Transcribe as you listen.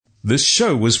This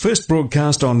show was first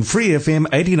broadcast on Free FM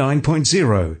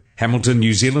 89.0, Hamilton,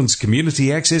 New Zealand's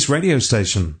community access radio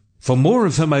station. For more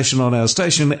information on our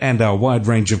station and our wide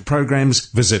range of programs,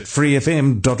 visit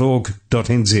freefm.org.nz.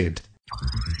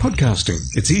 Podcasting.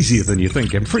 It's easier than you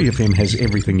think, and Free FM has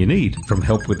everything you need, from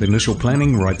help with initial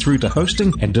planning right through to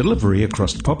hosting and delivery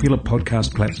across popular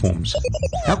podcast platforms.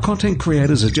 Our content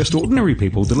creators are just ordinary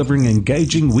people delivering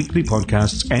engaging weekly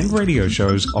podcasts and radio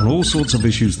shows on all sorts of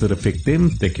issues that affect them,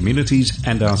 their communities,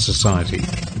 and our society.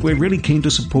 We're really keen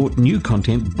to support new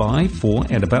content by, for,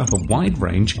 and about a wide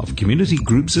range of community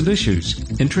groups and issues.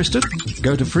 Interested?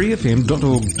 Go to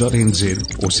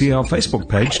freefm.org.nz or see our Facebook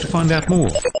page to find out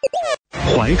more.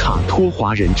 怀卡托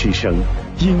华人之声，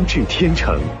音质天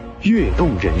成，悦动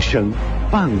人生，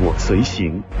伴我随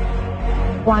行。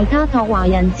懷卡托華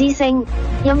人之聲，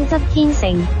音質天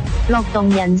成，樂動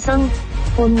人生，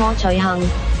伴我隨行。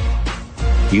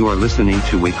You are listening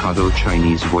to Waikato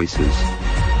Chinese Voices.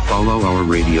 Follow our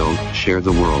radio, share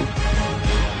the world.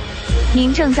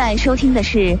 您正在收听的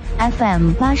是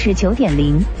FM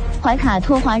 89.0怀卡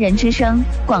托华人之声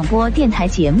广播电台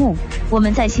节目，我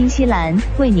们在新西兰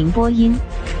为您播音。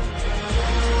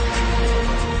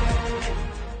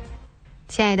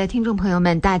亲爱的听众朋友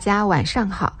们，大家晚上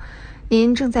好，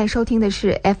您正在收听的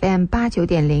是 FM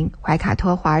 89.0怀卡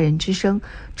托华人之声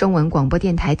中文广播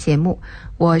电台节目，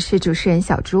我是主持人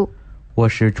小朱，我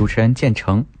是主持人建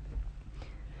成。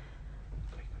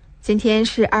今天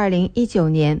是2019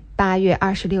年8月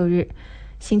26日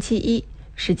星期一，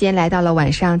时间来到了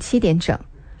晚上7点整。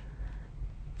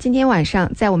今天晚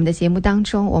上在我们的节目当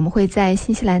中，我们会在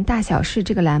新西兰大小事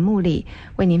这个栏目里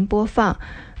为您播放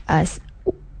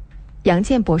杨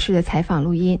健博士的采访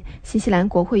录音。新西兰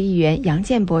国会议员杨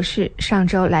健博士上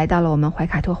周来到了我们怀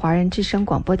卡托华人之声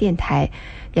广播电台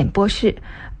演播室，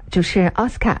主持人奥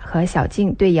斯卡和小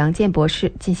静对杨健博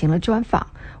士进行了专访。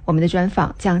我们的专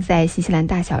访将在新西兰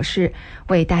大小事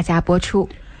为大家播出。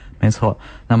没错，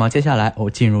那么接下来我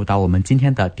进入到我们今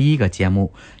天的第一个节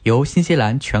目，由新西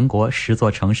兰全国10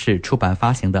座城市出版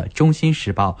发行的《中新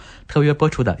时报》特约播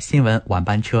出的新闻晚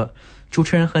班车。主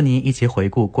持人和您一起回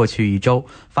顾过去一周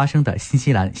发生的新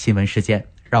西兰新闻事件，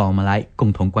让我们来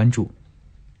共同关注。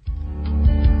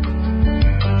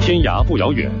天涯不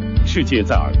遥远，世界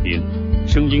在耳边，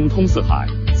声音通四海，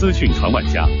资讯传万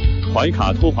家。怀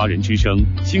卡托华人之声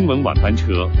新闻晚班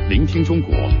车，聆听中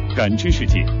国，感知世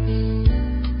界。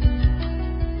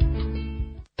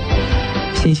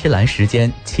新西兰时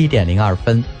间7点02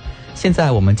分，现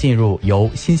在我们进入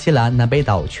由新西兰南北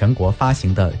岛全国发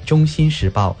行的《中新时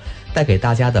报》带给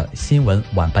大家的新闻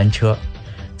晚班车。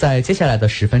在接下来的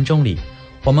10分钟里，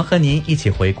我们和您一起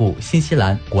回顾新西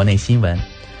兰国内新闻。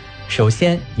首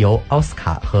先由奥斯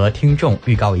卡和听众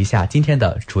预告一下今天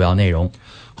的主要内容。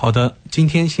好的，今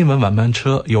天新闻晚班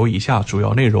车有以下主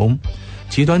要内容：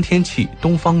极端天气，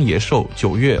东方野兽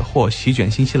9月或席卷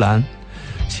新西兰；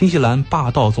新西兰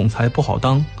霸道总裁不好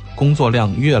当，工作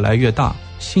量越来越大，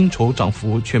薪酬涨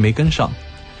幅却没跟上；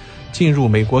进入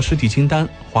美国实体清单，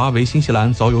华为新西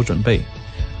兰早有准备；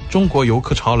中国游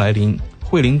客潮来临，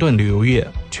惠灵顿旅游业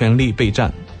全力备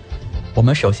战。我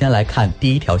们首先来看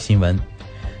第一条新闻：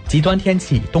极端天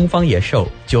气，东方野兽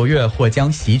9月或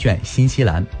将席卷新西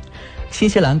兰。新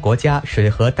西兰国家水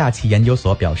和大气研究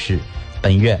所表示，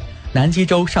本月南极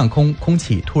洲上空空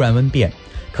气突然温变，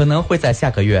可能会在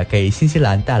下个月给新西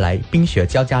兰带来冰雪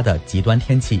交加的极端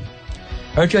天气，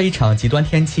而这一场极端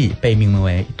天气被命名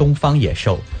为东方野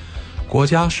兽。国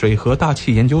家水和大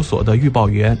气研究所的预报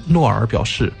员诺尔表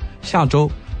示，下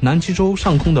周南极洲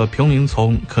上空的平流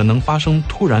层可能发生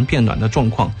突然变暖的状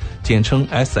况，简称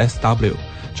SSW。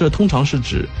这通常是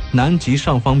指南极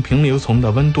上方平流层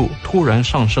的温度突然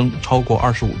上升超过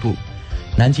25度。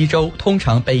南极洲通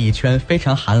常被一圈非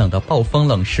常寒冷的暴风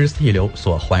冷湿气流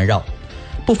所环绕，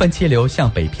部分气流向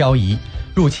北漂移，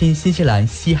入侵新西兰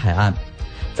西海岸。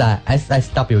在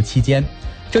SSW 期间，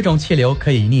这种气流可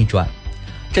以逆转，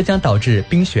这将导致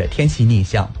冰雪天气逆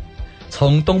向，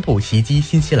从东部袭击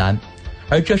新西兰，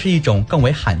而这是一种更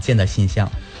为罕见的现象。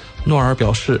诺尔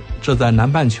表示，这在南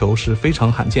半球是非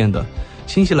常罕见的，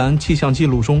新西兰气象记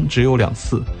录中只有2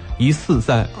次，一次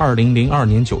在2002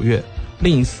年9月，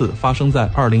另一次发生在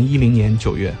2010年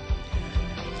9月。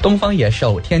东方野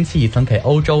兽天气曾给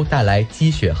欧洲带来积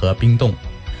雪和冰冻。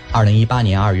2018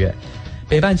年2月，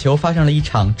北半球发生了一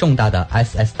场重大的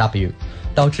SSW，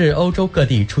 导致欧洲各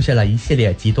地出现了一系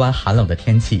列极端寒冷的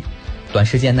天气，短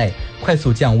时间内快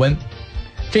速降温。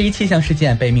这一气象事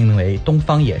件被命名为东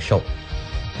方野兽。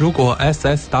如果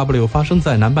SSW 发生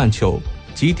在南半球，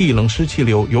极地冷湿气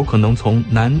流有可能从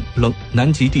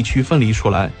南极地区分离出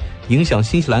来，影响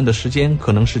新西兰的时间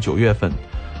可能是9月份，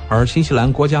而新西兰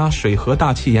国家水和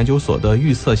大气研究所的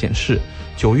预测显示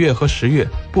，9月和10月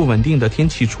不稳定的天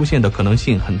气出现的可能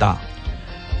性很大。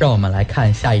让我们来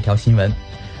看下一条新闻。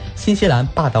新西兰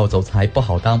霸道总裁不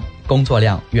好当，工作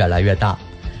量越来越大，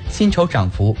薪酬涨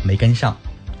幅没跟上。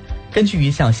根据一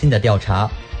项新的调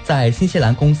查，在新西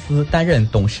兰公司担任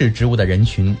董事职务的人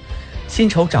群，薪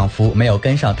酬涨幅没有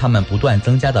跟上他们不断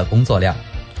增加的工作量。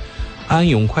安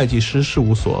永会计师事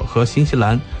务所和新西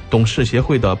兰董事协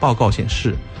会的报告显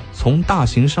示，从大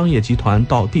型商业集团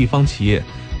到地方企业，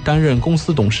担任公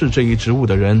司董事这一职务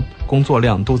的人，工作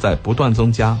量都在不断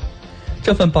增加。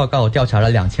这份报告调查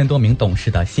了2000多名董事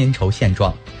的薪酬现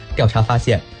状，调查发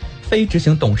现，非执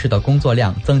行董事的工作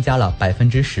量增加了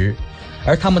10%，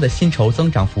而他们的薪酬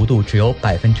增长幅度只有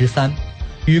3%，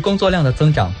与工作量的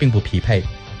增长并不匹配。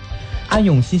安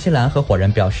永新西兰合伙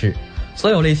人表示，所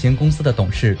有类型公司的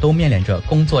董事都面临着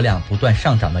工作量不断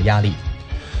上涨的压力。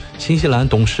新西兰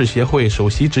董事协会首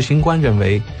席执行官认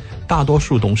为，大多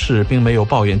数董事并没有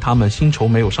抱怨他们薪酬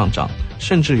没有上涨，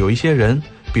甚至有一些人，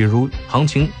比如行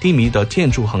情低迷的建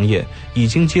筑行业，已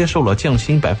经接受了降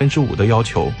薪5%的要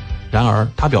求。然而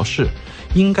他表示，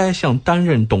应该向担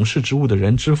任董事职务的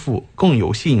人支付更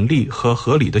有吸引力和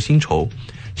合理的薪酬，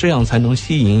这样才能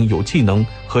吸引有技能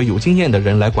和有经验的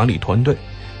人来管理团队，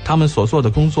他们所做的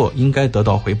工作应该得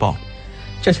到回报。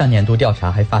这项年度调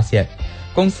查还发现，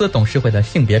公司董事会的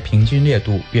性别平均烈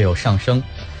度略有上升，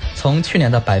从去年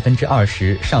的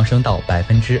20%上升到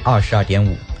22.5%。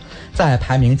在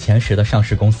排名前10的上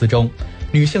市公司中，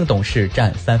女性董事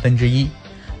占1/3，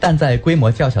但在规模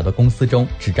较小的公司中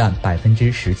只占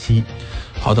17%。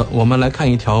好的，我们来看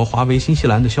一条华为新西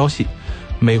兰的消息。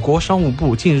美国商务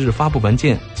部近日发布文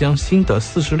件，将新的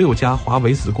46家华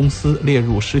为子公司列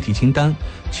入实体清单，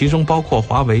其中包括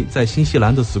华为在新西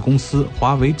兰的子公司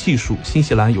华为技术新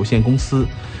西兰有限公司，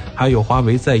还有华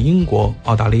为在英国、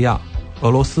澳大利亚、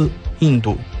俄罗斯、印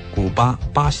度、古巴、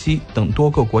巴西等多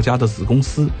个国家的子公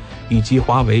司，以及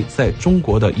华为在中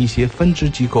国的一些分支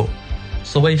机构。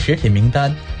所谓实体名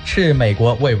单，是美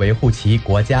国为维护其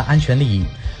国家安全利益，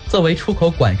作为出口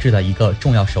管制的一个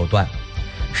重要手段。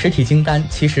实体清单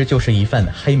其实就是一份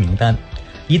黑名单，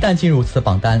一旦进入此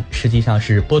榜单，实际上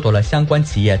是剥夺了相关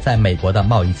企业在美国的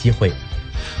贸易机会。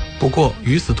不过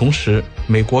与此同时，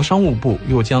美国商务部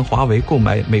又将华为购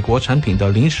买美国产品的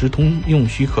临时通用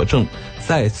许可证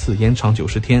再次延长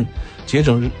90天，截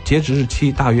止日期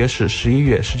大约是11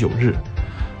月19日。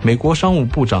美国商务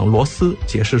部长罗斯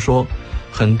解释说，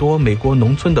很多美国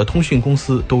农村的通讯公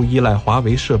司都依赖华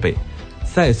为设备，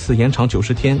再次延长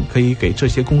90天可以给这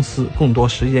些公司更多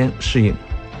时间适应。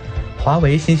华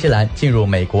为新西兰进入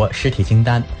美国实体清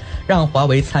单，让华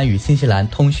为参与新西兰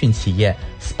通讯企业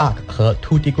Spark 和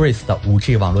 2degrees 的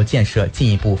 5G 网络建设进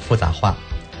一步复杂化。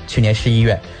去年11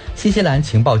月，新西兰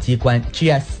情报机关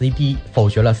GSCB 否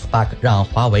决了 Spark 让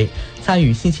华为参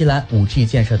与新西兰 5G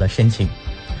建设的申请。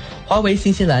华为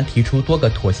新西兰提出多个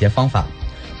妥协方法，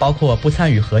包括不参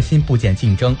与核心部件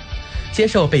竞争，接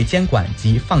受被监管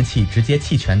及放弃直接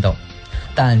弃权等。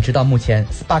但直到目前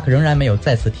Spark 仍然没有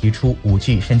再次提出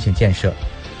 5G 申请建设。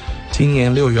今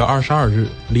年6月22日，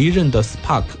离任的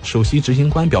Spark 首席执行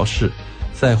官表示，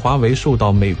在华为受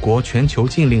到美国全球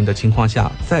禁令的情况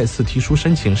下，再次提出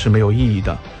申请是没有意义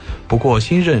的。不过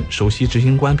新任首席执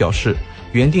行官表示，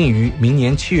原定于明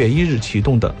年7月1日启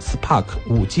动的 Spark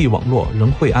 5G 网络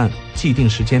仍会按既定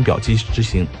时间表执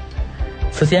行。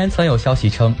此前曾有消息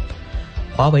称，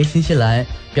华为新西兰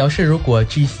表示，如果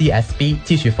GCSB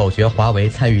继续否决华为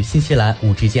参与新西兰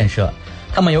 5G 建设，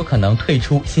他们有可能退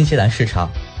出新西兰市场。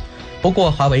不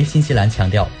过华为新西兰强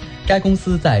调，该公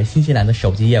司在新西兰的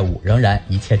手机业务仍然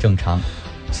一切正常。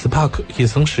Spark 也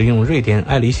曾使用瑞典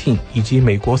爱立信以及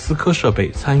美国思科设备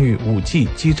参与 5G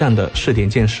基站的试点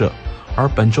建设，而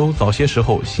本周早些时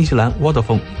候，新西兰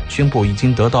Vodafone 宣布已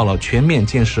经得到了全面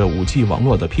建设 5G 网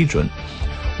络的批准。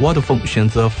Vodafone 选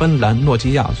择芬兰诺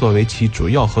基亚作为其主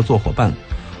要合作伙伴。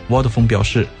Vodafone 表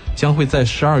示，将会在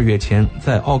12月前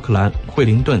在奥克兰、惠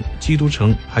灵顿、基督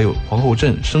城还有皇后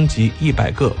镇升级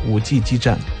100个 5G 基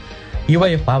站。一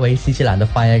位华为新西兰的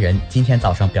发言人今天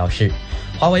早上表示，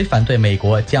华为反对美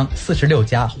国将46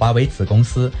家华为子公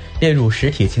司列入实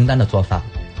体清单的做法。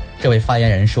这位发言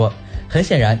人说，很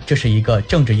显然这是一个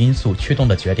政治因素驱动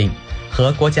的决定，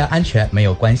和国家安全没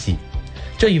有关系。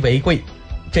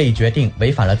这一决定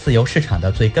违反了自由市场的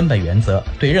最根本原则，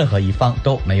对任何一方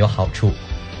都没有好处。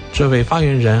这位发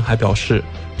言人还表示，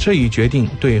这一决定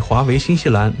对华为新西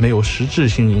兰没有实质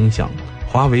性影响。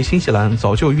华为新西兰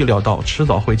早就预料到迟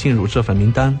早会进入这份名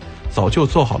单，早就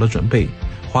做好了准备。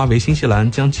华为新西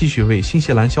兰将继续为新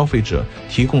西兰消费者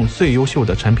提供最优秀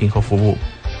的产品和服务。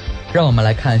让我们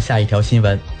来看下一条新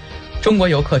闻。中国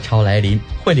游客潮来临，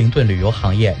惠灵顿旅游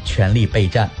行业全力备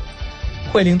战。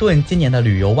惠灵顿今年的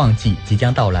旅游旺季即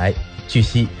将到来，据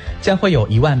悉将会有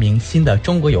1万名新的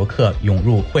中国游客涌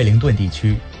入惠灵顿地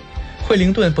区。惠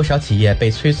灵顿不少企业被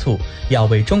催促要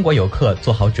为中国游客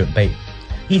做好准备。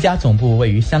一家总部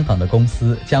位于香港的公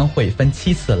司将会分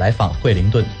7次来访惠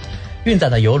灵顿，运载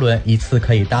的邮轮一次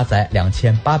可以搭载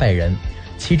2800人，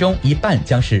其中1半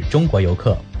将是中国游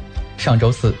客。上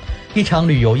周四，一场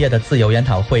旅游业的自由研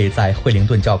讨会在惠灵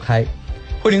顿召开。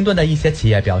惠灵顿的一些企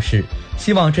业表示，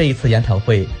希望这一次研讨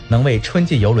会能为春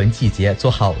季邮轮季节做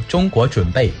好中国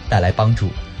准备带来帮助。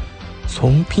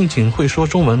从聘请会说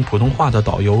中文普通话的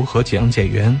导游和讲解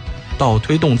员，到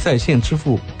推动在线支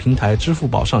付平台支付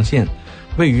宝上线，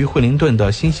位于惠灵顿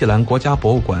的新西兰国家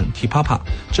博物馆 TPAPA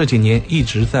这几年一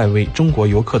直在为中国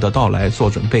游客的到来做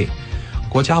准备。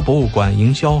国家博物馆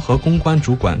营销和公关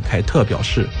主管凯特表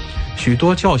示，许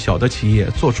多较小的企业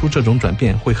做出这种转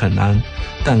变会很难，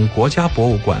但国家博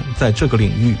物馆在这个领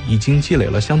域已经积累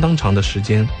了相当长的时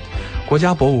间。国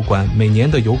家博物馆每年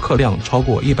的游客量超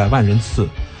过100万人次，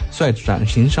在转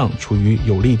型上处于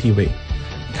有利地位。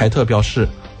凯特表示，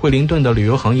惠灵顿的旅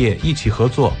游行业一起合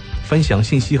作，分享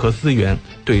信息和资源，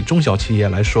对中小企业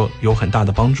来说有很大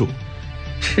的帮助。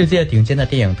世界顶尖的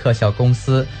电影特效公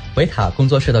司维塔工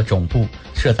作室的总部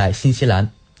设在新西兰。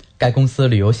该公司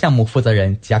旅游项目负责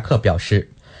人夹克表示，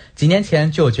几年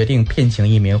前就决定聘请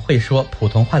一名会说普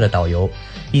通话的导游，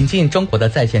引进中国的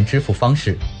在线支付方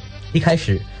式。一开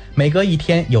始，每隔1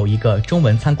天有一个中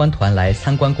文参观团来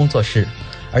参观工作室，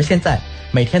而现在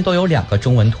每天都有2个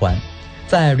中文团，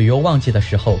在旅游旺季的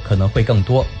时候可能会更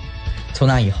多。从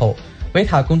那以后，维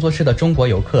塔工作室的中国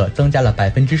游客增加了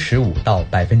15%到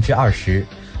20%，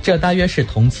这大约是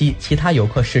同期其他游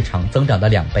客市场增长的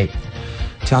2倍。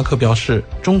夹克表示，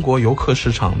中国游客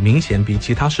市场明显比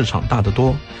其他市场大得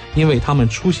多，因为他们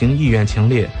出行意愿强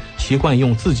烈，习惯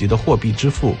用自己的货币支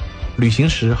付，旅行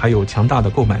时还有强大的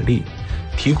购买力。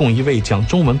提供一位讲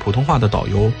中文普通话的导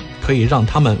游，可以让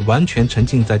他们完全沉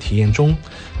浸在体验中，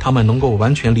他们能够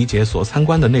完全理解所参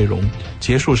观的内容，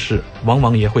结束时往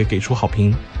往也会给出好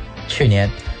评。去年，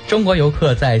中国游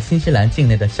客在新西兰境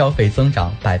内的消费增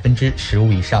长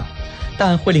15%以上，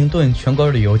但惠灵顿全国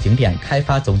旅游景点开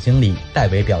发总经理戴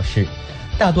维表示，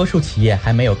大多数企业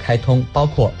还没有开通包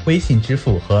括微信支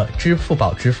付和支付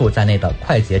宝支付在内的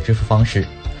快捷支付方式。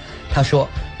他说，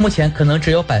目前可能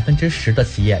只有10%的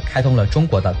企业开通了中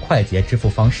国的快捷支付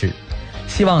方式，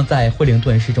希望在惠灵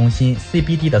顿市中心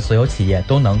CBD 的所有企业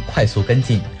都能快速跟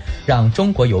进，让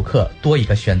中国游客多一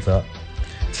个选择。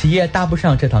企业搭不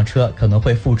上这趟车，可能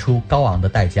会付出高昂的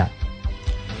代价。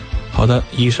好的，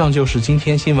以上就是今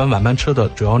天新闻晚班车的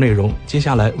主要内容。接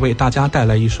下来为大家带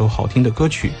来一首好听的歌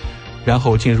曲，然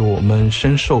后进入我们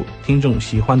深受听众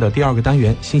喜欢的第2个单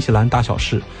元新西兰大小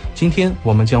事。今天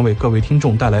我们将为各位听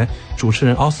众带来主持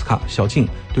人奥斯卡、小静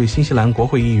对新西兰国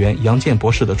会议员杨健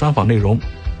博士的专访内容。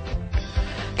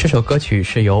这首歌曲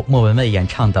是由莫文蔚演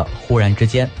唱的《忽然之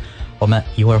间》，我们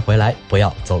一会儿回来，不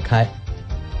要走开。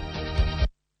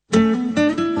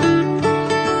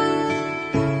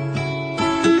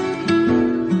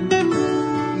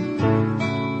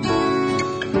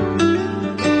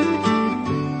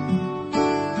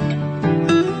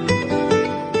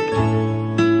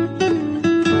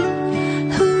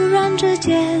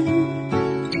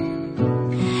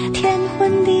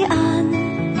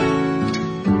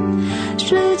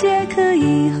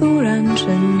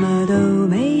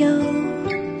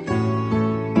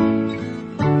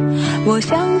我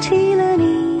想起了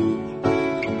你，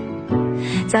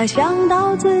再想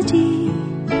到自己，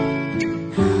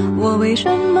我为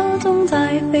什么总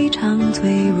在非常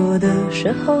脆弱的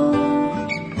时候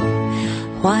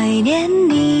怀念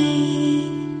你？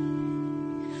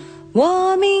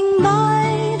我明白，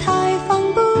太放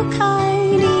不开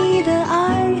你的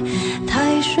爱，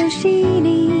太熟悉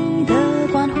你的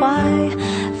关怀，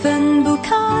分不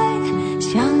开，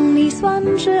想你算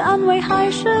是安慰还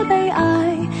是悲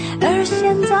哀？而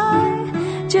现在，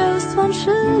就算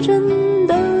时针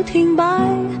都停摆，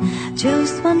就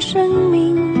算生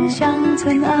命像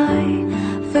尘埃，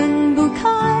分不开，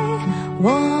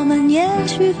我们也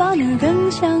许反而更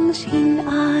相信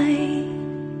爱。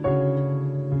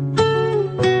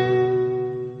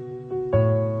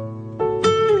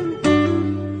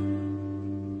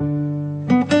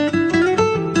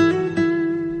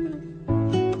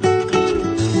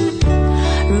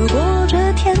如果这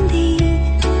天地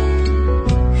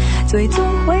最终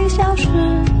会消失，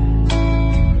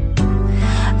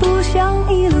不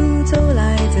想一路走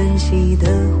来珍惜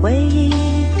的回忆，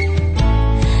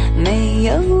没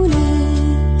有你，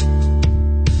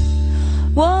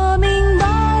我明白，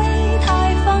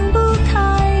太放不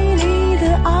开你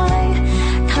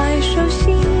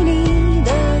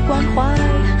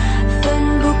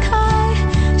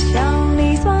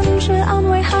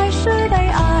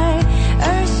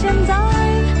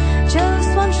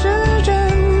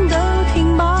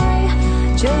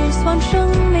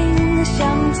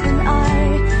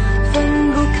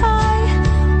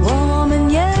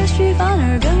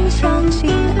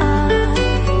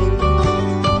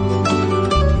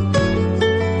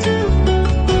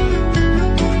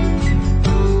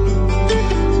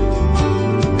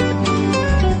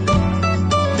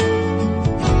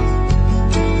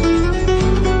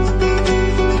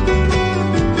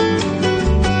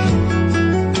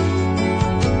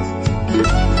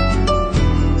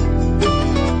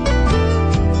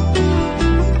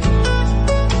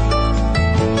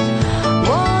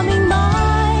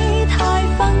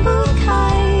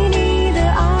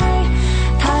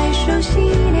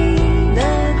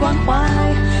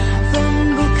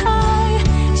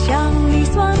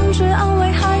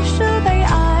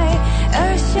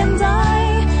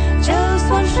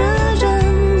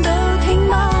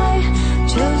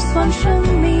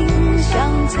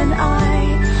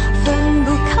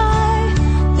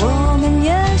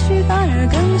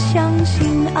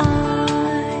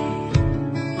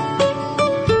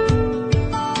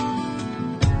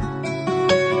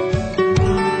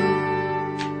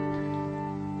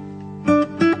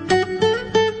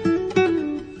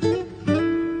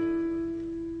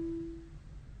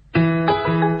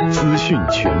讯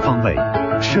全方位，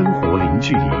生活零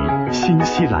距离，新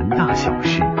西兰大小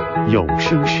事，有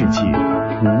声世界，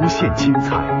无限精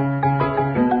彩。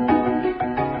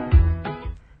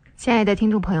亲爱的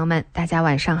听众朋友们，大家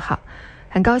晚上好，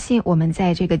很高兴我们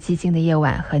在这个寂静的夜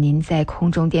晚和您在空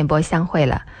中电波相会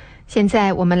了。现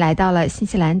在我们来到了新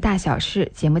西兰大小事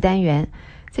节目单元，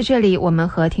在这里我们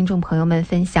和听众朋友们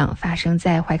分享发生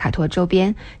在怀卡托周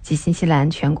边及新西兰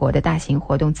全国的大型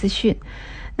活动资讯。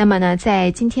那么呢，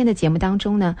在今天的节目当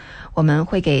中呢，我们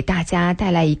会给大家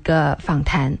带来一个访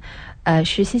谈，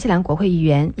是新西兰国会议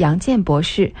员杨健博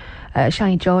士，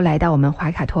上一周来到我们怀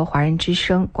卡托华人之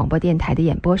声广播电台的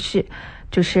演播室，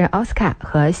主持人奥斯卡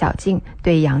和小静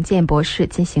对杨健博士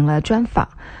进行了专访，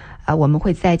我们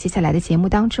会在接下来的节目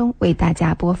当中为大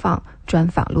家播放专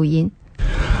访录音。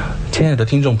亲爱的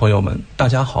听众朋友们，大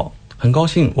家好，很高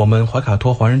兴我们怀卡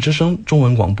托华人之声中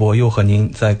文广播又和您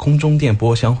在空中电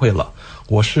波相会了。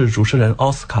我是主持人奥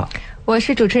斯卡，我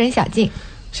是主持人小静。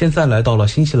现在来到了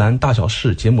新西兰大小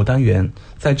事节目单元，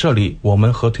在这里我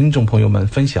们和听众朋友们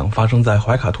分享发生在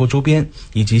怀卡托周边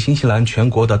以及新西兰全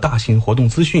国的大型活动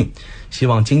资讯，希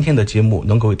望今天的节目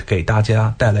能够给大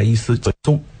家带来一丝轻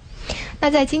松。那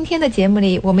在今天的节目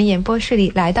里，我们演播室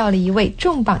里来到了一位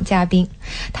重磅嘉宾，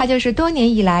他就是多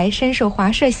年以来深受华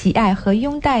社喜爱和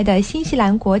拥戴的新西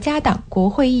兰国家党国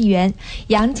会议员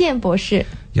杨健博士。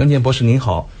杨健博士您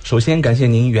好，首先感谢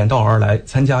您远道而来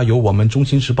参加由我们中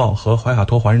新时报和怀卡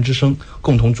托华人之声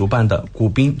共同主办的古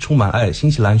宾充满爱新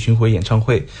西兰巡回演唱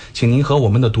会，请您和我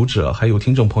们的读者还有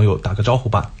听众朋友打个招呼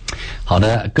吧。好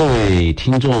的，各位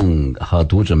听众和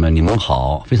读者们，你们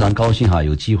好，非常高兴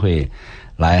有机会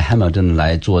来汉密尔顿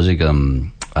来做这个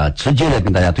直接的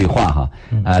跟大家对话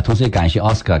哈，同时也感谢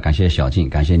奥斯卡，感谢小静，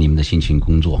感谢你们的辛勤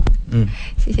工作。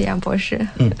谢谢杨博士。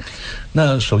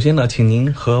那首先呢，请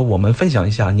您和我们分享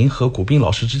一下您和古宾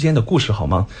老师之间的故事好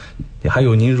吗？还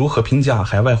有您如何评价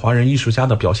海外华人艺术家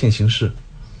的表现形式？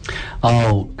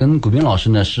跟古宾老师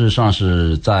呢，事实上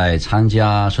是在参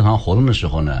加社团活动的时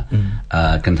候呢，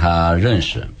跟他认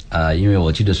识，因为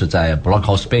我记得是在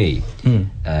Blockhouse Bay，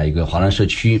一个华人社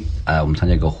区，我们参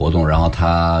加一个活动，然后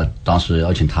他当时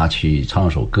邀请他去唱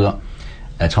了首歌，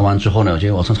唱完之后呢，我觉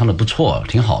得我唱得不错，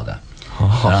挺好的。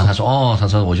然后他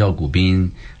说我叫古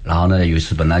宾，然后呢有一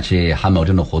次本来去汉密尔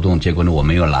顿的活动，结果呢我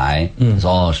没有来，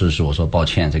说是，我说抱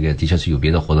歉，这个的确是有别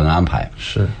的活动安排，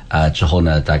是之后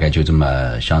呢大概就这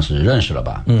么像是认识了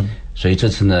吧，所以这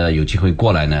次呢有机会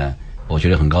过来呢，我觉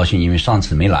得很高兴，因为上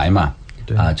次没来嘛，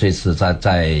这次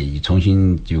再重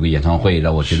新有个演唱会，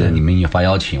让我觉得你们也发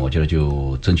邀请，我觉得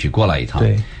就争取过来一趟，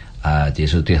对。也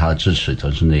是对他的支持，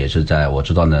同时呢，也是在我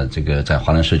知道呢，这个在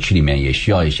华人社区里面也需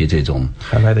要一些这种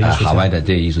海外的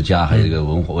这艺术家，还有这个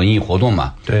文艺活动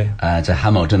嘛。对。在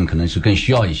汉密尔顿可能是更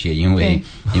需要一些，因为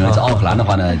在奥克兰的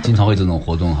话呢，经常会这种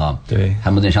活动哈。对。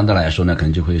汉密尔顿相对来说呢，可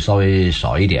能就会稍微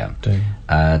少一点。对。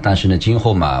但是呢，今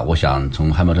后嘛，我想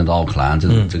从汉密尔顿到奥克兰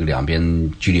这个两边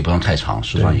距离不用太长，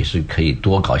实际上也是可以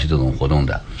多搞一些这种活动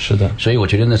的。是的。所以我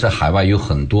觉得呢，在海外有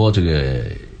很多这个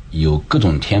有各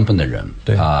种天分的人，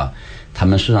对他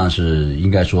们实际上是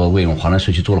应该说为我们华人社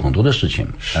区做了很多的事情，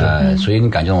所以你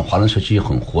感觉我们华人社区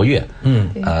很活跃，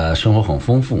生活很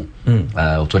丰富，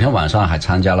昨天晚上还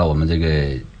参加了我们这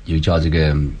个有叫这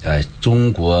个中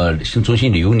国中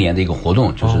心旅游年的一个活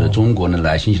动，就是中国呢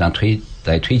来新西兰推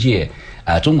介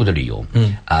中国的旅游，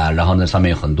然后呢上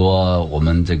面有很多我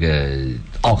们这个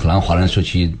奥克兰华人社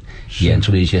区演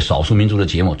出的一些少数民族的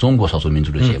节目，中国少数民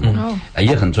族的节目，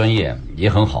也很专业，也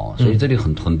很好，所以这里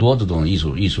很多这种艺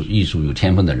术有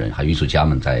天分的人，还有艺术家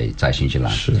们在新西兰，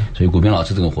是，所以古宾老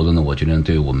师这个活动呢，我觉得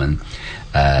对我们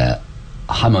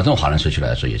汉密尔顿华人社区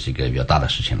来说也是一个比较大的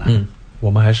事情了。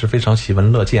我们还是非常喜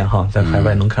闻乐见哈，在海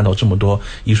外能看到这么多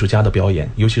艺术家的表演，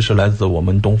尤其是来自我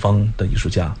们东方的艺术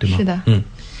家，对吗？是的。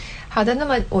好的，那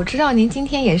么我知道您今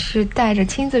天也是带着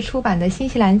亲自出版的新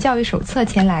西兰教育手册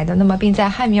前来的，那么并在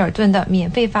汉密尔顿的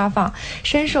免费发放，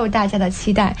深受大家的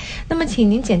期待。那么请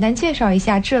您简单介绍一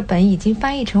下这本已经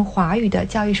翻译成华语的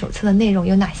教育手册的内容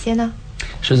有哪些呢？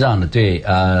是这样的，对，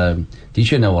的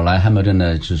确呢，我来汉密尔顿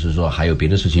呢，就是说还有别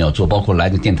的事情要做，包括来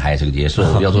的电台这个也是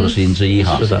我要做的事情之一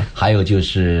哈。是的。还有就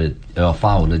是要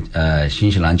发我的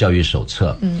新西兰教育手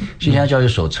册。新西兰教育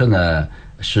手册呢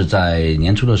是在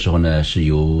年初的时候呢是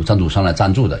由赞助商来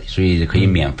赞助的，所以可以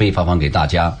免费发放给大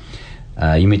家。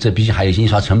因为这毕竟还有印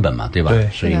刷成本嘛，对吧？对。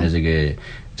所以呢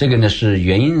这个呢是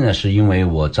原因呢，是因为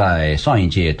我在上一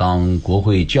届当国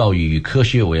会教育与科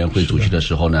学委员会主席的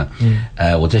时候呢，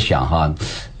我在想哈，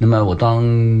那么我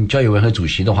当教育委员会主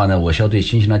席的话呢，我需要对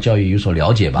新西兰教育有所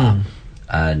了解吧。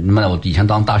那么我以前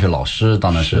当大学老师，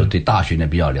当然是对大学呢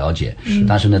比较了解，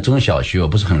但是呢中小学我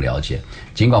不是很了解。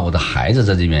尽管我的孩子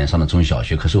在这边上的中小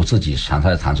学，可是我自己坦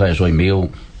率来说也没有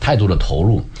太多的投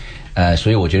入。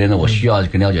所以我觉得呢，我需要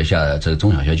更了解一下这个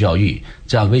中小学教育。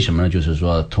这样为什么呢？就是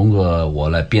说，通过我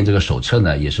来编这个手册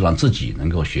呢，也是让自己能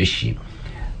够学习。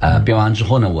编完之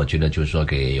后呢，我觉得就是说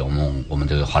给我们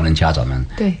这个华人家长们，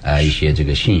对，一些这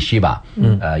个信息吧。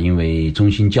因为中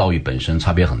心教育本身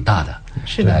差别很大的。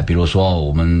是的。比如说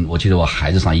我记得我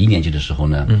孩子上1年级的时候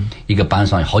呢，一个班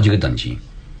上有好几个等级，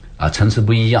层次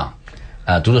不一样，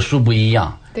读的书不一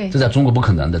样。对，这在中国不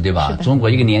可能的，对吧？中国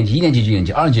1年级、1年级、2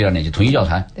年级、2年级统一教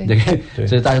材，对，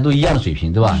所以大家都一样的水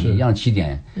平，对吧？一样的起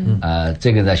点。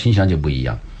这个在新西兰就不一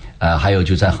样。还有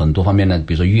就在很多方面呢，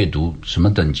比如说阅读什么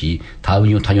等级，他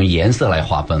用颜色来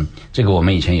划分，这个我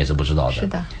们以前也是不知道的。是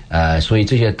的。所以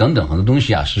这些等等很多东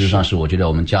西啊，事实上是我觉得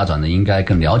我们家长呢应该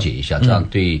更了解一下，这样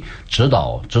对指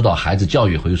导孩子教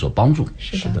育会有所帮助。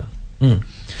是的。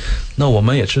那我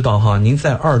们也知道哈，您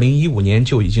在2015年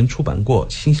就已经出版过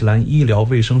新西兰医疗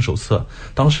卫生手册，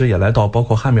当时也来到包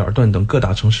括汉密尔顿等各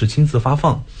大城市亲自发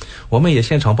放。我们也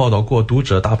现场报道过读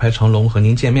者大排长龙和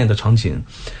您见面的场景。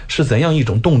是怎样一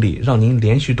种动力让您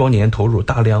连续多年投入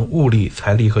大量物力、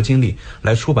财力和精力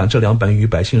来出版这2本与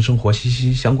百姓生活息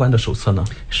息相关的手册呢？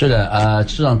是的，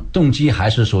实际上动机还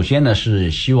是首先呢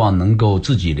是希望能够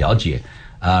自己了解，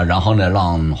然后呢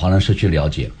让华人社区了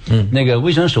解。那个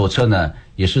卫生手册呢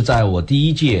也是在我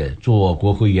第1届做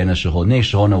国会议员的时候，那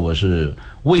时候呢我是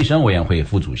卫生委员会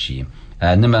副主席。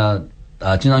那么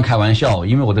经常开玩笑，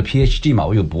因为我的 PhD 嘛，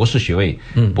我有博士学位。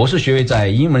博士学位在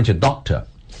英文叫 Doctor。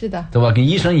是的，对吧？跟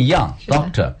医生一样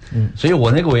 ，Doctor。所以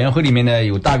我那个委员会里面呢，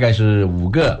有大概是5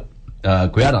个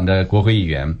国家党的国会议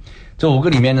员，这5个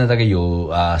里面呢，大概有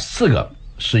4个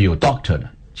是有 Doctor 的，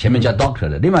前面加 Doctor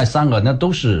的，另外3个那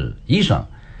都是医生。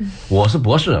我是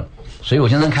博士，所以我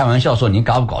经常开玩笑说您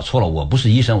搞错了，我不是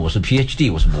医生，我是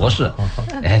PhD， 我是博士。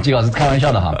这个是开玩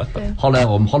笑的哈。后来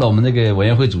我们那个委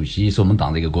员会主席是我们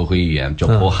党的一个国会议员，叫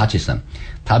Paul Hutchison，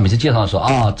他每次介绍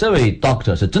说这位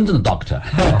Doctor 是真正的 Doctor。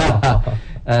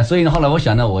所以呢，后来我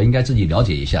想呢，我应该自己了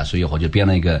解一下，所以我就编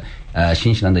了一个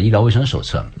新西兰的医疗卫生手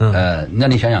册。那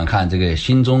你想想看，这个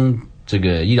新中这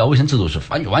个医疗卫生制度是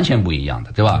完全不一样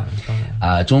的，对吧？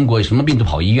中国什么病都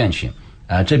跑医院去。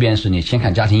这边是你先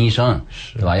看家庭医生，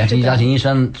对吧？家庭医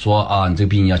生说你这个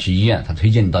病要去医院，他推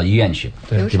荐你到医院去，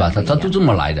对吧？他都这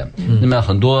么来的。那么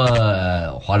很多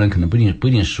华人可能不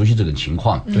一定熟悉这个情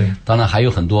况。对，当然还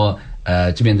有很多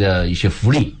这边的一些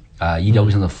福利医疗卫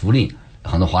生的福利，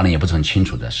很多华人也不是很清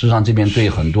楚的。事实上，这边对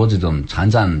很多这种残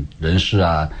障人士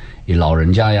老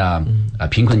人家呀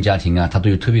贫困家庭他都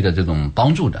有特别的这种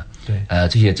帮助的。对，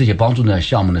这些帮助的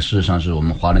项目呢，事实上是我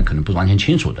们华人可能不是完全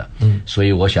清楚的。所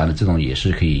以我想呢，这种也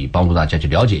是可以帮助大家去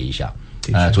了解一下。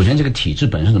首先这个体制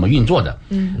本身怎么运作的，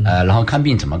然后看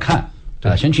病怎么看，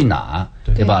先去哪，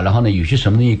对吧？然后呢，有些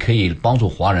什么东西可以帮助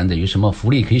华人的，有什么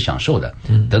福利可以享受的，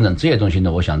等等这些东西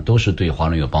呢，我想都是对华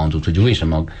人有帮助。这就为什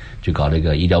么就搞这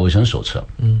个医疗卫生手册。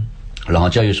然后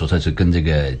教育手册是跟这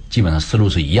个基本上思路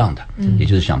是一样的，也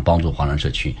就是想帮助华人社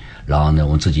区，然后呢，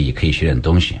我们自己也可以学点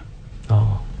东西。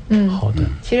好的。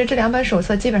其实这2本手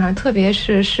册基本上特别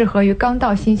是适合于刚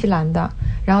到新西兰的，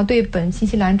然后对本新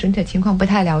西兰整体的情况不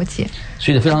太了解。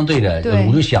所以非常对的。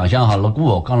我就想象如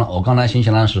果我刚来新西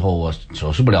兰的时候，我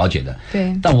是不了解的。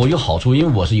对。但我有好处，因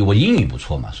为我英语不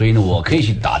错嘛，所以呢，我可以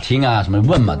去打听什么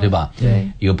问嘛，对吧？对。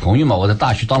有朋友嘛，我在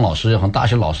大学当老师，和大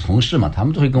学老师同事嘛，他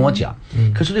们都会跟我讲。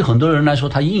可是对很多人来说，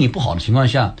他英语不好的情况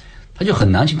下，他就很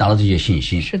难去拿到这些信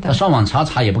息。是的。他上网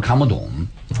查也不看不懂，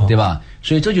对吧？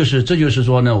所以这就是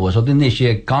说呢，我说对那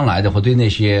些刚来的或对那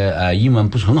些英文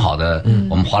不是很好的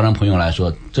我们华人朋友来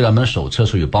说，这2本手册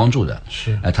是有帮助的。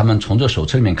是。他们从这手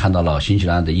册里面看到了新西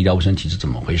兰的医疗卫生体制怎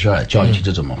么回事，教育体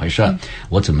制怎么回事，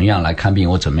我怎么样来看病，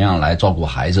我怎么样来照顾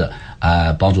孩子，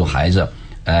帮助孩子。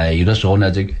有的时候呢，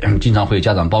这个经常会有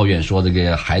家长抱怨说，这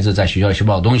个孩子在学校学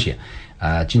不到东西，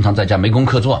经常在家没功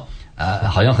课做，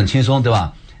好像很轻松，对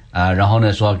吧？然后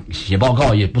呢，说写报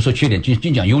告也不说缺点，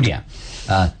均讲优点。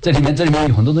这里面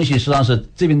有很多东西，实际上是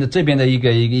这边的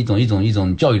一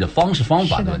种教育的方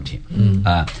法的问题。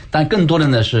但更多的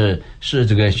呢是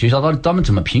这个学校他们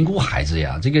怎么评估孩子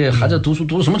呀？这个孩子读书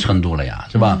读到什么程度了呀？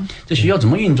是吧？这学校怎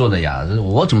么运作的呀？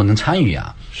我怎么能参与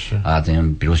呀？是怎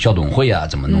样？比如校董会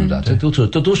怎么弄的？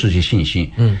这都是一些信息。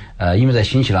因为在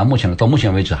新西兰到目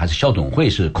前为止，还是校董会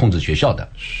是控制学校的，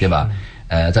对吧？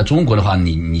在中国的话，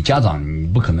你家长你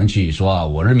不可能去说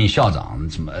我任命校长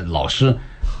什么老师。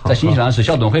在新西兰是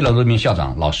校董会任命校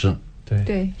长、老师，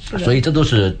对，是的。所以这都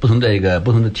是不同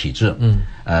的体制。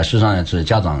事实上是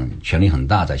家长权力很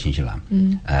大在新西兰。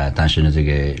但是呢，这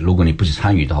个如果你不去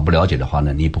参与的话，不了解的话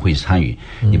呢，你不会参与，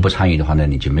你不参与的话呢，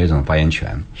你就没有这种发言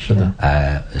权。是的。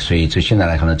所以现在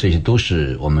来看呢，这些都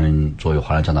是我们作为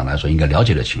华人家长来说应该了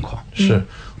解的情况。是。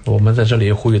我们在这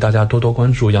里呼吁大家多多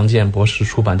关注杨健博士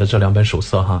出版的这2本手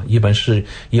册哈，一本是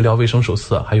医疗卫生手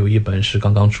册，还有一本是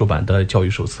刚刚出版的教育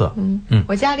手册。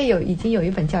我家里已经有一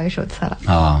本教育手册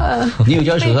了你有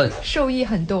教育手册，受益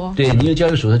很多。对，你有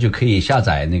教育手册就可以下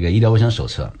载那个医疗卫生手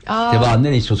册，对吧？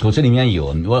那里手册里面有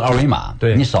二维码，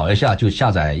对，你扫一下就下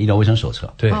载医疗卫生手册。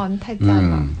对，你太赞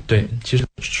了。对，其实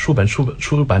出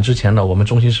版之前呢，我们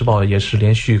中新时报也是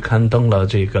连续刊登了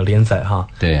这个连载哈。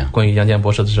对，关于杨健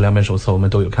博士的这2本手册，我们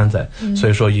都有刊载。所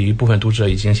以说有一部分读者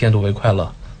已经先睹为快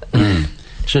了。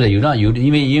是的，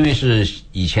因为是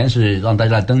以前是让大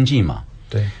家来登记嘛，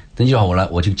对，登记好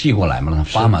我就寄过来嘛，让他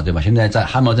发嘛，对吧？现在在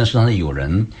汉密尔顿市场上有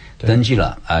人登记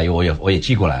了我也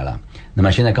寄过来了。那么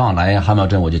现在刚好来汉密尔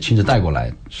顿，我就亲自带过来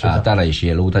带了一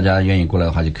些。如果大家愿意过来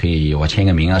的话，就可以我签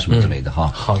个名啊什么之类的哈。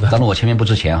好的，当然我签名不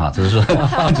值钱哈，只是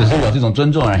我这种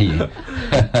尊重而已。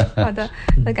好的，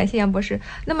那感谢杨博士。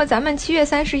那么咱们7月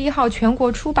31号全国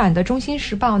出版的《中新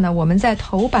时报》呢，我们在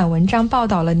头版文章报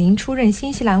道了您出任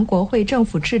新西兰国会政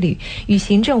府治理与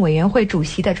行政委员会主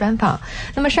席的专访。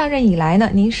那么上任以来呢，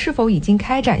您是否已经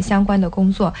开展相关的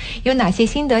工作？有哪些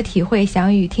心得体会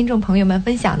想与听众朋友们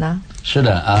分享呢？是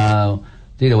的，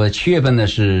对的，我7月份呢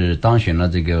是当选了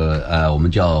这个我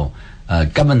们叫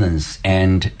Governance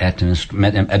and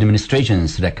Administration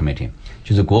Select Committee，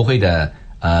 就是国会的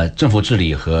政府治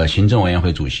理和行政委员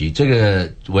会主席。这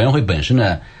个委员会本身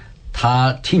呢，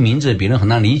它听名字别人很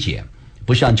难理解，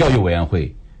不像教育委员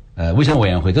会、卫生委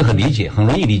员会都很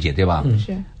容易理解，对吧？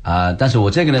是但是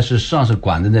我这个呢实际上是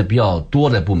管的比较多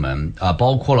的部门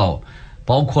包括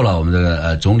了我们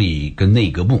的总理跟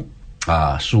内阁部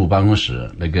事务办公室，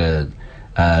那个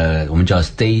我们叫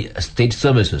state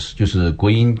services， 就是国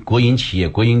营企业、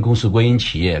国营公司、国营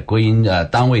企业、国营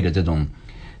单位的这种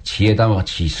企业单位、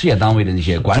事业单位的那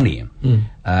些管理。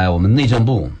我们内政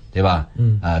部，对吧？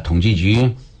统计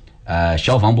局、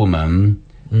消防部门、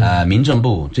民政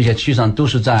部，这些实际上都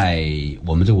是在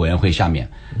我们这个委员会下面。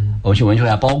我们这委员会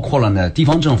还包括了呢地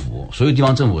方政府，所有地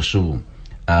方政府事务、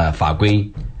法规，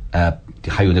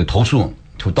还有这个投诉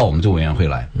到我们这个委员会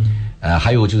来。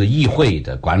还有就是议会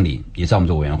的管理也在我们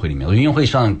这个委员会里面。委员会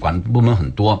上管部门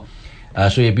很多，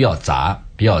所以比较杂。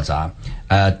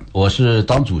我是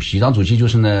当主席就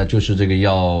是这个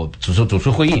要主持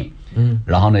会议，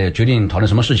然后呢决定讨论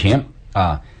什么事情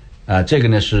这个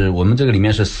呢是我们这个里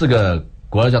面是4个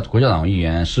国家党议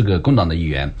员，4个工党的议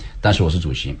员，但是我是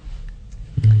主席。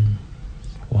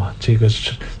哇，这个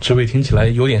职位听起来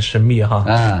有点神秘哈。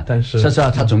但是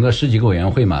他总共10几个委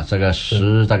员会嘛，大概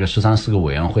13-14个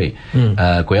委员会。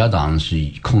国家党是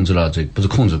控制了不是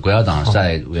控制，国家党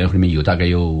在委员会里面大概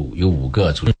有5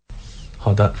个主席。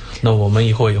好的，那我们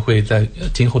以后也会在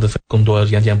今后的更多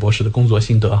杨健博士的工作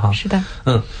心得哈。是的。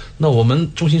那我们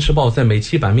中新时报在每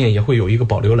期版面也会有一个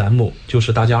保留栏目，就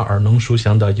是大家耳能熟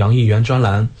详的杨议员专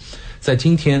栏。在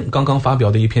今天刚刚发表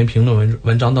的一篇评论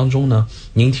文章当中呢，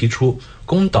您提出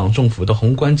工党政府的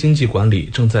宏观经济管理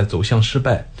正在走向失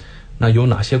败，那有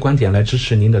哪些观点来支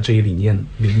持您的这一理念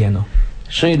呢？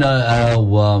所以呢，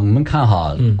我们看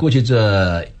哈，过去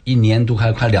这1年多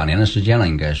快2年的时间了，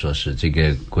应该说是这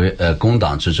个工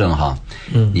党执政哈。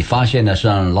你发现呢，实际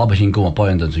上老百姓跟我抱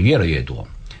怨的是越来越多，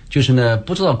就是呢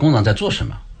不知道工党在做什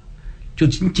么，就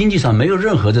经济上没有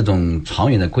任何这种长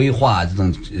远的规划，这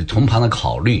种从旁的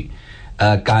考虑。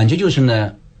感觉就是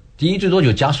呢，第一最多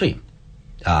就加税，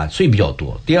税比较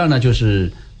多。第二呢，就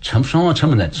是生活成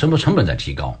本在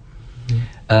提高。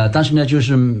但是呢，就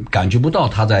是感觉不到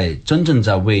他真正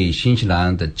在为新西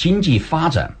兰的经济发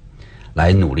展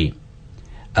来努力。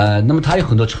那么他有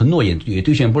很多承诺也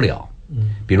兑现不了。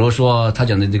比如说他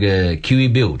讲的这个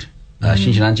Kiwi Build，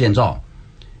新西兰建造，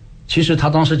其实他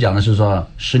当时讲的是说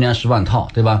10年10万套，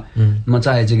对吧？那么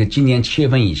在这个今年7月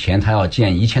份以前，他要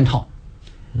建1000套。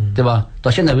对吧？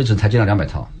到现在为止才建了200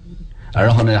套，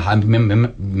然后呢还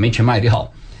没全卖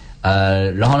掉，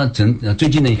然后呢最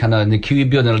近呢你看到那 QE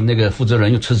Build 的那个负责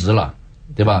人又辞职了，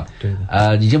对吧？对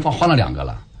的。已经换了2个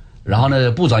了，然后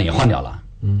呢部长也换掉了。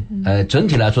整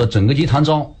体来说整个集团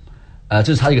中，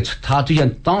这是他之前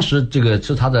当时这个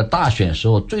是他的大选时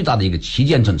候最大的一个旗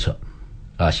舰政策，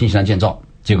新西兰建造，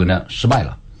结果呢失败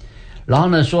了。然后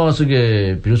呢说这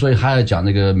个，比如说还要讲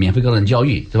那个免费高等教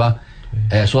育，对吧？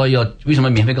说为什么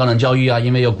免费高等教育啊？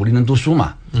因为要鼓励人读书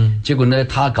嘛。结果呢，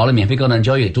他搞了免费高等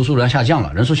教育，读书人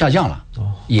数下降了，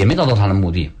也没达到他的目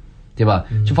的，对吧？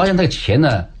就发现这个钱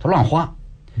呢，他乱花，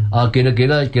给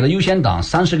了优先党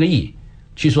30个亿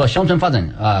去说乡村发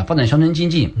展发展乡村经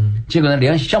济，结果呢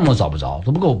连项目都找不着，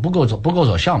都不够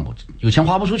找项目，有钱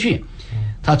花不出去，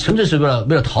他纯粹是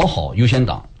为了讨好优先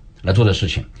党来做的事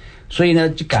情，所以呢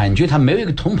就感觉他没有一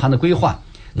个通盘的规划。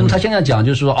那么他现在讲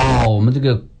就是说我们这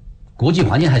个国际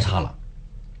环境太差了，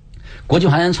国际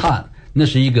环境差那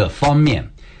是一个方面，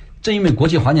正因为国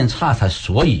际环境差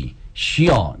所以需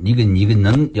要一个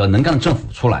能干的政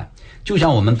府出来。就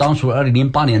像我们当初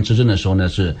2008年执政的时候呢，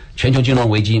是全球金融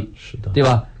危机，是的，对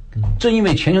吧？正因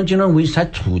为全球金融危机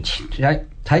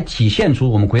才体现出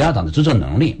我们国家党的执政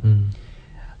能力。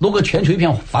如果全球一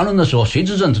片繁荣的时候，谁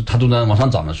执政他都能往上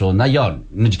涨的时候，那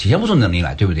就体现不出能力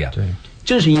来，对不对啊？对，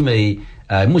正是因为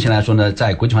目前来说呢，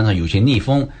在国际环境上有些逆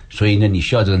风，所以呢，你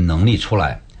需要这个能力出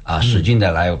来使劲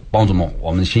的来帮助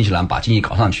我们新西兰把经济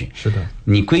搞上去。是的，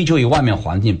你归咎于外面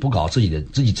环境，不搞自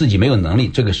己没有能力，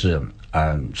这个是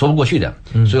说不过去的。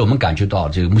所以我们感觉到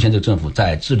这个目前这个政府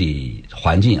在治理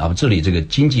环境治理这个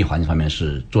经济环境方面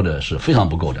是做的是非常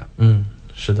不够的。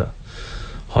是的。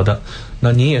好的，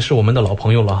那您也是我们的老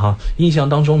朋友了哈。印象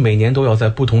当中，每年都要在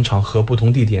不同场合、不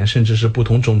同地点，甚至是不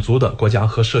同种族的国家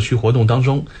和社区活动当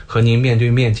中，和您面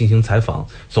对面进行采访，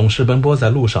总是奔波在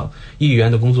路上。议员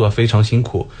的工作非常辛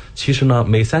苦。其实呢，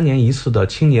每3年一次的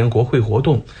青年国会活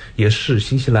动，也是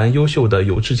新西兰优秀的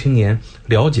有志青年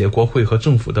了解国会和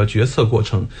政府的决策过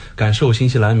程，感受新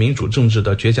西兰民主政治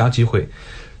的绝佳机会。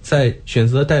在选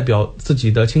择代表自己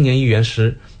的青年议员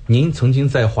时，您曾经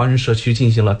在华人社区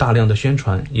进行了大量的宣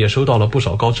传，也收到了不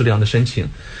少高质量的申请。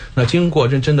那经过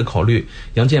认真的考虑，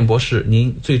杨健博士，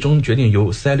您最终决定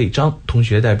由 Sally 张同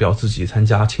学代表自己参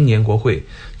加青年国会，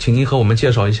请您和我们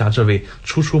介绍一下这位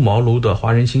初出茅庐的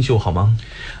华人新秀好吗？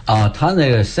他那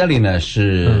个 Sally 呢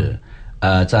是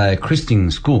在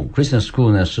Christian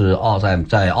School 呢是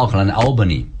在奥克兰的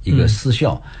Albany 一个私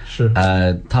校。是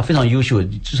他非常优秀，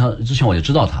之前我就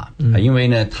知道他，因为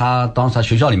呢他当时他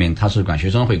学校里面他是管学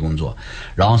生会工作，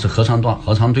然后是合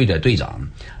唱队的队长，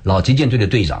然后击剑队的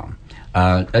队长，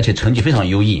而且成绩非常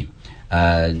优异。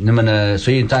那么呢，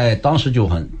所以在当时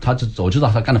我知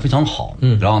道他干得非常好，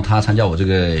然后他参加我这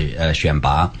个选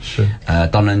拔，是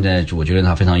当然呢，我觉得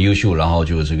他非常优秀，然后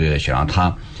就这个选上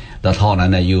他。那他后来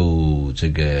呢，又这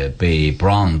个被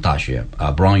Brown 大学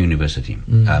Brown University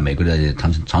美国的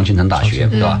常青藤大学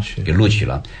对吧，给录取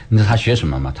了。那他学什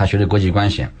么嘛？他学的国际关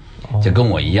系，就跟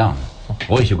我一样，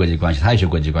我也学国际关系，他也学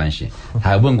国际关系。他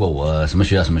还问过我什么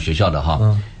学校的哈。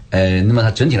那么他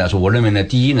整体来说，我认为呢，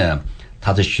第一呢，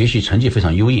他的学习成绩非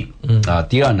常优异，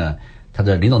第二呢，他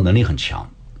的领导能力很强。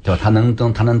对吧？他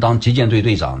能当击剑队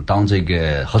队长，当这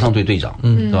个合唱队队长，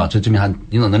对吧？这证明他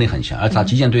领导能力很强。而他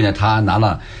击剑队呢，他拿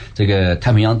了这个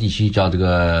太平洋地区叫这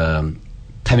个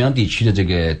太平洋地区的这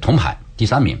个铜牌第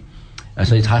3名，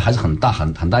所以他还是很大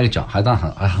一个奖，还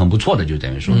很不错的，就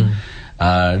等于说，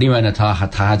另外呢，他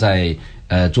还在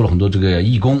做了很多这个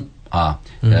义工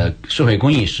社会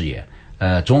公益事业。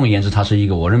总而言之，她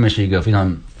是我认为是一个非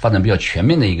常发展比较全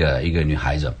面的一个女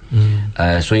孩子。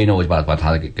所以呢，我就把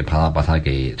她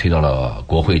给推到了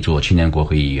国会做青年国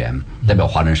会议员，代表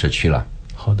华人社区了。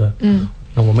好的，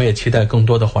那我们也期待更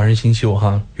多的华人新秀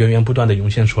源源不断的涌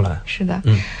现出来。是的，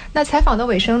那采访的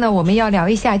尾声呢，我们要聊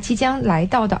一下即将来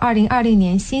到的2020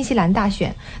年新西兰大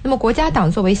选。那么国家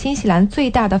党作为新西兰最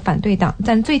大的反对党，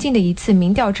但最近的一次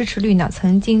民调支持率呢，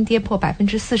曾经跌破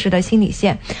40%的心理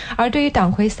线。而对于党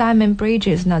魁 Simon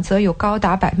Bridges 呢，则有高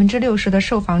达60%的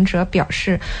受访者表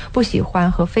示不喜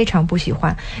欢和非常不喜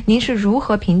欢。您是如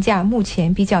何评价目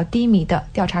前比较低迷的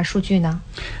调查数据呢？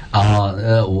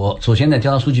我首先呢，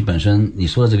调查数据本身你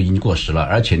说的这个已经过时了，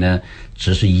而且呢，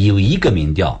只是有一个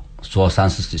民调说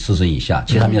40以下，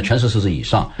其他民调全是40以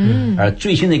上。而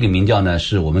最新的一个民调呢，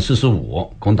是我们45，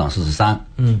工党43。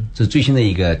这是最新的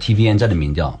一个 TVN 的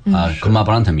民调科马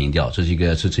布兰特民调，这是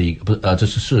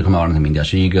科马布兰特民调，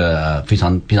是一个非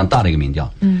常非常大的一个民调。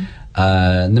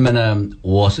那么呢，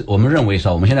我们认为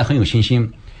我们现在很有信心，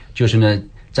就是呢，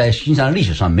在新西兰历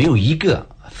史上没有一个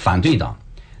反对党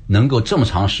能够这么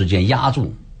长时间压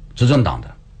住执政党的，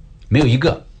没有一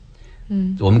个。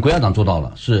我们国家党做到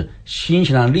了，是新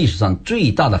西兰历史上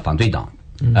最大的反对党，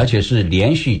而且是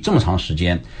连续这么长时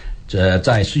间，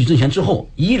在失去政权之后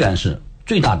依然是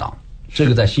最大党，这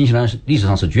个在新西兰历史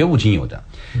上是绝无仅有的，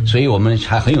所以我们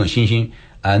还很有信心。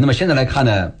那么现在来看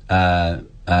呢，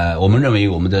我们认为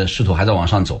我们的势头还在往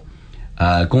上走，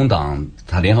工党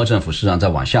它联合政府实际上在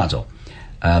往下走。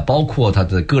包括他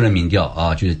的个人民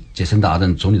调就是杰森达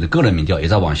顿总理的个人民调也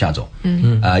在往下走。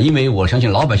因为我相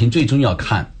信老百姓最终要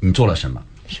看你做了什么，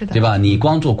是的，对吧？你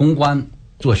光做公关、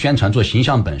做宣传、做形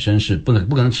象本身是不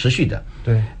可能持续的。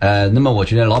对。那么我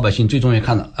觉得老百姓最终要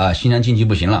看新西兰经济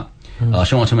不行了，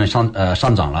生活成本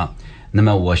上涨了，那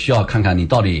么我需要看看你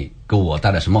到底给我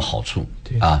带来什么好处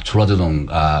啊？除了这种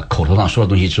口头上说的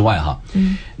东西之外哈，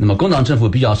那么共产党政府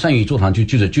比较善于做上就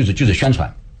是宣传，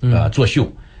作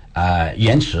秀，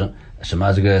延迟什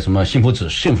么这个什么幸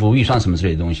福预算什么之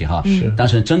类的东西哈，但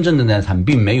是真正的呢，他们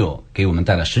并没有给我们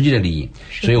带来实际的利益，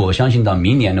所以我相信到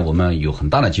明年呢，我们有很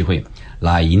大的机会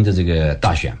来赢得这个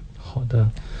大选。好的。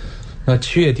那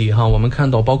7月底哈，我们看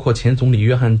到包括前总理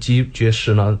约翰基爵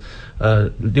士呢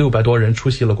，600多人出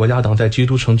席了国家党在基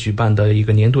督城举办的一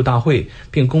个年度大会，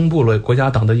并公布了国家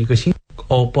党的一个新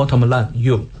All Bottom Line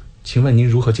You， 请问您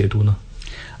如何解读呢？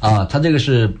他这个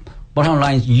是 Bottom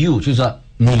Line You， 就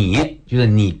是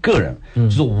你个人，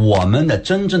就是我们的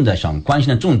真正的想关心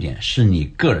的重点是你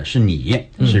个人，是你，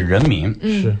是人民，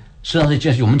是。实际上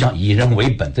就是我们讲以人为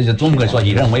本，这就中国说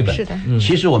以人为本。是的。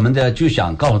其实我们就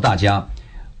想告诉大家，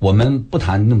我们不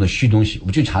谈那么多虚东西，我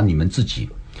们就谈你们自己，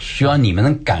希望你们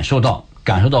能感受到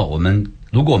我们，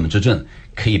如果我们执政，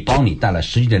可以帮你带来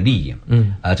实际的利益。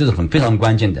这是非常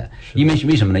关键的。因为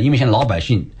为什么呢？因为现在老百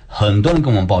姓很多人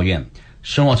跟我们抱怨，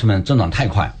生活成本增长太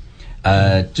快，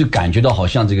就感觉到好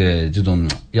像这种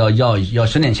要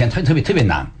省点钱特别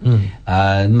难。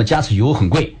那么加次油很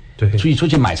贵，对，出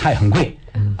去买菜很贵。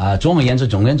总而言之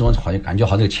好像感觉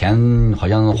这个钱好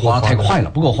像花太快了，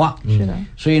不够花。是的。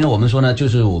所以呢，我们说呢，就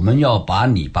是我们要把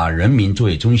人民作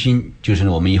为中心，就是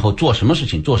呢，我们以后做什么事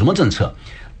情，做什么政策，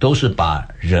都是把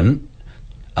人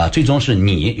最终是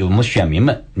我们选民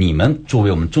们，你们作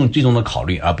为我们最终的考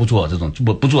虑，而不做这种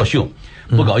不作秀，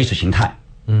不搞意识形态。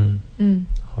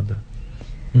好的。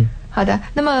好的，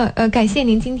那么感谢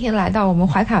您今天来到我们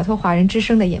怀卡托华人之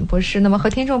声的演播室，那么和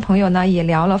听众朋友呢也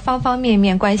聊了方方面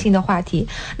面关心的话题。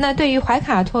那对于怀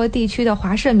卡托地区的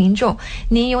华社民众，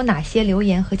您有哪些留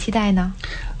言和期待呢？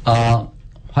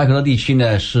怀卡托地区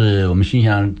呢是我们新西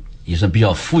兰也是比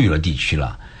较富裕的地区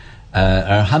了，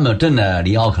而汉密尔顿呢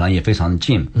离奥克兰也非常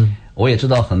近。我也知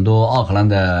道很多奥克兰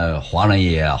的华人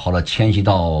也后来迁徙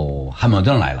到汉密尔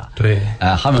顿来了。对，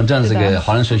汉密尔顿这个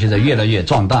华人社区在越来越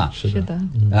壮大。是的。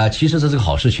其实这是个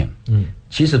好事情。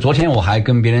其实昨天我还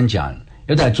跟别人讲，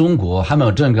要在中国汉密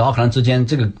尔顿跟奥克兰之间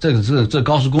这个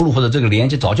高速公路或者这个连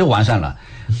接早就完善了。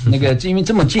因为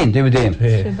这么近，对不对？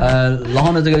对。然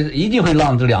后呢，这个一定会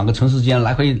让这两个城市之间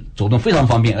来回走动非常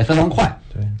方便，非常快。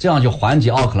对。这样就缓解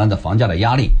奥克兰的房价的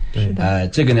压力。对。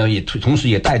这个呢也同时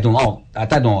也带动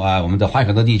我们的怀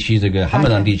卡托地区这个汉密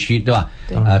尔顿地区，对吧？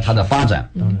对。它的发展。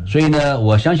所以呢，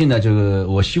我相信呢，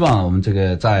我希望我们这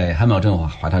个在汉密尔顿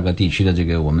怀卡托地区的这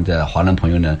个我们的华人朋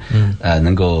友呢，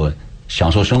能够享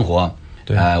受生活。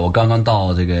我刚刚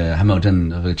到这个汉密尔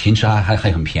顿，停车还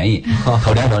很便宜，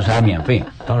头2小时还免费。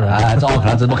当然，在奥克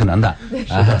兰这不可能的。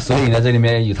所以呢，这里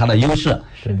面有它的优势。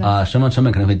生活成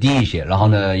本可能会低一些，然后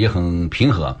呢也很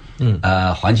平和。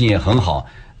环境也很好。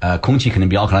空气肯定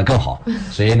比奥克兰更好，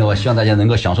所以呢，我希望大家能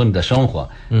够享受你的生活。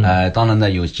当然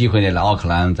呢，有机会呢来奥克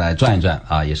兰再转一转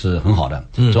也是很好的。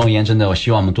总而言之呢，我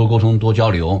希望我们多沟通、多交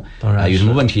流。当然，有什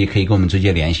么问题可以跟我们直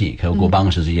接联系，可以跟我办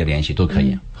公室直接联系，都可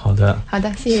以。好的，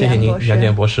谢谢您，杨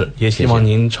建博士，也希望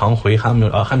您常回汉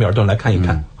密尔顿来看一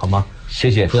看，好吗？谢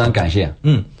谢，非常感谢。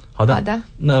好的。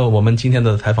那我们今天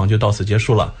的采访就到此结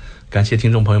束了，感谢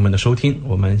听众朋友们的收听，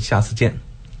我们下次见，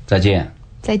再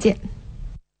见。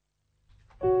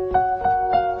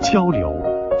交流、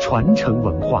传承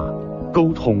文化、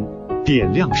沟通、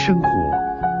点亮生活。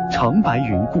长白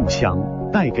云故乡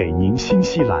带给您新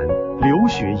西兰留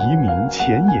学移民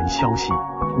前沿消息，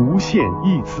无限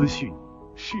易资讯，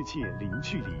世界零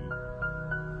距离。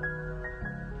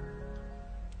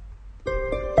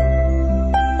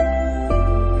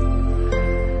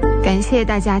感谢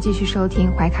大家继续收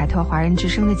听怀卡托华人之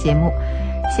声的节目。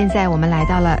现在我们来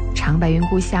到了长白云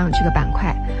故乡这个板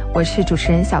块，我是主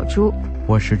持人小朱，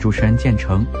我是主持人建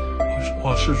成，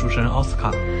我是主持人奥斯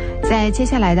卡。在接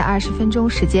下来的20分钟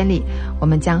时间里，我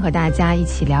们将和大家一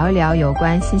起聊一聊有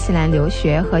关新西兰留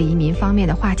学和移民方面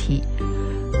的话题。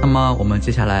那么我们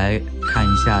接下来看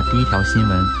一下第一条新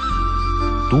闻。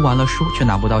读完了书却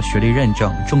拿不到学历认证，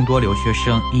众多留学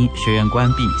生因学院关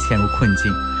闭陷入困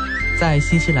境。在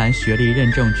新西兰学历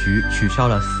认证局取消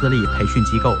了私立培训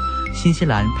机构新西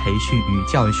兰培训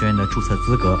与教育学院的注册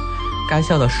资格，该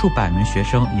校的数百名学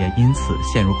生也因此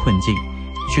陷入困境。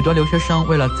许多留学生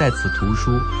为了在此读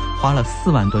书花了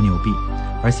4万多纽币，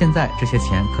而现在这些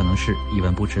钱可能是一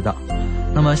文不值的。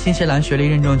那么新西兰学历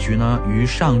认证局呢，于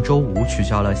上周五取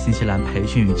消了新西兰培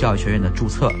训与教育学院的注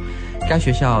册。该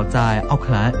学校在奥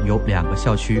克兰有2个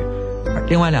校区，而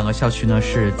另外2个校区呢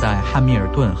是在汉密尔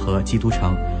顿和基督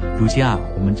城。如今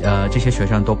我们这些学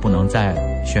生都不能在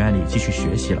学院里继续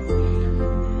学习了。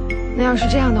那要是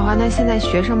这样的话，那现在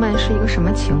学生们是一个什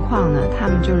么情况呢？他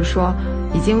们就是说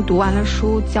已经读完了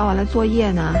书交完了作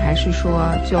业呢，还是说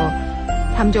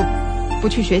他们就不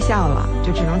去学校了，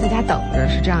就只能在家等着，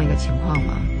是这样一个情况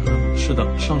吗？是的，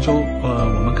上周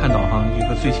我们看到一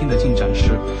个最新的进展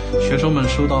是，学生们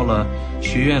收到了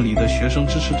学院里的学生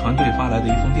支持团队发来的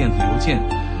一封电子邮件。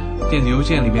电子邮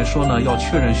件里面说呢，要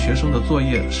确认学生的作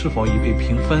业是否已被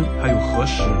评分，还有核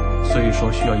实，所以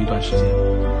说需要一段时间。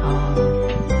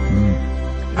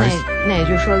那也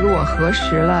就是说，如果核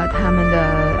实了他们的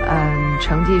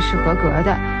成绩是合格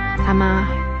的，他们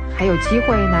还有机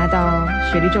会拿到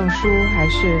学历证书，还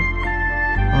是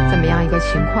怎么样一个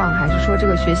情况？还是说这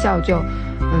个学校就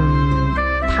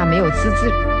他没有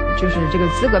就是这个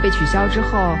资格被取消之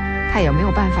后，他也没有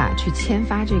办法去签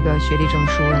发这个学历证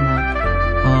书了呢？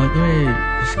因为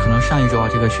可能上一周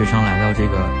这个学生来到这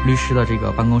个律师的这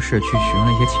个办公室去询问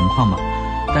了一些情况嘛，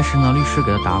但是呢，律师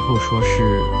给的答复说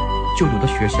是就读的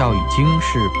学校已经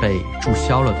是被注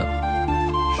销了的。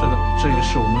是的，这也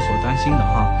是我们所担心的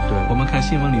对，我们看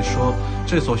新闻里说，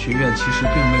这所学院其实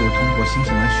并没有通过新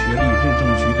西兰学历认证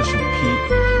局的审批，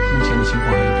目前的情况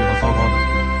还是比较糟糕的。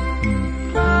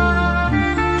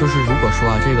就是如果说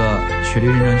这个学历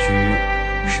认证局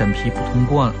审批不通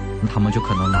过，那他们就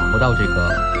可能拿不到这个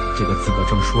资格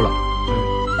证书了。对，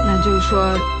那就是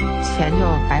说钱就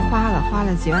白花了，花了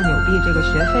几万纽币这个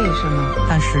学费是吗？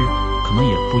但是可能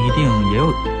也不一定，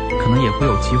可能也会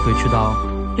有机会去到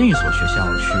另一所学校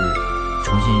去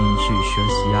重新去学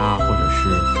习或者是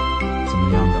怎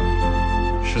么样的。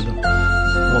是的，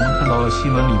我们看到新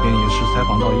闻里边也是采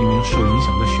访到一名受影响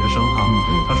的学生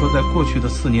他说在过去的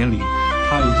4年里，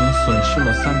他已经损失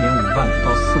了3.5万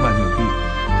到4万纽币，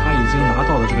他已经拿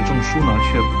到了这个证书呢，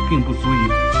却并不足以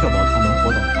确保他能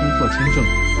获得工作签证。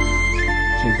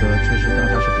这个确实大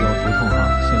家是比较头痛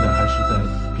现在还是在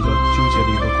比较纠结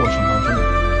的一个过程当中。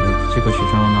这个学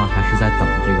生呢还是在等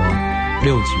这个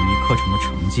6级课程的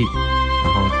成绩，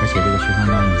然后而且这个学生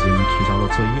呢已经提交了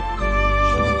作业。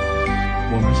是的，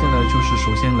我们现在就是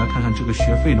首先来看看这个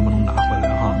学费能不能拿回来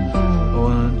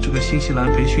这个新西兰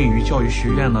培训与教育学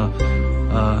院呢，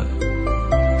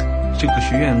这个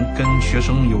学院跟学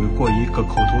生有过一个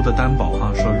口头的担保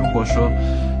说如果说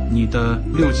你的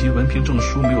6级文凭证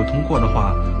书没有通过的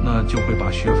话，那就会把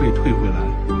学费退回来。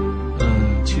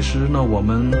其实呢，我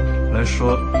们来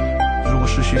说，如果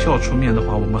是学校出面的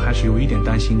话，我们还是有一点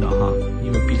担心的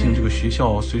因为毕竟这个学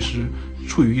校随时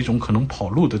处于一种可能跑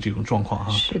路的这种状况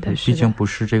是的，毕竟不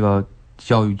是这个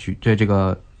教育局对这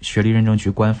个学历认证局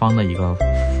官方的一个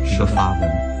发文。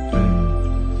对。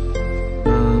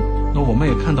那我们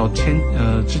也看到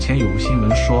之前有新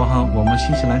闻说我们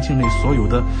新西兰境内所有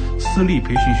的私立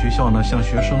培训学校呢，向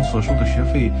学生所收的学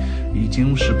费已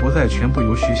经是不再全部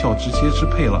由学校直接支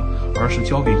配了，而是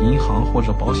交给银行或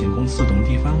者保险公司等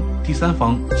第三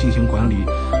方进行管理，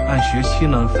按学期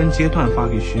呢分阶段发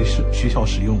给学校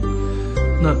使用。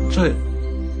那这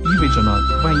意味着呢，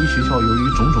万一学校由于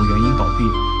种种原因倒闭，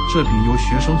这笔由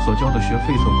学生所交的学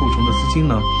费所构成的资金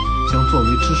呢，将作为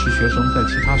支持学生在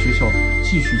其他学校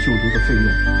继续就读的费用，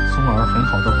从而很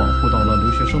好的保护到了留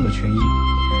学生的权益。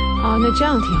那这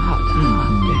样挺好的对，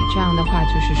这样的话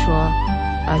就是说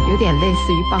有点类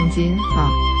似于磅金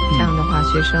这样的话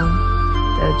学生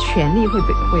的权利会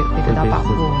得到保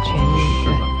护，权益。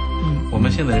对，我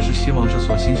们现在也是希望这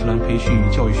所新西兰培训与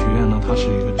教育学院呢，它是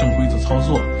一个正规的操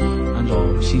作，按照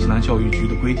新西兰教育局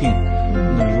的规定。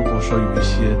那如果说有一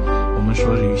些我们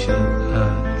说是有一些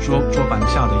桌板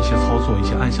下的一些操作，一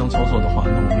些暗箱操作的话，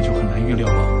那我们就很难预料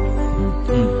了。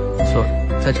没错，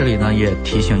在这里呢也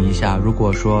提醒一下，如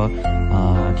果说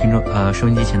听众收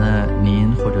音机前的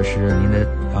您或者是您的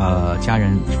家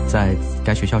人在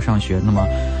该学校上学，那么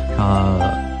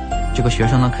这个学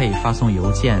生呢可以发送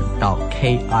邮件到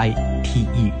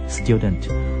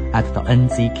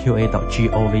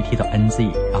kitestudent@nzqa.gov.nz，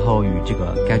 然后与这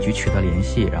个该局取得联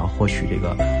系，然后获取这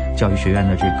个教育学院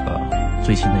的这个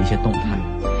最新的一些动态。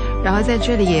然后在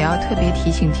这里也要特别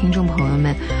提醒听众朋友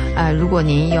们，如果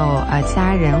您有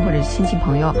家人或者亲戚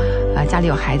朋友，家里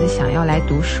有孩子想要来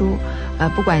读书，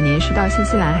不管您是到新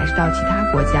西兰还是到其他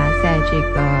国家，在这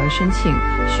个申请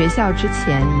学校之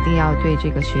前，一定要对这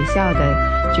个学校的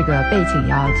这个背景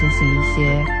要进行一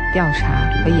些调查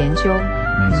和研究。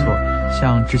没错，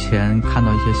像之前看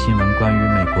到一些新闻，关于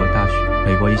美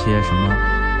国一些什么，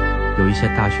有一些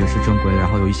大学是正规，然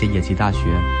后有一些野鸡大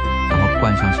学，然后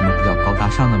冠上什么比较高大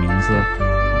上的名字，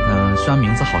虽然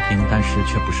名字好听，但是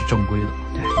却不是正规的。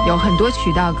对，有很多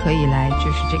渠道可以来，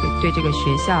就是对这个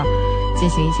学校进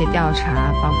行一些调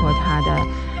查，包括它的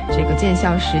这个建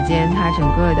校时间，它整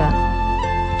个的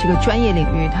这个专业领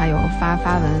域他有发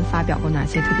文发表过哪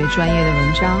些特别专业的文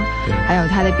章，还有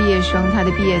他的毕业生，他的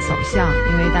毕业走向，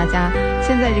因为大家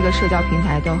现在这个社交平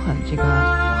台都很这个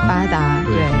发达，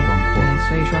对，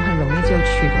所以说很容易就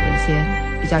取得一些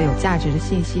比较有价值的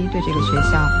信息，对这个学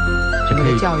校这个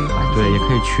教育环境。对，也可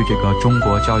以去这个中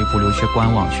国教育部留学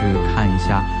官网去看一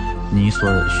下你所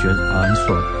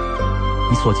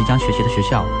即将学习的学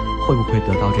校会不会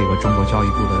得到这个中国教育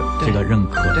部的这个认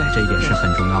可，这一点是很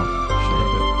重要的。是的，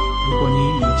如果你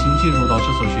已经进入到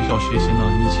这所学校学习呢，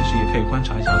你其实也可以观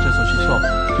察一下这所学校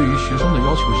对于学生的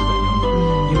要求是怎样的。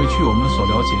因为据我们所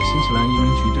了解，新西兰移民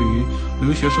局对于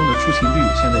留学生的出勤率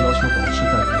现在要求保持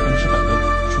在100%的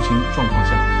出勤状况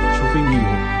下，除非你有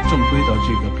正规的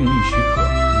这个病历许可。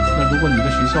那如果你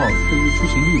的学校对于出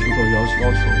勤率不做要求，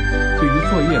对于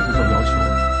作业不做要求，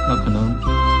那可能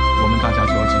我们大家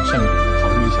就要谨慎考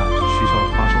虑一下学校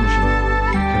发生了什么。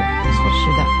对，没错，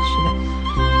是的。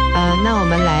那我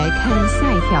们来看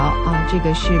下一条啊，这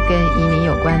个是跟移民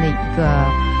有关的一个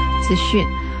资讯。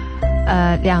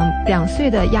2岁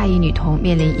的亚裔女童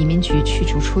面临移民局驱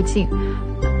逐出境，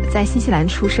在新西兰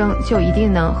出生就一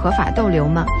定能合法逗留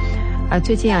吗？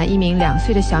最近一名2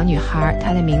岁的小女孩，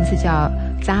她的名字叫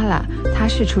扎拉，她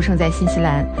是出生在新西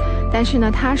兰，但是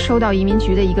呢，她收到移民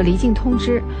局的一个离境通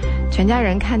知，全家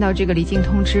人看到这个离境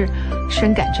通知，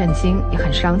深感震惊，也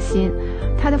很伤心。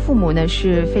她的父母呢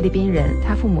是菲律宾人，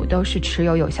她父母都是持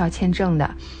有效签证的，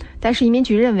但是移民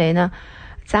局认为呢，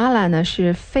扎拉呢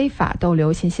是非法逗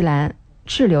留新西兰，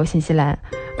滞留新西兰，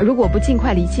如果不尽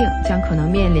快离境，将可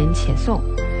能面临遣送。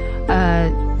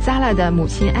扎拉的母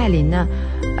亲艾琳呢，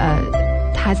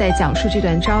她在讲述这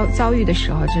段遭遇的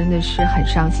时候，真的是很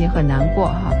伤心很难过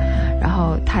哈。然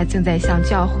后她正在向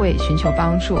教会寻求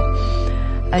帮助。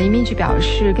移民局表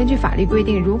示，根据法律规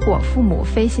定，如果父母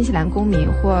非新西兰公民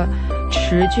或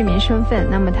持居民身份，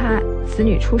那么他子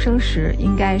女出生时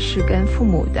应该是跟父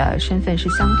母的身份是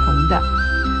相同的。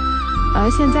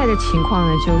现在的情况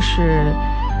呢，就是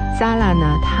扎拉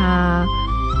呢，他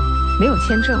没有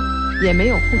签证，也没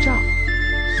有护照，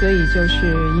所以就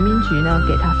是移民局呢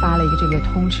给他发了一个这个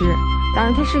通知。当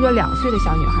然，她是个2岁的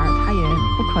小女孩，她也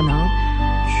不可能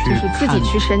就是自己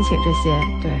去申请这些，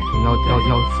对，要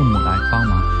父母来帮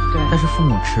忙。对，但是父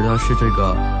母持的是这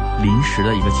个临时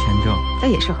的一个签证，那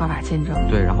也是合法签证。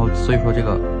对，然后所以说这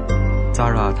个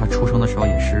Zara 她出生的时候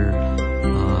也是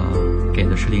给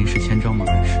的是临时签证吗？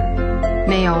还是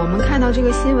没有？我们看到这个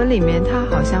新闻里面，她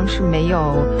好像是没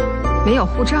有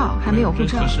护照，还没有护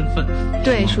照，任何身份，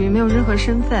对，属于没有任何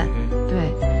身份，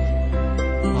对，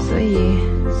所以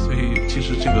其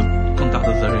实这个更大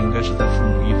的责任应该是在父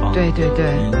母一方。对，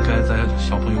你应该在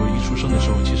小朋友一出生的时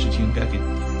候，其实就应该给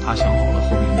他想好了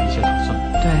后面的一些打算。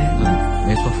对，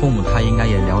没错，父母他应该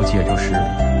也了解，就是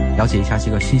了解一下这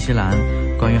个新西兰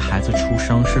关于孩子出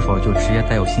生是否就直接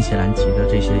带有新西兰籍的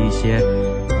这些一些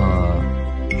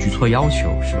举措要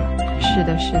求，是吧？是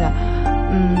的，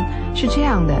是这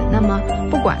样的。那么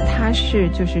不管他是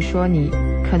就是说你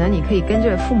可以跟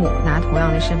着父母拿同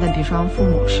样的身份，比如说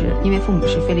因为父母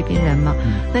是菲律宾人嘛，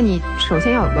那你首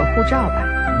先要有个护照吧，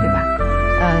对吧？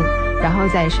然后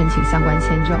再申请相关签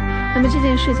证。那么这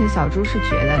件事情，小朱是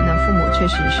觉得，那父母确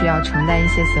实是要承担一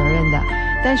些责任的，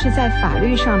但是在法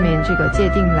律上面这个界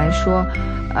定来说，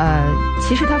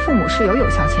其实他父母是有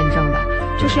效签证的，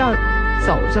就是要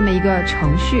走这么一个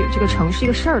程序，这个程序一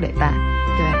个事儿得办，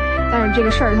对。但是这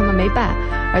个事儿他们没办，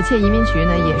而且移民局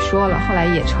呢也说了，后来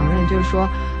也承认，就是说，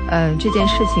这件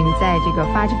事情在这个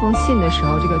发这封信的时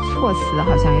候，这个措辞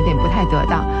好像有点不太得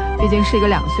当，毕竟是一个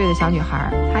2岁的小女孩，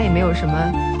她也没有什么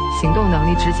行动能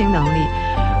力、执行能力，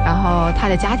然后她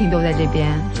的家庭都在这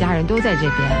边，家人都在这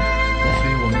边，对。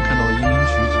所以我们看到移民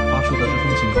局发出的这封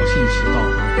警告信写道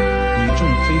你正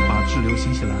非法滞留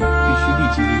新西兰，必须立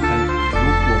即离开，如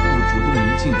果不主动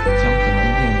离境，将可能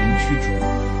面临驱逐。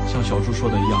像小朱说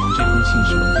的一样，这封信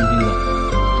是冷冰冰的。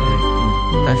对，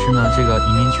但是呢，这个移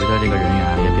民局的这个人员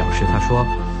也表示，他说，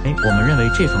我们认为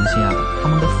这封信他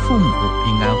们的父母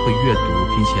应该会阅读，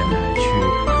并且来去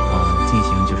进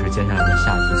行就是接下来的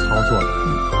下一步操作的。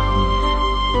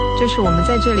就是我们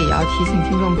在这里要提醒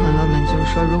听众朋友们，就是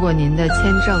说，如果您的签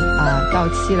证到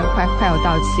期了，快要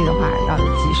到期的话，要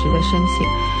及时的申请。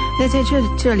那在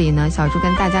这里呢，小朱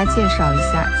跟大家介绍一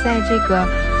下，在这个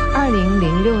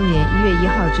2006年1月1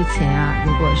号之前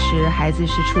如果是孩子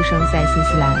是出生在新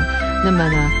西兰，那么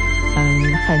呢，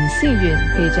很幸运，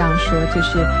可以这样说，就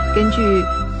是根据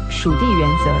属地原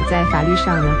则，在法律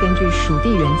上呢，根据属地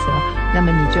原则，那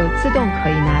么你就自动可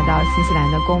以拿到新西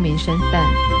兰的公民身份，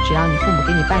只要你父母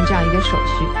给你办这样一个手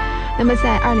续。那么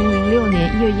在2006年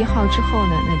1月1号之后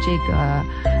呢，那这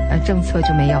个政策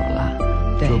就没有了，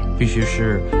对，就必须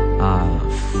是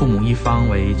父母一方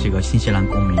为这个新西兰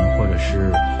公民或者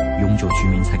是永久居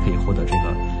民才可以获得这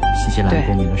个新西兰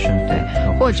公民的身份，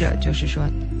对，或者就是说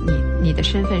你的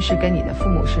身份是跟你的父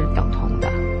母是等同的。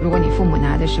如果你父母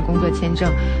拿的是工作签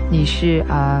证，你是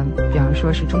比方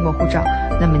说是中国护照，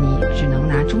那么你只能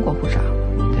拿中国护照。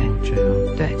对，这样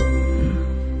对，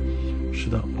是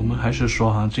的，我们还是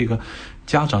说哈，这个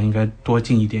家长应该多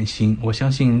尽一点心。我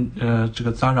相信这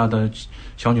个 Zara 的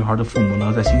小女孩的父母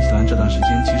呢，在新西兰这段时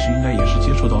间其实应该也是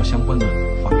接触到相关的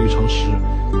法律常识，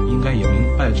应该也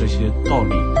明白这些道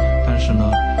理。但是呢，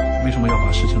为什么要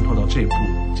把事情拖到这一步？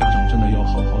家长真的要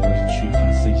好好的去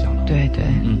反思一下呢？对对，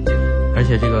而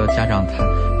且这个家长他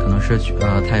可能是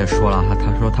他也说了哈，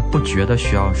他说他不觉得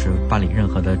需要是办理任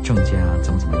何的证件啊，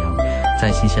怎么样，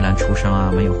在新西兰出生啊，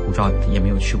没有护照，也没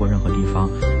有去过任何地方，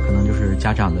可能就是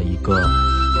家长的一个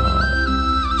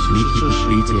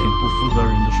理解不负责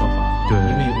任的说法。对，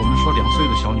因为我们说2岁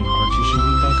的小女孩其实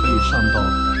应该可以上到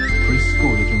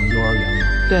preschool 的这种幼儿园了。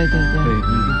对对对，对，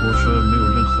你如果说没有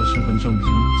任何身份证明，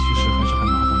其实还是很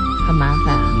麻烦的。很麻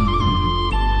烦。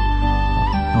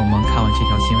那我们看完这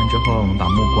条新闻之后，我们把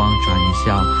目光转移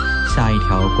向下一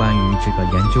条关于这个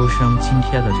研究生津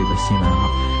贴的这个新闻哈。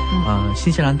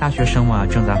新西兰大学生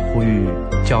正在呼吁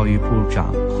教育部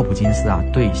长霍普金斯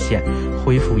兑现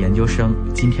恢复研究生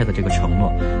津贴的这个承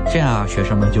诺，这样学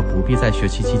生们就不必在学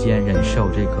期期间忍受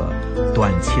这个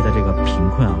短期的这个贫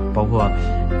困包括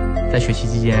在学期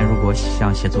期间，如果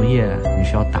想写作业，你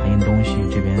需要打印东西，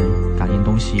这边打印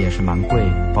东西也是蛮贵，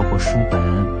包括书本，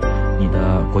你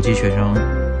的国际学生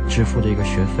支付的一个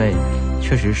学费，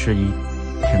确实是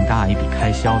挺大一笔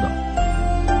开销的，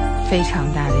非常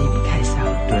大的一笔开销。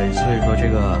对，所以说这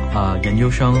个研究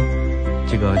生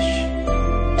这个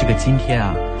津贴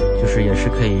就是也是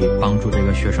可以帮助这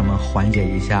个学生们缓解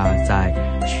一下在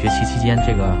学期期间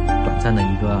这个短暂的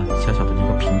一个小小的一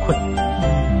个贫困。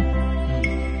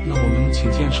那我们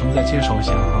请建成再介绍一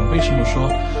下为什么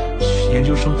说研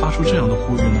究生发出这样的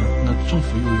呼吁呢？那政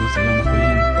府又有怎样的回应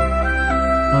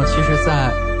呢？其实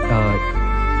在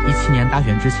17年大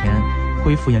选之前，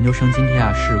恢复研究生津贴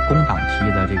是工党提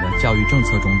的这个教育政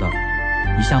策中的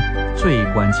一项最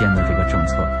关键的这个政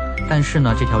策。但是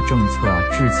呢，这条政策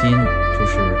至今就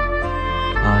是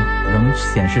仍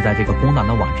显示在这个工党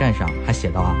的网站上，还写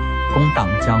到工党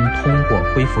将通过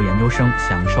恢复研究生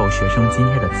享受学生津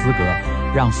贴的资格，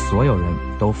让所有人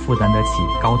都负担得起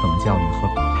高等教育和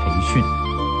培训。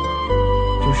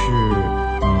就是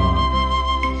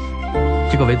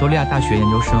这个维多利亚大学研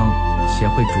究生协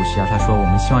会主席他说，我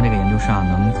们希望这个研究生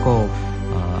能够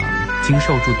经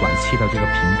受住短期的这个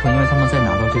贫困，因为他们在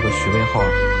拿到这个学位后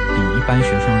比一般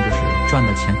学生就是赚的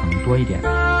钱可能多一点，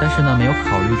但是呢没有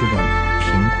考虑这种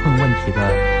贫困问题的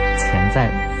潜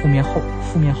在负面后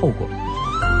果。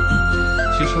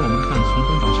其实我们看从工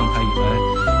党上台以来，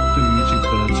对于这个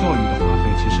教育的花费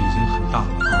其实已经很大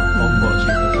了包括这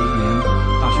个第1年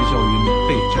大学教育免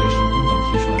费，这也是工党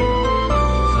提出来的。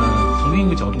从另一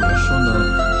个角度来说呢，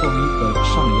作为一个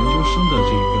上研究生的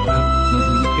这个你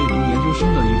可以读研究生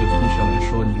的一个同学来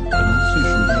说，你可能岁数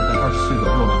应该在20岁左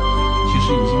右了，其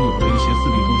实已经有了一些自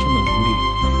力更生的能力。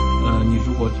你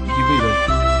如果一味的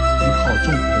依靠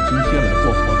政府的津贴来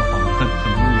过活的话，可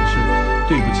能也是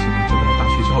对不起你这个大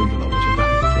学教育了，我觉得。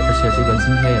而且这个津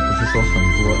贴也不是说很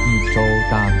多，一周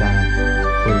大概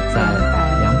会在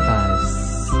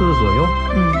240左右。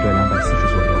对，240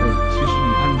左右。对，其实你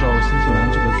按照新西兰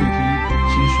这个最低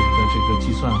薪水的这个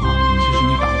计算其实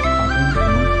你打工可能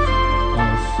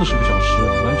40个小时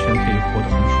完全可以活得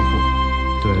很舒服。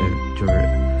对，就是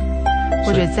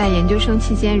或者在研究生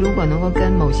期间，如果能够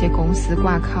跟某些公司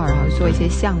挂靠，然后做一些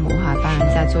项目帮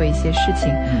人家做一些事情，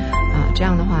这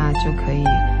样的话就可以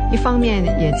一方面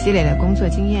也积累了工作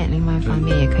经验，另外一方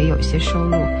面也可以有一些收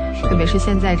入。特别是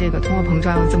现在这个通货膨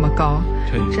胀又这么高，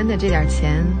真的这点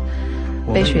钱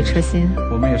杯水车薪。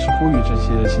我们也是呼吁这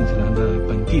些新西兰的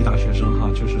本地大学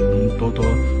生就是能多多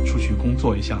出去工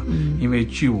作一下。因为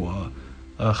据我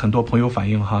很多朋友反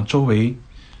映周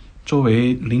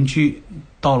围邻居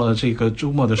到了这个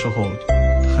周末的时候，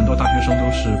很多大学生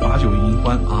都是把酒言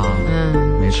欢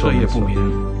没错，彻夜不眠。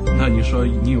那你说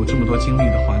你有这么多精力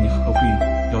的话，你何必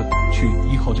要去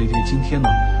依靠这些津贴呢？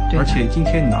而且津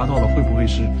贴你拿到了，会不会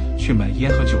是去买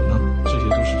烟和酒呢？这些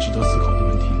都是值得思考的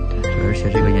问题。对，而且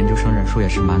这个研究生人数也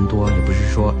是蛮多，也不是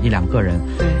说1-2个人，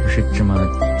而是这么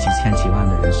几千几万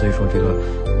的人，所以说这个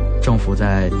政府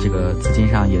在这个资金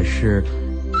上也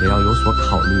要有所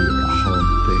考虑，然后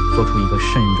做出一个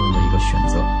慎重的一个选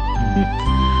择。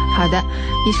好的，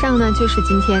以上呢就是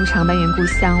今天长白云故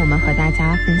乡我们和大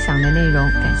家分享的内容，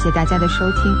感谢大家的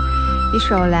收听。一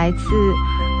首来自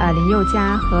林宥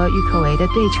嘉和郁可唯的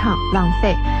对唱《浪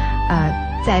费》，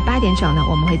在8点整呢，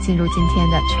我们会进入今天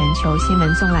的全球新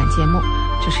闻纵览节目，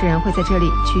主持人会在这里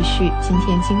继续今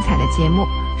天精彩的节目，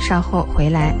稍后回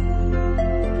来。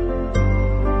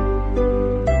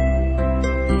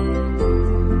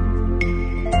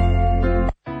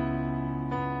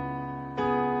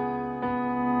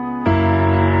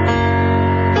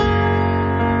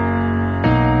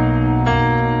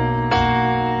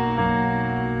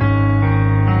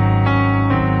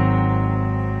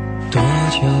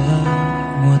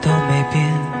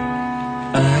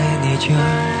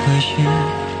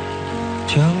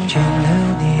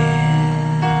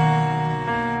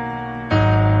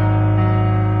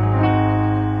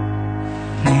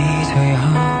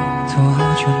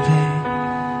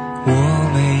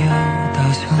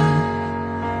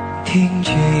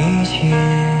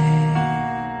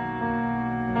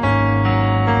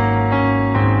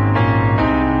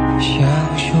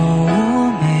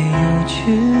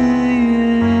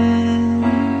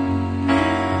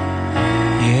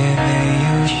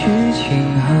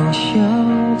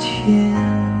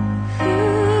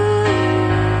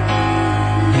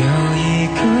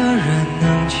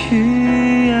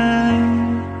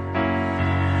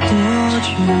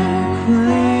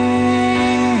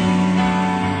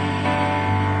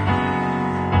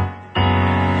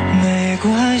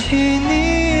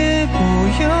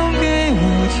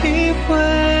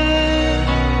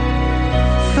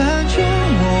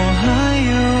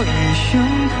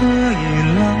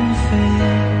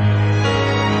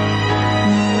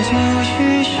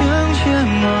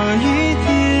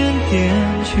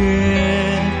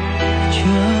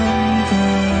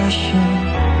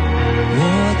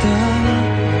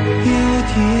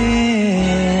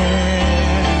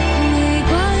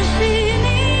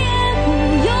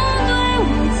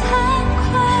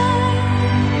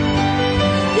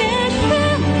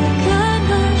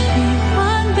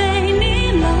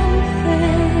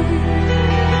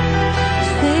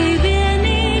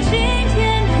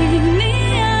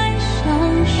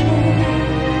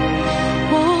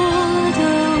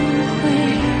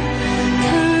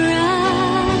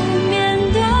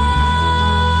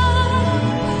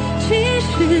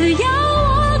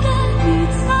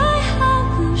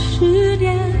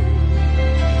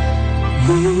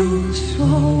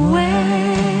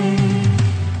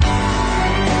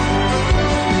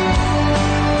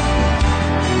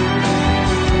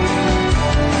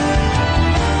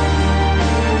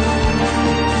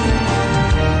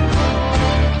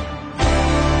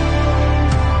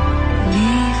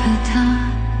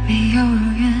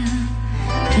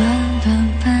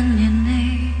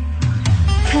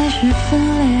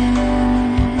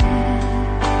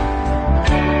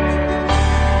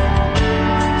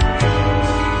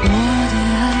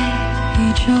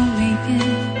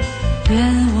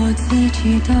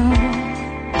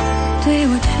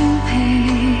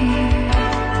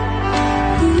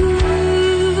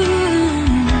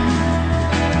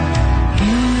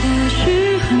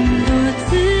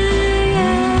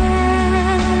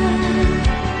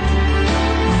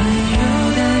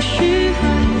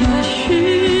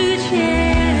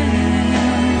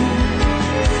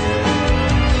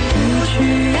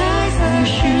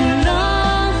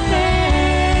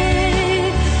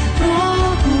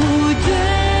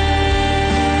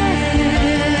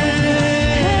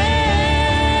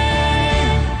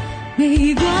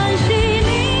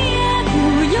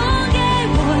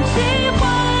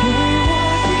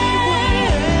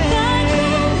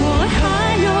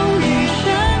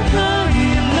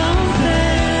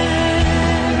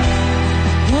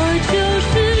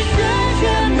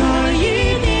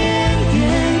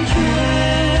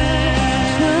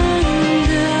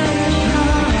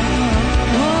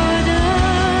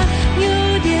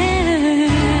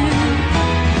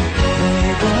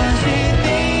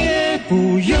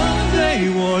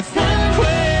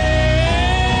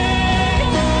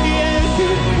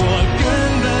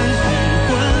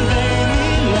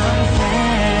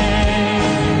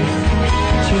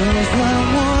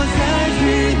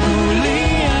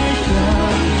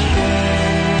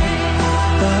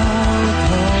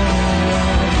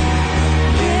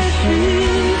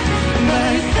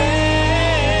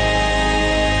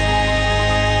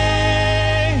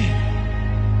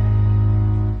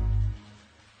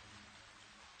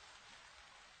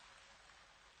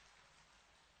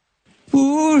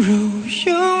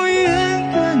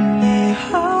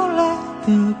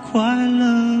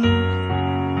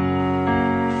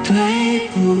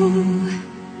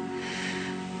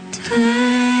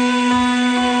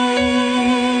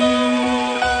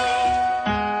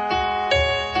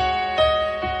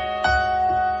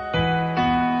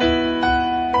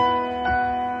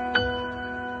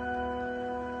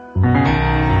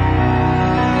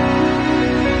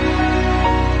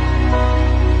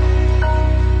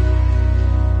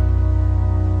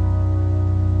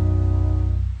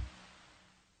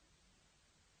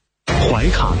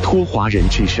托华人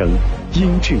之声，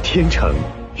音质天成，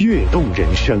悦动人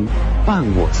生，伴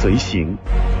我随行。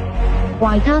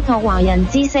懷卡托華人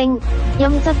之聲，音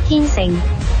質天成，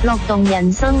樂動人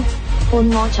生，伴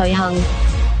我隨行。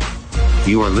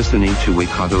You are listening to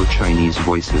Waikato Chinese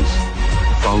Voices.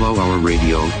 Follow our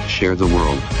radio, share the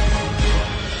world.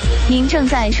 您正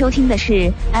在收听的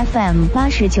是 FM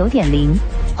 89.0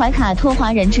怀卡托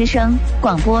华人之声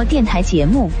广播电台节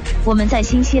目，我们在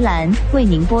新西兰为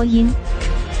您播音。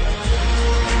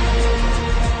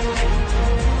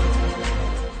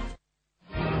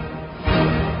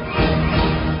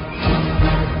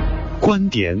观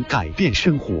点改变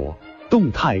生活，动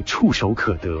态触手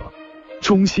可得。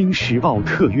中新时报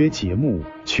特约节目，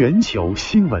全球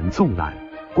新闻纵览，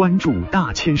关注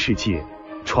大千世界，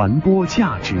传播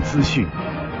价值资讯。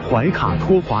怀卡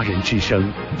托华人之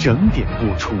声整点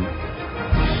播出。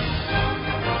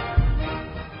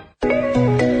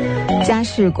家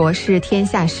事国事天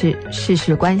下事，事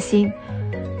事关心。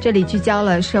这里聚焦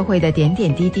了社会的点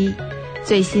点滴滴，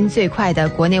最新最快的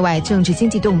国内外政治经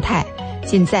济动态，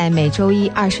尽在每周一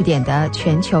20点的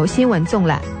全球新闻纵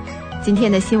览。今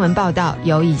天的新闻报道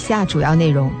有以下主要内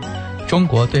容：中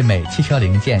国对美汽车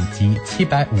零件及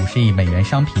750亿美元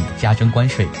商品加征关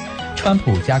税，川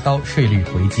普加高税率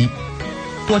回击；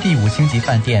多地5星级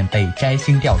饭店被摘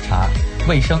星调查，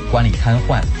卫生管理瘫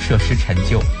痪，设施陈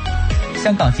旧；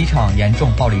香港机场严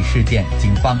重暴力事件，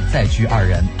警方再拘2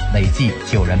人，累计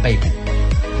9人被捕；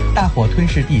大火吞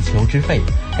噬地球之肺，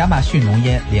亚马逊浓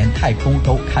烟连太空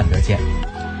都看得见。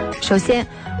首先，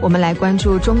我们来关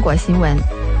注中国新闻。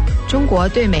中国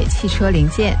对美汽车零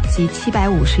件及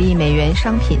750亿美元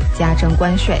商品加征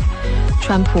关税，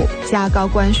川普加高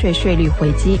关税税率回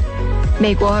击。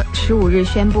美国15日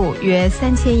宣布约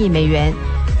3000亿美元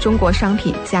中国商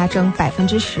品加征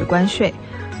10%关税。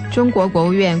中国国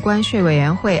务院关税委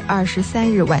员会23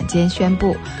日晚间宣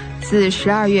布，自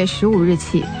12月15日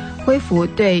起恢复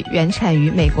对原产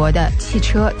于美国的汽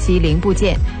车及零部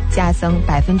件加征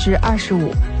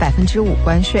25%、5%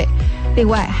 关税。另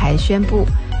外还宣布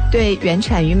对原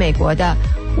产于美国的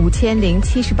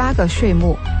5078个税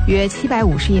目约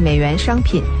750亿美元商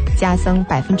品加征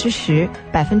10%、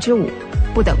5%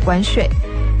不等关税。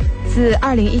自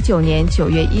2019年9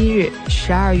月1日、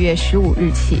12月15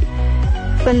日起，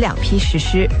分2批实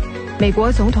施。美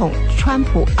国总统川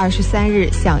普23日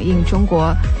响应中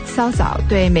国稍早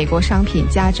对美国商品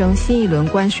加征新一轮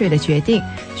关税的决定，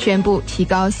宣布提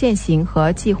高现行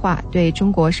和计划对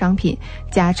中国商品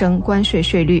加征关税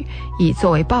税率，以作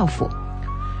为报复。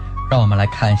让我们来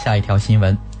看下一条新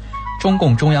闻：中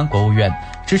共中央国务院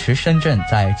支持深圳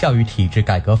在教育体制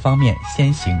改革方面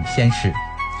先行先试。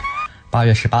8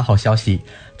月18号消息，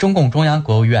中共中央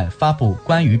国务院发布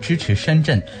关于支持深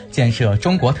圳建设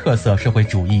中国特色社会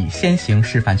主义先行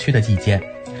示范区的意见。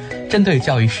针对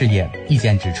教育事业，意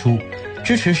见指出，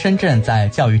支持深圳在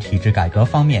教育体制改革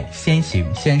方面先行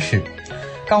先试，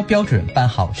高标准办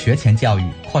好学前教育，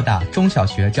扩大中小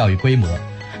学教育规模，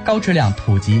高质量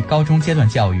普及高中阶段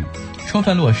教育，充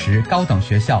分落实高等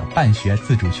学校办学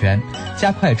自主权，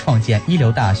加快创建一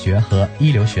流大学和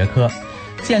一流学科，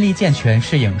建立健全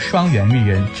适应双元育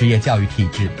人职业教育体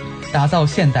制，打造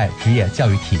现代职业教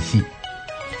育体系。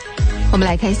我们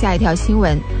来看下一条新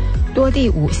闻：多地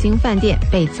5星饭店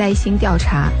被摘星调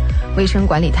查，卫生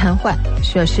管理瘫痪，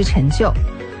设施陈旧，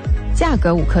价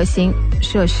格5颗星，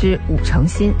设施5成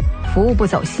新，服务不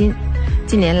走心。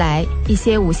近年来，一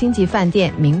些5星级饭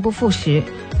店名不副实，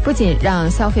不仅让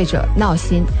消费者闹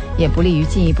心，也不利于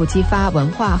进一步激发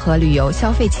文化和旅游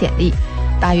消费潜力。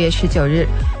8月19日，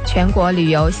全国旅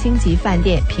游星级饭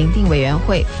店评定委员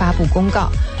会发布公告，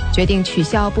决定取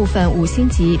消部分5星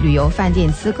级旅游饭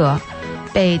店资格。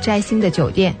被摘星的酒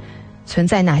店存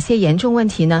在哪些严重问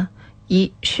题呢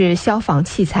？1是消防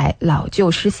器材老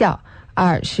旧失效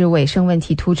，2是卫生问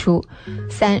题突出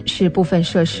，3是部分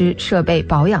设施设备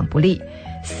保养不力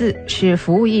，4是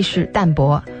服务意识淡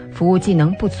薄，服务技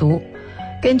能不足。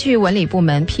根据文旅部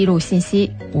门披露信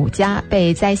息，5家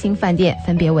被摘星饭店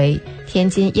分别为天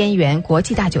津燕园国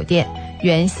际大酒店、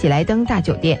原喜来登大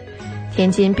酒店、天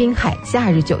津滨海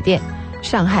假日酒店、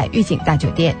上海御景大酒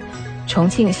店、重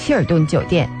庆希尔顿酒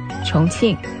店、重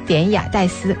庆典雅戴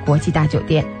斯国际大酒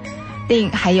店。另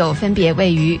还有分别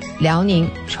位于辽宁、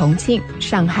重庆、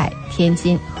上海、天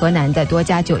津、河南的多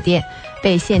家酒店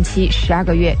被限期12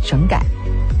个月整改。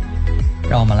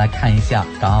让我们来看一下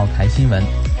港澳台新闻。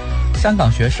香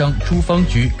港学生珠峰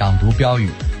举港独标语，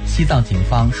西藏警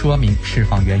方说明释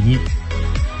放原因。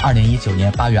2019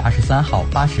年8月23号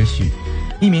8时许，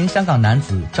一名香港男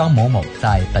子张某某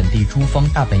在本地珠峰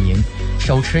大本营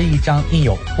手持一张印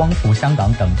有光复香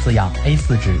港等字样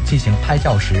A4 纸进行拍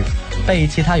照时，被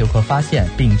其他游客发现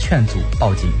并劝阻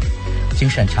报警。经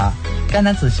审查，该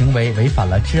男子行为违反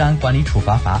了治安管理处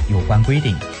罚法有关规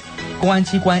定，公安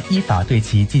机关依法对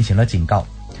其进行了警告。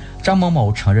张某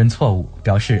某承认错误，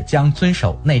表示将遵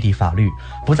守内地法律，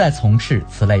不再从事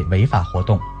此类违法活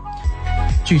动。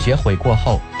拒绝悔过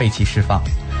后被其释放。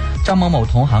张某某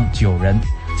同行9人，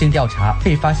经调查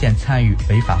被发现参与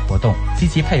违法活动，积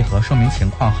极配合说明情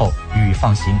况后予以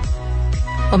放行。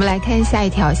我们来看下一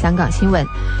条香港新闻。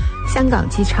香港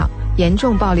机场严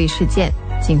重暴力事件，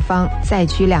警方再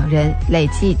拘2人，累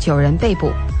计9人被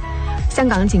捕。香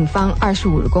港警方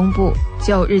25日公布，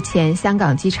就日前香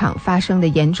港机场发生的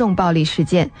严重暴力事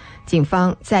件，警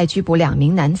方再拘捕2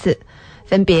名男子，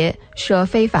分别涉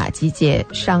非法集结、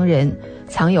伤人、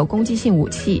藏有攻击性武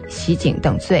器、袭警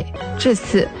等罪。至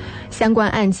此，相关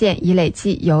案件已累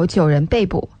计有9人被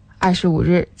捕。25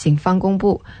日，警方公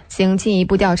布，经进一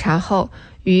步调查后，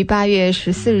于8月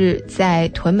14日在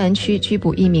屯门区拘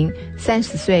捕1名30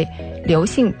岁刘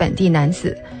姓本地男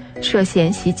子，涉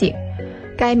嫌袭警。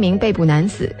该名被捕男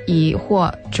子已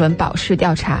获准保释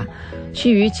调查，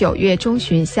需于9月中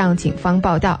旬向警方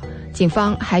报到。警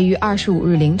方还于25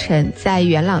日凌晨在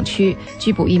元朗区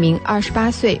拘捕1名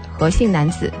28岁何姓男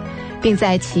子，并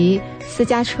在其私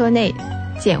家车内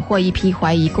检获一批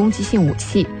怀疑攻击性武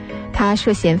器，他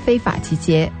涉嫌非法集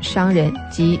结、伤人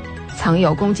及藏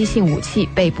有攻击性武器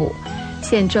被捕，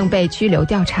现正被拘留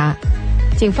调查。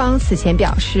警方此前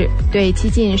表示，对激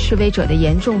进示威者的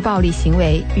严重暴力行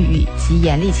为予以极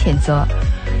严厉谴责，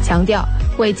强调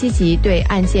会积极对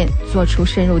案件做出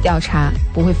深入调查，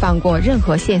不会放过任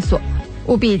何线索，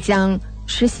务必将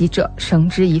施袭者绳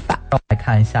之以法。来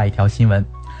看下一条新闻。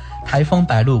台风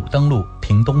白鹭登陆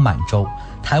屏东满洲，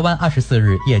台湾24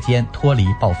日夜间脱离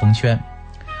暴风圈。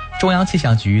中央气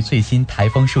象局最新台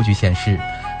风数据显示，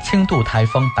轻度台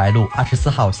风白鹭24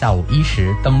号下午1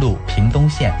时登陆屏东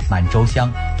县满洲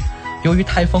乡。由于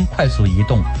台风快速移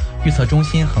动，预测中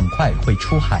心很快会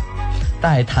出海，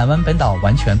待台湾本岛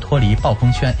完全脱离暴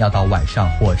风圈要到晚上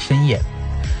或深夜。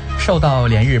受到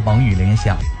连日猛雨影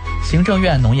响，行政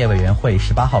院农业委员会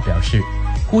18号表示，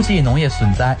估计农业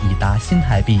损灾已达新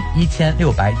台币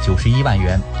1691万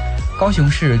元，高雄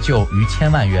市就逾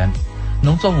1000万元。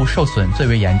农作物受损最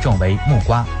为严重为木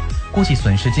瓜，估计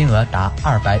损失金额达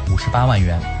258万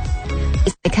元。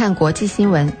来看国际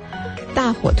新闻。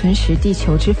大火吞噬地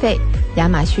球之肺，亚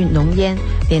马逊浓烟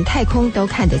连太空都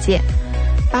看得见。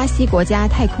巴西国家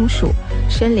太空署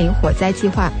森林火灾计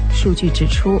划数据指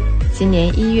出，今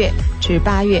年1月至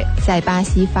8月在巴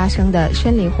西发生的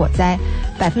森林火灾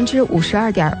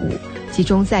 52.5% 集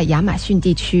中在亚马逊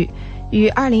地区，与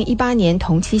2018年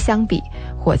同期相比，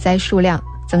火灾数量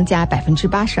增加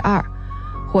 82%。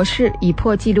 火势以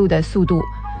破纪录的速度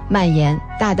蔓延，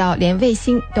大到连卫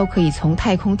星都可以从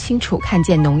太空清楚看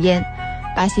见浓烟。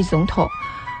巴西总统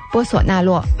波索纳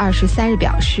洛23日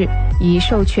表示，已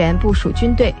授权部署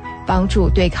军队帮助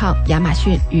对抗亚马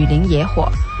逊雨林野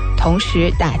火，同时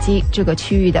打击这个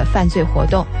区域的犯罪活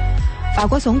动。法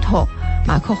国总统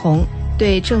马克宏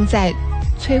对正在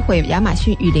摧毁亚马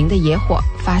逊雨林的野火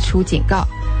发出警告。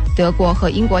德国和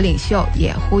英国领袖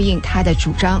也呼应他的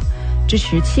主张，支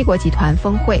持7国集团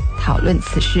峰会讨论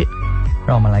此事。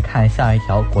让我们来看下一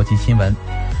条国际新闻。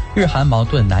日韩矛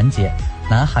盾难解，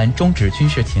南韩终止军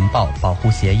事情报保护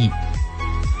协议。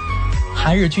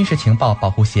韩日军事情报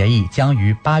保护协议将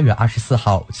于8月24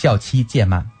号效期届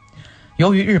满。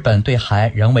由于日本对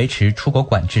韩仍维持出国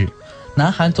管制，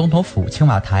南韩总统府青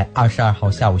瓦台22号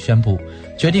下午宣布，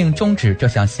决定终止这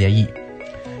项协议。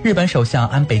日本首相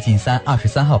安倍晋三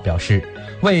23号表示，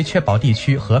为确保地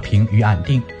区和平与安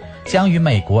定，将与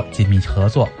美国紧密合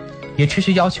作，也持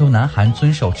续要求南韩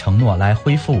遵守承诺来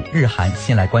恢复日韩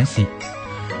信赖关系。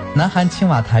南韩青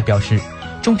瓦台表示，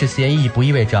终止协议不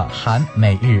意味着韩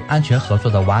美日安全合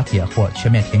作的瓦解或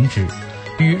全面停止，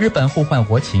与日本互换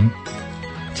国情，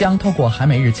将通过韩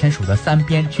美日签署的3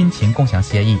边军情共享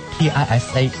协议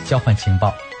TISA 交换情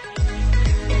报。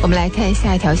我们来看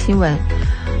下一条新闻。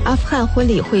阿富汗婚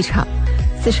礼会场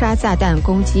自杀炸弹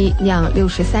攻击酿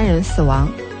63人死亡，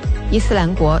伊斯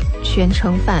兰国宣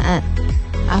称犯案。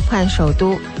阿富汗首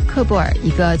都喀布尔一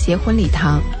个结婚礼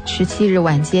堂17日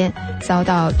晚间遭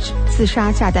到自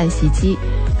杀炸弹袭击，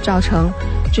造成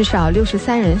至少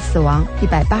63人死亡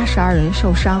，182人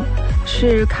受伤，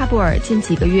是喀布尔近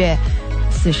几个月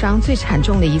死伤最惨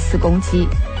重的一次攻击。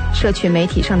社群媒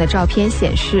体上的照片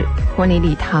显示，婚礼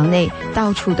礼堂内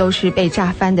到处都是被炸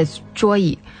翻的桌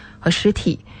椅和尸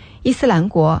体。伊斯兰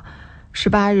国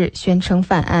18日宣称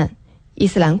犯案。伊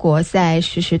斯兰国在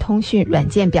实时通讯软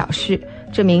件表示，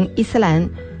这名伊斯兰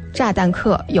炸弹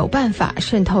客有办法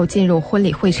渗透进入婚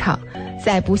礼会场，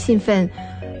在不兴奋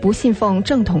不信奉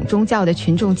正统宗教的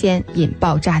群众间引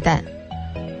爆炸弹。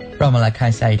让我们来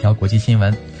看下一条国际新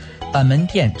闻。板门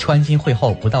店川金会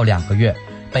后不到2个月，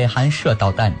北韩射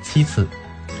导弹7次。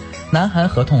南韩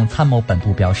合同参谋本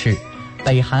部表示，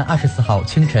北韩24号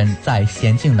清晨在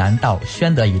咸镜南道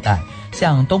宣德一带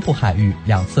向东部海域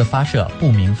2次发射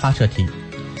不明发射体。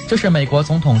这是美国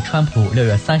总统川普6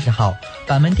月30号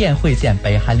板门店会见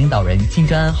北韩领导人金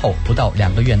正恩后不到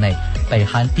2个月内北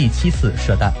韩第7次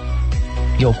射弹。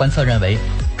有观测认为，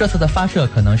这次的发射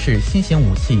可能是新型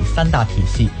武器3大体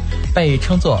系，被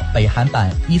称作北韩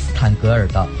版伊斯坦格尔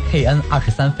的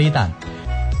KN-23 飞弹、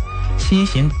新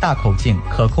型大口径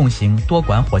可控型多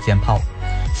管火箭炮、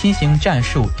新型战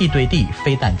术地对地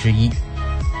飞弹之一。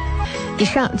以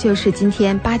上就是今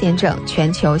天8点整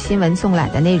全球新闻纵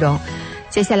览的内容。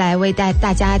接下来为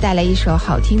大家带来一首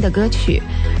好听的歌曲，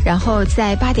然后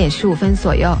在8点15分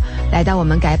左右来到我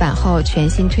们改版后全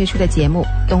新推出的节目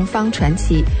《东方传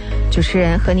奇》，主持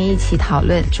人和您一起讨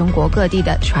论中国各地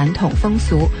的传统风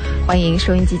俗，欢迎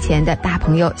收音机前的大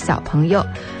朋友小朋友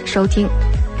收听。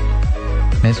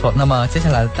没错，那么接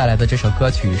下来带来的这首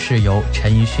歌曲是由陈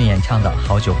奕迅演唱的《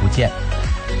好久不见》。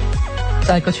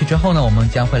在歌曲之后呢，我们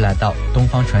将会来到东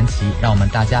方传奇，让我们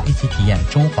大家一起体验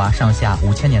中华上下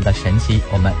5000年的神奇。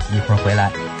我们一会儿回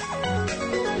来。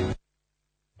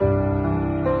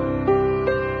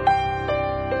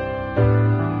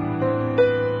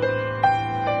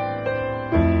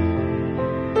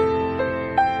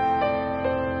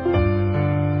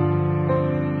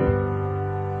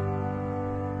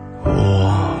我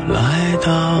来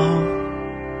到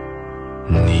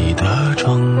你的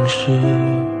城市，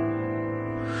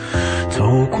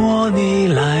走过你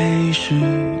来时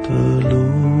的路，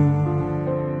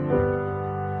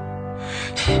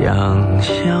想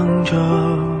象着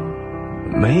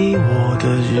没我的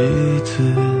日子，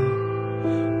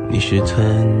你是怎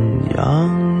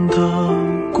样的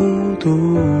孤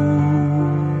独。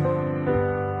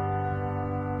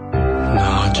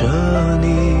拿着你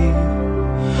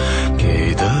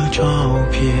给的照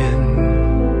片，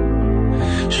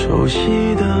熟悉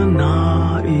的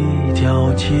那一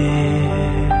条街，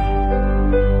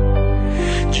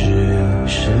只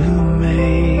是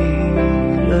没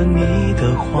了你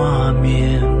的画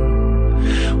面，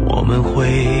我们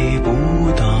回不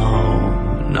到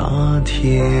那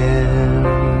天。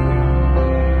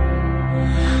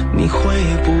你会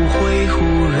不会忽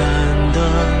然的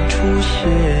出现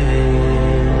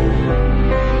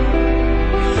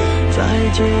在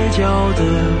街角的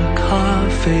咖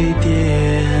啡店？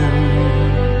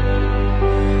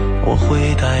我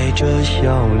会带着笑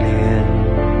脸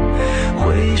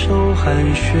挥手寒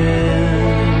暄，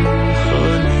和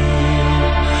你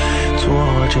坐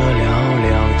着聊聊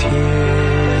天。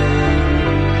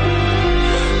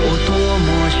我多么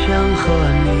想和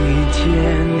你见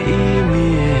一面，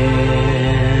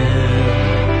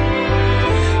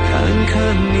看看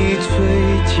你最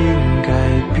近改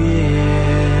变，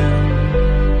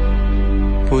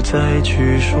不再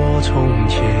去说从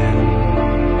前，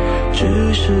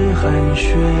只是寒暄，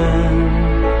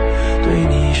对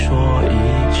你说一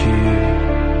句，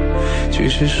只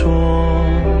是说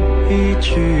一句，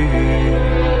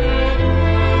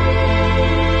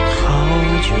好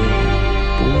久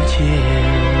不见。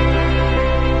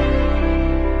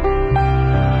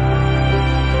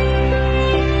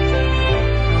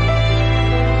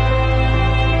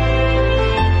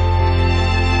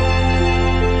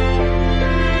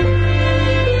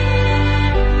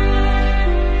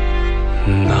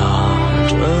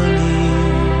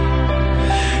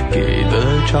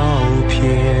照片，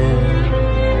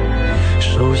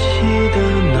熟悉的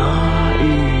那一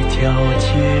条街，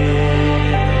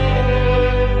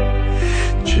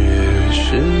只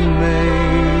是没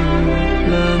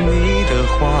了你的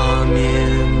画面，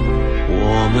我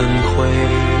们回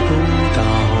不到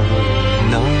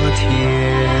那天。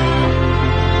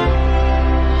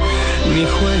你会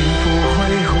不会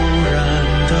忽然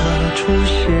的出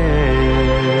现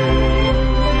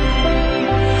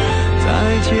在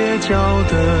街角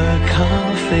的咖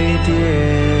啡店？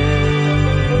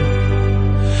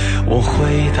我会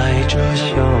带着笑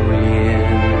脸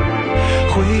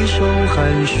挥手寒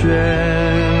暄，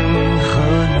和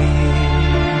你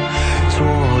坐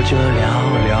着聊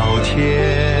聊天。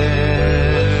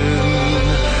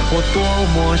我多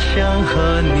么想和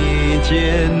你见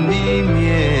一面，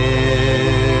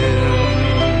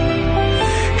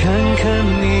看看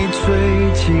你最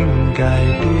近改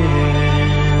变，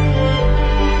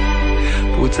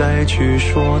不再去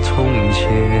说从前，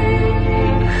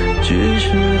只是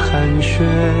寒暄，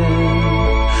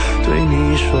对你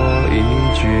说一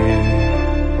句，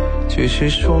只是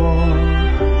说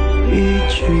一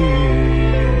句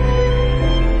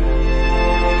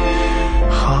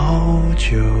好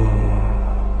久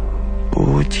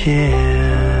不见。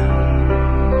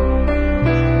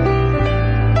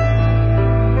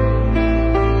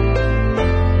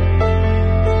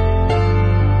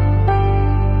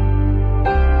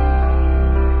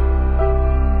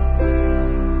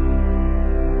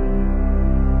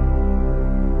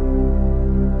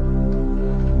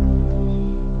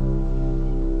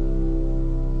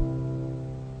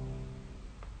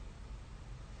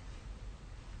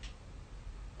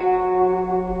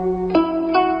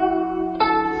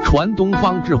传东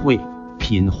方智慧，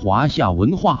品华夏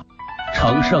文化，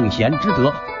成圣贤之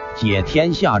德，解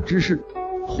天下之事。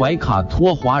怀卡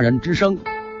托华人之声，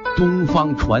东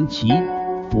方传奇，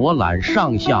博览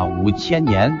上下5000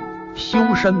年，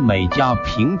修身美家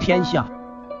平天下。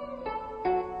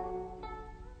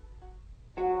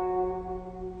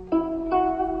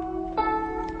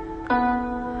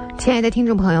亲爱的听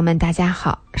众朋友们，大家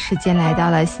好，时间来到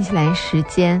了新西兰时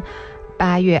间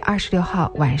8月26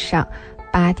号晚上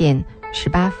8点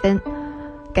18分，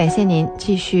感谢您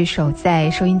继续守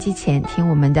在收音机前听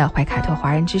我们的怀卡托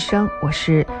华人之声，我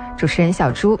是主持人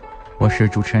小朱，我是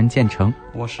主持人建成，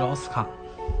我是奥斯卡。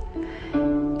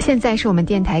现在是我们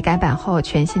电台改版后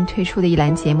全新推出的一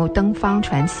栏节目《东方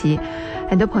传奇》，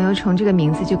很多朋友从这个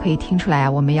名字就可以听出来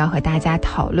啊，我们要和大家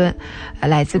讨论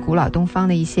来自古老东方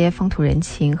的一些风土人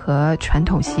情和传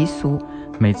统习俗。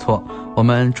没错，我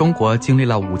们中国经历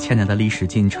了5000年的历史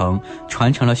进程，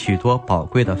传承了许多宝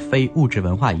贵的非物质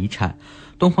文化遗产。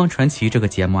东方传奇这个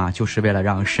节目啊，就是为了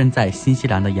让身在新西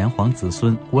兰的炎黄子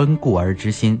孙温故而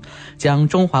知新，将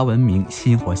中华文明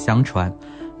薪火相传。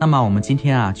那么我们今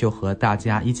天啊，就和大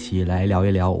家一起来聊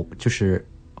一聊，就是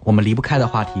我们离不开的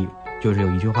话题，就是有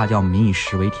一句话叫民以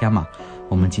食为天嘛。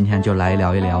我们今天就来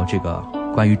聊一聊这个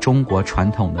关于中国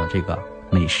传统的这个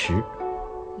美食。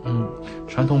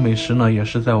传统美食呢，也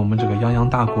是在我们这个泱泱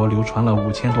大国流传了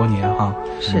5000多年哈。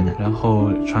是的。然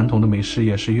后传统的美食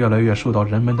也是越来越受到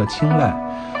人们的青睐。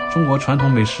中国传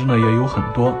统美食呢也有很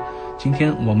多，今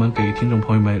天我们给听众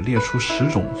朋友们列出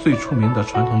10种最出名的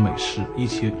传统美食，一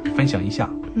起分享一下。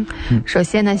首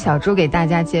先呢，小猪给大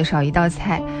家介绍一道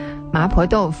菜，麻婆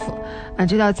豆腐。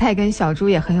这道菜跟小猪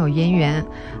也很有渊源。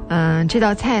这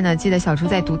道菜呢，记得小猪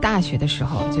在读大学的时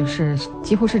候，就是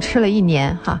几乎是吃了1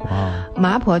年哈。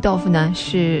麻婆豆腐呢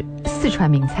是四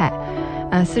川名菜。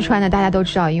四川呢大家都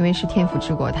知道，因为是天府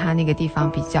之国，它那个地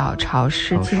方比较潮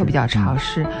湿，气候比较潮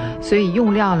湿，所以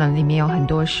用料呢里面有很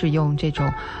多是用这种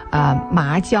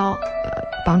麻椒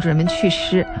帮助人们祛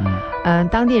湿。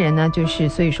当地人呢就是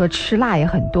所以说吃辣也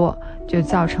很多，就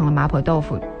造成了麻婆豆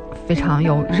腐非常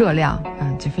有热量，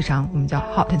就非常我们叫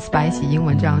hot and spicy， 英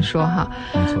文这样说哈。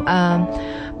没错。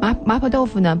麻婆豆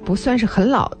腐呢不算是很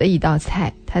老的一道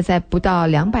菜，它在不到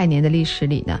200年的历史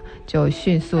里呢就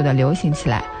迅速的流行起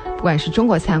来。不管是中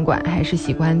国餐馆还是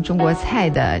喜欢中国菜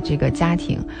的这个家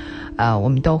庭，我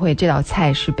们都会这道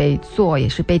菜是被做也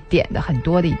是被点的很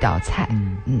多的一道菜。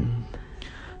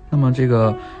那么这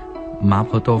个麻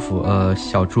婆豆腐，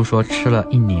小猪说吃了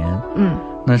1年。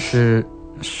那是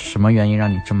什么原因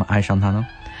让你这么爱上它呢？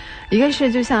一个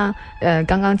是就像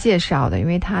刚刚介绍的，因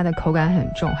为它的口感很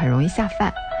重，很容易下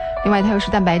饭。另外它又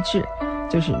是蛋白质，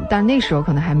就是但那时候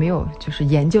可能还没有就是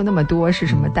研究那么多是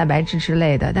什么蛋白质之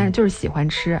类的，但是就是喜欢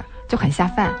吃，就很下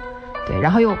饭。对，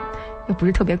然后又不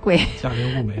是特别贵，价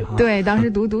廉物美哈。对，当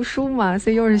时读书嘛，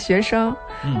所以又是学生，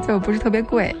就不是特别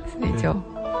贵，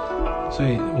所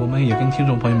以我们也跟听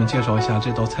众朋友们介绍一下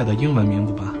这道菜的英文名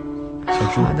字吧。小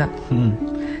猪。好的。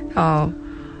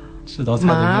这道菜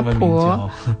的英文名叫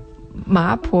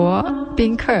麻婆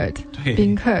bean curd。对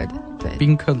bean curd。对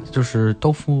bean curd 就是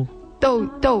豆腐。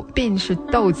bean 是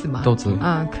豆子嘛，豆子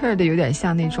curd 有点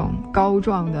像那种膏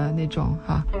状的那种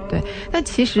哈。对，但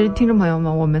其实听众朋友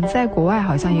们，我们在国外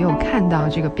好像也有看到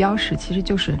这个标识，其实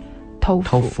就是豆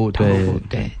腐。对，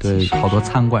好多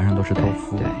餐馆上都是豆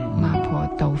腐。对，麻婆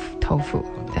豆腐。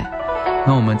对。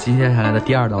那我们接下来的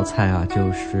第2道菜啊，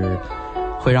就是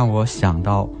会让我想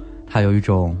到它有一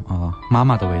种妈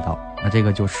妈的味道。那这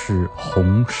个就是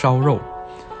红烧肉。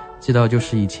记得就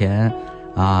是以前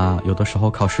有的时候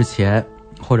考试前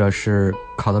或者是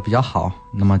考得比较好，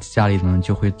那么家里呢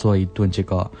就会做一顿这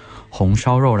个红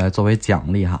烧肉来作为奖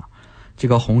励哈。这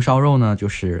个红烧肉呢就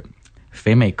是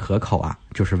肥美可口啊，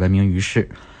就是闻名于世。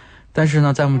但是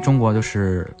呢在我们中国就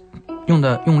是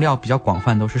用料比较广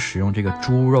泛，都是使用这个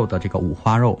猪肉的这个五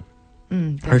花肉。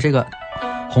而这个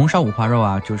红烧五花肉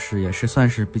啊，就是也是算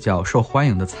是比较受欢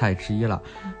迎的菜之一了。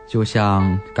就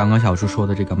像刚刚小猪说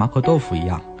的这个麻婆豆腐一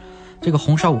样，这个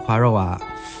红烧五花肉啊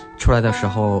出来的时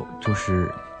候，就是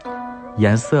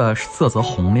颜色色泽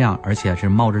红亮，而且是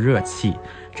冒着热气。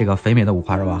这个肥美的五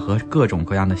花肉啊，和各种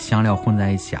各样的香料混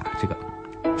在一起啊，这个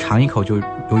尝一口就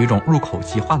有一种入口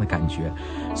即化的感觉，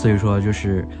所以说就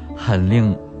是很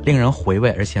令人回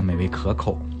味，而且美味可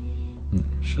口。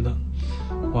是的。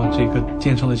哇，这个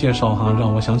建成的介绍哈，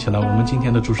让我想起来我们今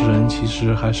天的主持人其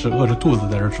实还是饿着肚子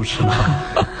在这主持呢。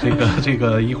这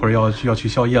个一会儿要去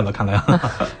宵夜了，看来。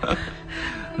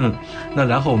那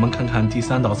然后我们看看第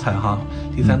3道菜哈，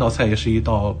第3道菜也是一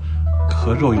道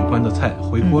和肉有关的菜，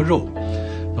回锅肉。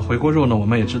那回锅肉呢，我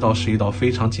们也知道是一道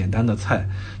非常简单的菜，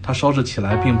它烧制起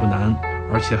来并不难，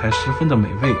而且还十分的美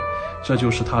味，这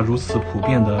就是它如此普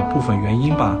遍的部分原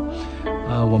因吧。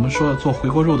我们说做回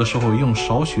锅肉的时候，用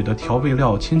少许的调味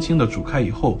料轻轻的煮开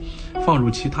以后，放入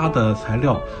其他的材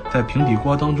料，在平底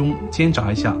锅当中煎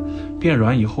炸一下，变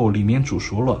软以后里面煮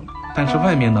熟了，但是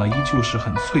外面呢依旧是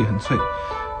很脆很脆。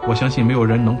我相信没有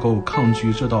人能够抗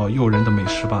拒这道诱人的美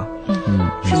食吧。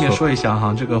顺便说一下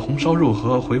哈，这个红烧肉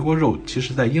和回锅肉其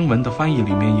实在英文的翻译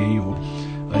里面也有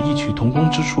异曲同工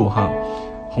之处哈。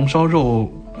红烧肉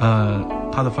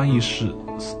它的翻译是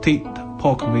steamed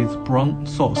pork with brown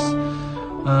sauce。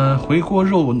回锅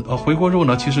肉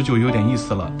呢其实就有点意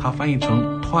思了，它翻译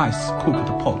成 twice cooked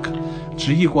pork，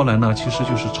 直译过来呢其实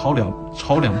就是炒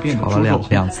两遍的猪肉，炒了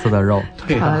两次的肉，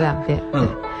对，炒了2遍。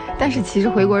但是其实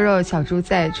回锅肉，小猪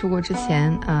在出国之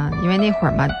前，因为那会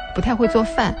儿嘛不太会做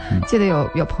饭，记得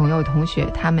有朋友同学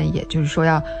他们也就是说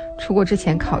要出国之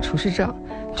前考厨师证，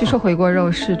据说回锅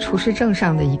肉是厨师证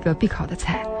上的一个必考的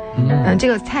菜。这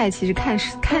个菜其实看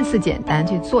似简单，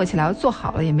就做起来要做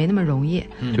好了也没那么容易。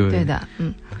对的，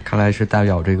看来是代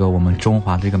表这个我们中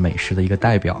华这个美食的一个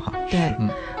代表哈。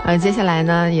对，接下来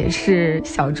呢也是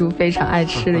小猪非常爱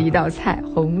吃的一道菜，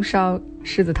红烧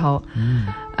狮子头。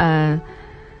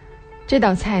这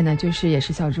道菜呢，就是也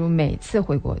是小猪每次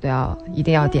回国一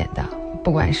定要点的，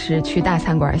不管是去大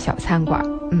餐馆、小餐馆。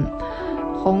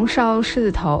红烧狮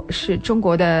子头是中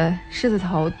国的狮子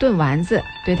头炖丸子，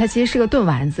对，它其实是个炖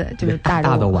丸子，就是大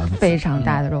肉丸子，非常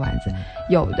大的肉丸子。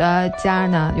有的家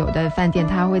呢，有的饭店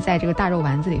它会在这个大肉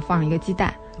丸子里放一个鸡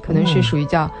蛋，可能是属于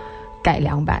叫改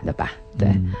良版的吧。对，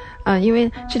因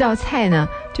为这道菜呢，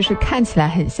就是看起来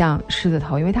很像狮子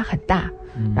头，因为它很大。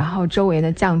然后周围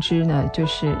的酱汁呢，就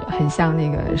是很像那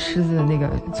个狮子的那个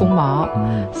鬃毛，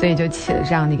所以就起了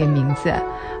这样的一个名字。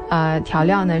调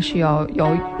料呢是有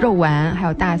肉丸，还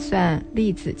有大蒜、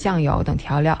栗子、酱油等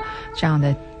调料，这样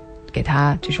的给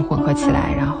它就是混合起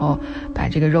来，然后把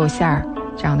这个肉馅儿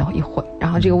这样的一混，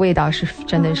然后这个味道是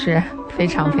真的是非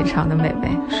常非常的美味，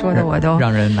说的我都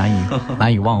让人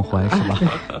难以忘怀，是吧？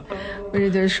不是，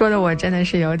就是说的我真的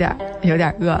是有点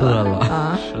饿了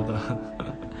啊！是的。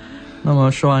那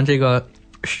么说完这个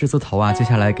狮子头啊，接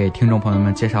下来给听众朋友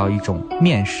们介绍一种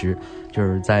面食，就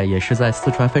是也是在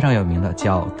四川非常有名的，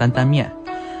叫担担面。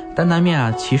担担面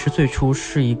啊，其实最初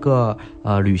是一个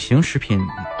旅行食品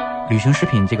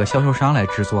这个销售商来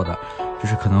制作的，就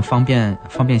是可能方便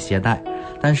携带。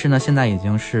但是呢，现在已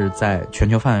经是在全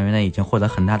球范围内已经获得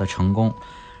很大的成功，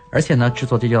而且呢，制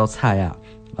作这道菜呀，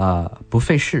不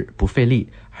费事不费力，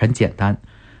很简单。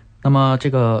那么这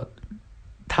个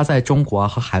它在中国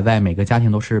和海外每个家庭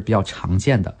都是比较常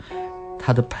见的，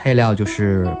它的配料就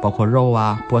是包括肉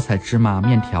啊、菠菜、芝麻、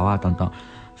面条啊等等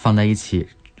放在一起，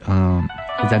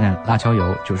再加点辣椒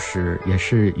油，就是也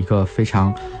是一个非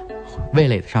常味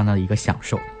蕾上的一个享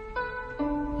受。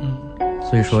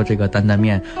所以说这个担担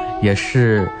面也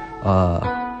是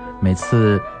每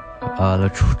次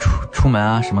出门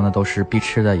啊什么的都是必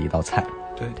吃的一道菜。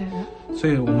对。所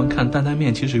以我们看担担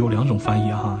面其实有2种翻译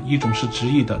哈，一种是直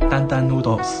译的担担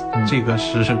noodles，这个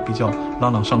是比较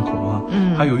朗朗上口啊。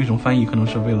还有一种翻译可能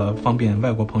是为了方便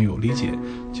外国朋友理解，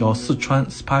叫四川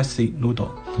spicy noodle，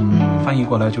翻译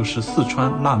过来就是四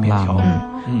川辣面条。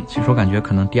其实我感觉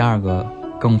可能第2个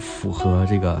更符合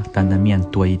这个担担面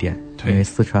多一点，因为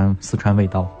四川味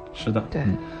道。是的，对。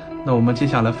那我们接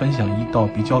下来分享一道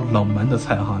比较冷门的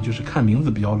菜哈，就是看名字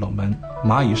比较冷门，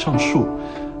蚂蚁上树。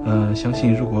相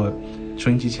信如果收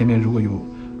音机前面如果有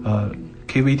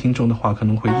KV 听众的话，可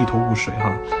能会一头雾水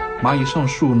哈。蚂蚁上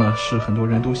树呢是很多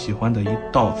人都喜欢的一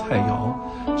道菜肴，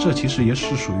这其实也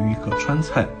是属于一个川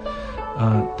菜。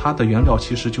它的原料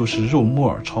其实就是肉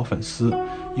末儿炒粉丝，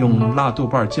用辣豆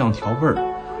瓣酱调味儿，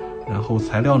然后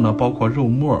材料呢包括肉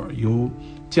末由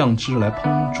酱汁来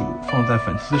烹煮放在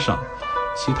粉丝上，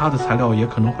其他的材料也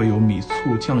可能会有米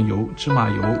醋、酱油、芝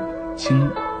麻油、青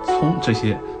葱这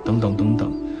些等等等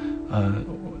等。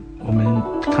我们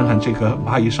看看这个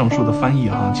蚂蚁上树的翻译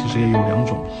啊，其实也有2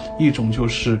种，一种就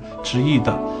是直译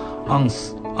的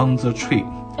ants on the tree，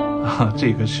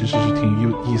这个其实是挺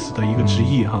有意思的一个直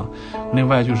译哈。另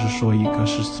外就是说一个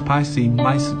是 spicy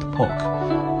minced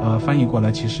pork，翻译过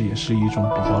来其实也是一种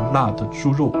比较辣的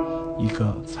猪肉一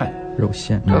个菜，肉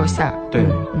馅。对，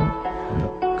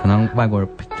可能外国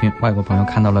朋友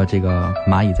看到了这个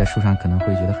蚂蚁在树上，可能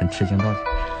会觉得很吃惊，到底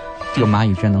这个蚂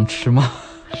蚁居然能吃吗？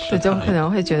对，就可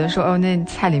能会觉得说，那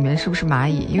菜里面是不是蚂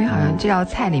蚁？因为好像这道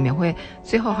菜里面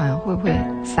最后好像会不会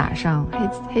撒上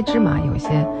黑芝麻，有些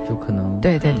就可能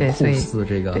对，所以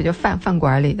这个对，就饭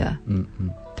馆里的，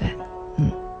对，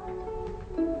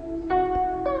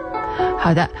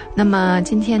好的，那么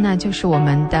今天呢，就是我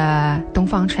们的东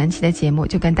方传奇的节目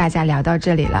就跟大家聊到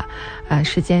这里了，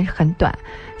时间很短，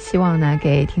希望呢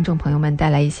给听众朋友们带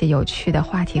来一些有趣的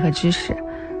话题和知识，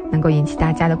能够引起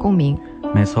大家的共鸣。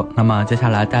没错，那么接下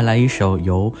来带来一首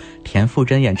由田馥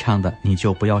甄演唱的《你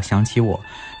就不要想起我》，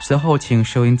随后请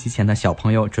收音机前的小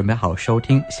朋友准备好收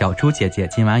听小猪姐姐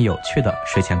今晚有趣的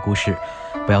睡前故事，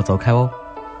不要走开哦。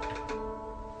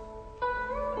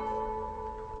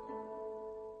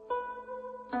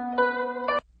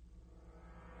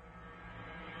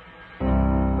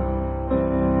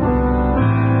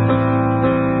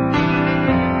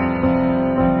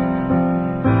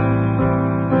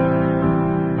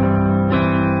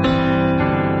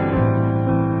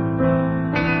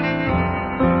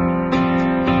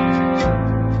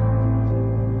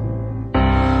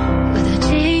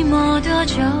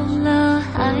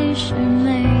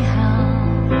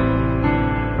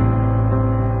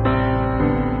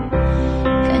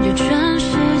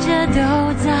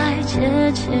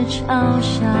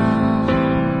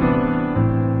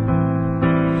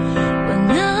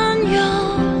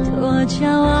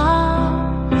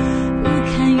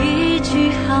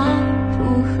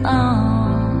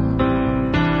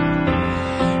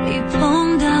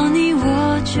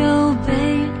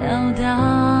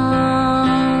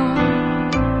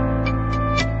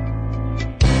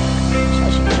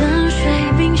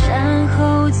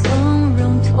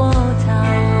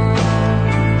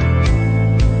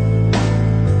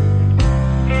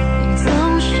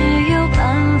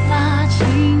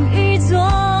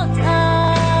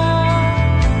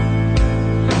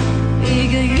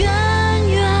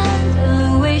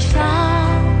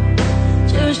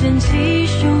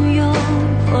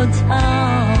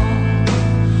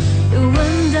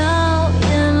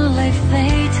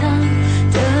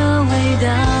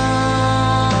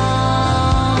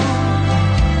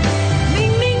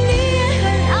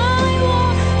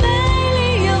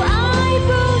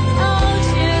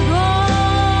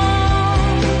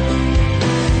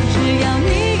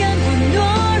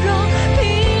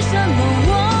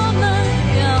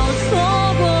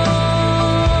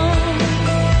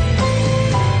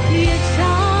夜长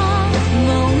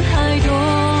梦还多。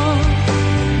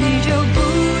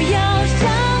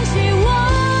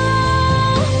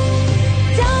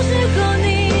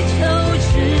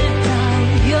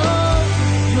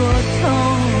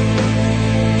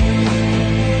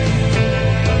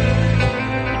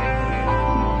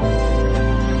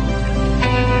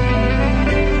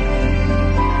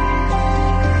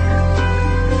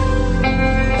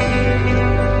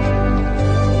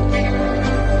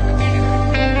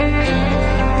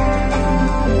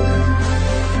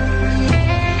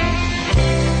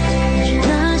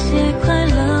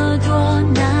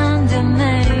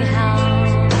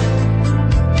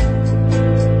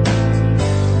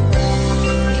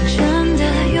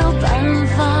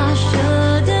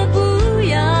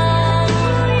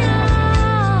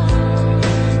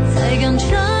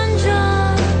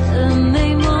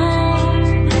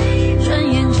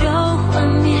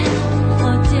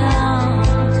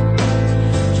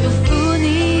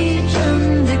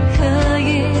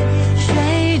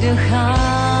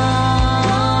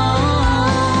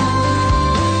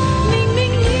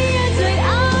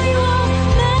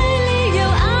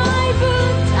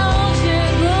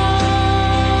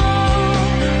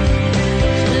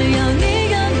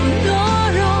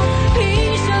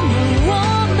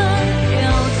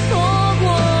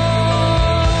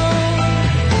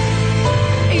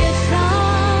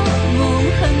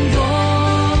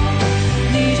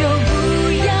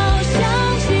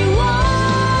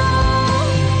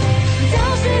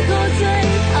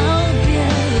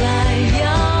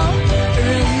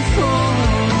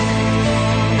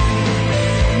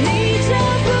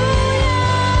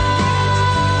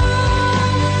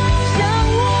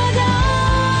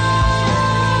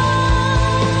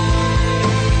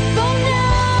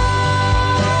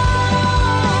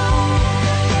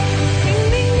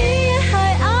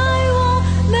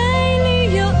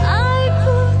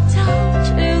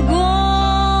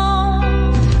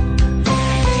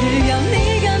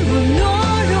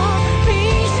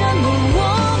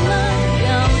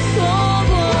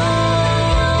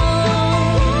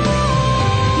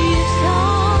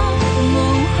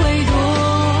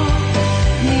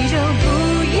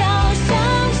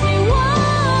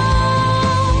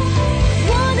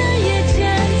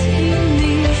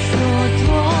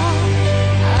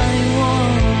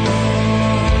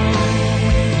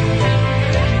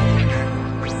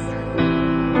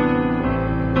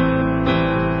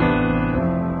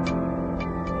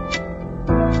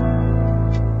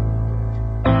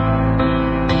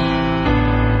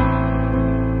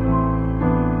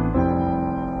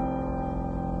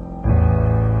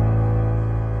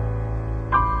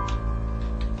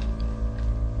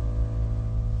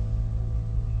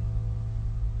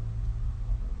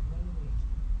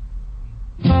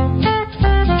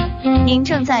您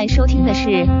正在收听的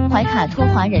是怀卡托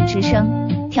华人之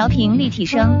声，调频立体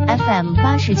声 FM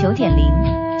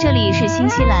 89.0，这里是新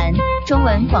西兰中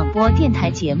文广播电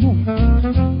台节目。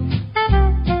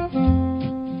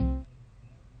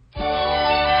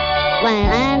晚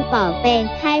安宝贝，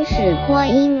开始播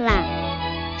音啦！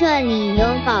这里有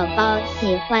宝宝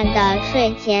喜欢的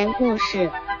睡前故事，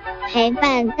陪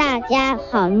伴大家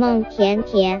好梦甜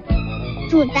甜。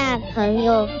祝大朋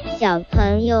友小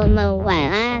朋友们晚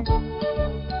安。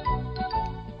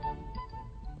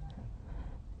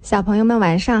小朋友们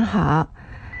晚上好，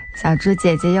小猪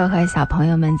姐姐又和小朋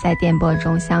友们在电波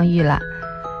中相遇了。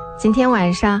今天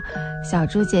晚上小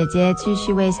猪姐姐继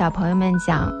续为小朋友们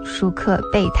讲舒克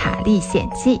贝塔历险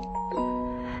记。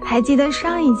还记得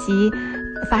上一集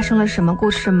发生了什么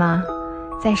故事吗？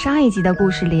在上一集的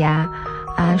故事里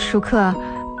舒克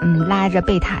拉着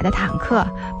贝塔的坦克，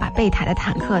把贝塔的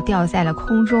坦克吊在了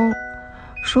空中。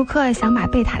舒克想把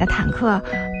贝塔的坦克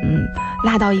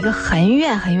拉到一个很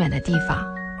远很远的地方。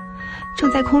正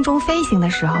在空中飞行的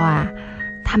时候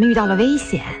他们遇到了危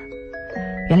险，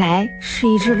原来是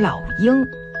一只老鹰。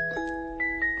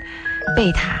贝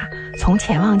塔从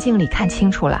潜望镜里看清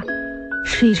楚了，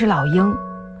是一只老鹰。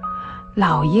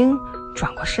老鹰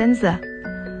转过身子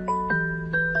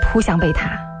扑向贝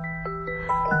塔，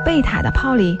贝塔的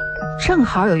炮里正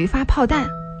好有一发炮弹，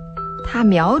他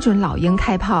瞄准老鹰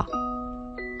开炮，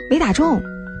没打中。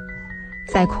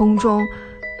在空中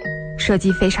射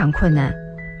击非常困难，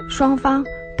双方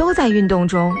都在运动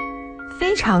中，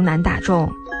非常难打中。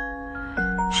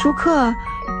舒克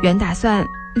原打算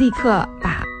立刻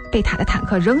把贝塔的坦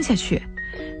克扔下去，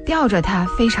吊着它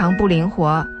非常不灵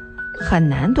活，很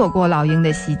难躲过老鹰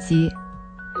的袭击。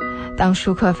当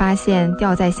舒克发现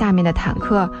吊在下面的坦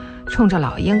克冲着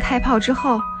老鹰开炮之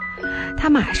后，他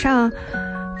马上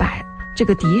把这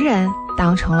个敌人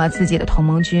当成了自己的同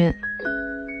盟军。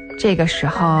这个时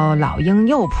候老鹰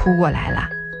又扑过来了，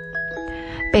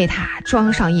贝塔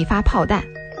装上一发炮弹，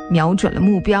瞄准了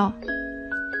目标，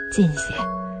近些，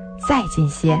再近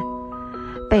些，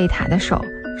贝塔的手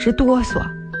直哆嗦。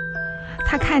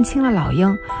他看清了老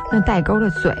鹰那带钩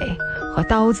的嘴和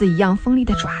刀子一样锋利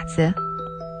的爪子。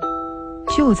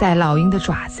就在老鹰的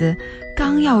爪子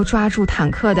刚要抓住坦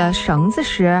克的绳子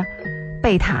时，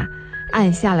贝塔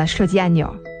按下了射击按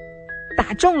钮，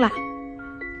打中了，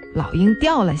老鹰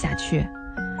掉了下去，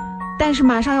但是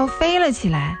马上又飞了起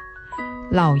来。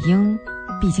老鹰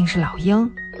毕竟是老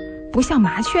鹰，不像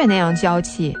麻雀那样娇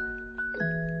气。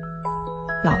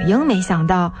老鹰没想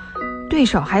到对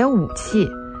手还有武器，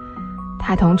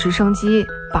他同直升机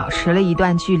保持了一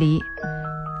段距离，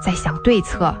在想对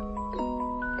策。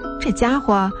这家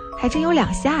伙还真有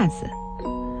两下子。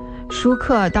舒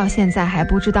克到现在还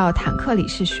不知道坦克里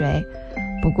是谁，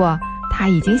不过他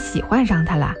已经喜欢上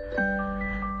他了。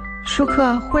舒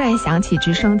克忽然想起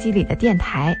直升机里的电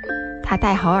台，他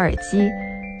戴好耳机，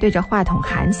对着话筒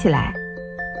喊起来。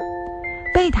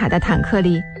贝塔的坦克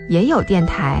里也有电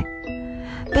台，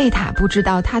贝塔不知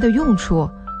道它的用处。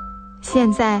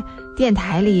现在电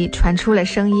台里传出了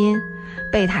声音，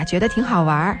贝塔觉得挺好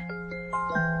玩。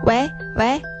喂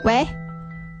喂喂，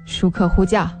舒克呼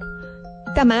叫。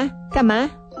干嘛干嘛？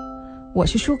我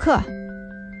是舒克。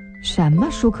什么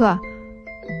舒克？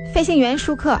飞行员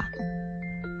舒克。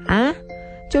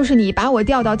就是你把我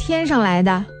调到天上来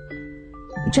的。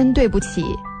真对不起，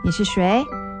你是谁？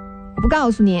我不告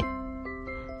诉你。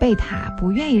贝塔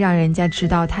不愿意让人家知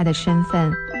道他的身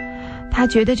份，他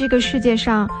觉得这个世界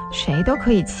上谁都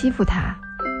可以欺负他。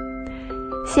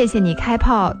谢谢你开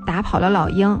炮打跑了老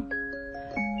鹰。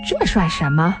这算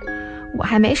什么？我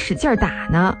还没使劲打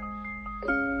呢。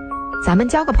咱们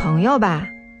交个朋友吧。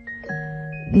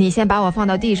你先把我放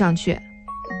到地上去。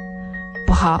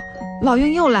不好，老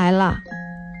鹰又来了。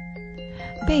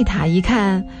贝塔一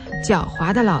看，狡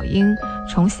猾的老鹰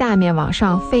从下面往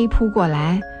上飞扑过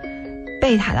来，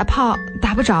贝塔的炮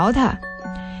打不着它。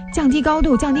降低高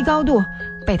度，降低高度，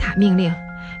贝塔命令。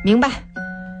明白。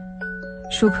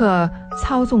舒克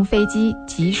操纵飞机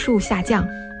急速下降，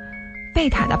贝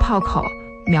塔的炮口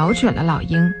瞄准了老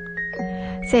鹰。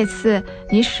这次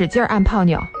你使劲按炮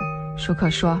钮，舒克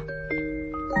说。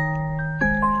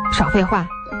少废话。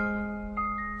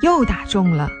又打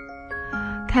中了。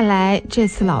看来这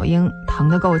次老鹰疼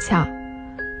得够呛，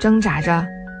挣扎着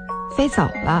飞走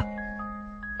了。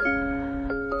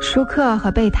舒克和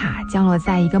贝塔降落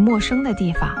在一个陌生的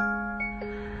地方，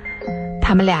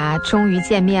他们俩终于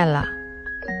见面了。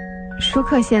舒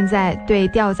克现在对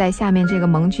吊在下面这个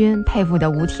盟军佩服得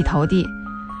五体投地。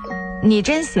你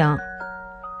真行。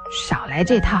少来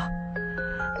这套。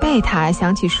贝塔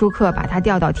想起舒克把他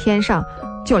吊到天上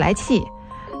就来气，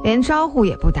连招呼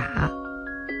也不打。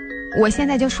我现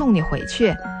在就送你回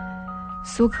去。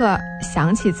苏克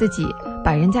想起自己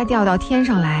把人家调到天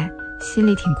上来，心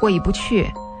里挺过意不去。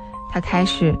他开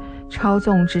始操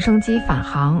纵直升机返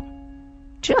航。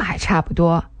这还差不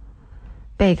多。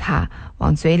贝卡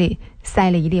往嘴里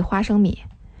塞了一粒花生米。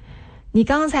你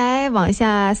刚才往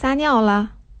下撒尿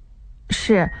了？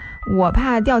是，我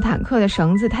怕吊坦克的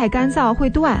绳子太干燥会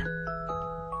断。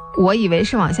我以为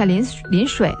是往下淋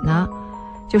水呢，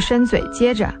就伸嘴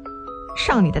接着。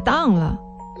上你的当了，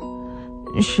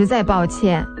实在抱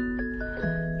歉。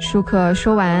舒克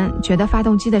说完，觉得发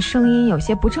动机的声音有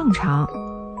些不正常。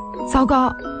糟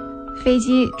糕，飞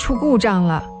机出故障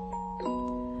了。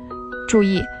注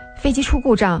意，飞机出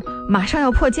故障，马上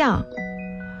要迫降。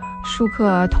舒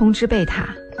克通知贝塔。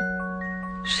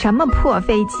什么破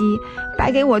飞机，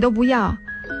白给我都不要。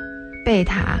贝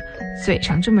塔嘴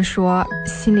上这么说，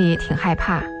心里挺害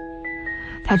怕。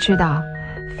他知道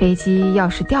飞机要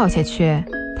是掉下去，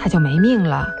他就没命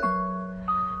了。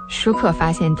舒克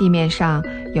发现地面上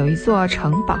有一座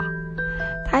城堡，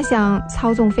他想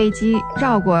操纵飞机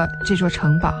绕过这座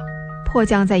城堡，迫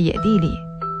降在野地里。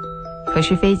可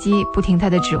是飞机不听他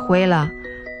的指挥了，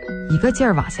一个劲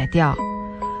儿往下掉。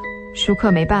舒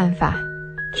克没办法，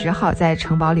只好在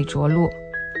城堡里着陆。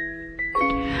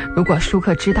如果舒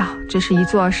克知道这是一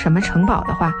座什么城堡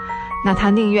的话，那他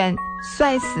宁愿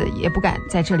摔死也不敢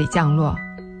在这里降落。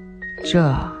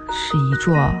这是一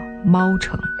座猫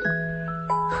城，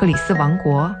克里斯王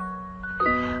国。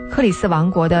克里斯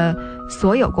王国的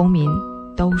所有公民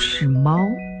都是猫。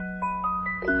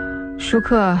舒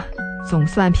克总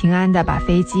算平安地把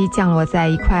飞机降落在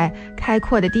一块开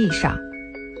阔的地上。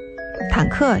坦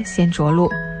克先着陆，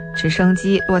直升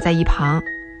机落在一旁。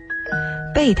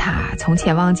贝塔从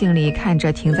潜望镜里看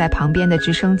着停在旁边的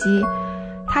直升机，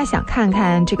他想看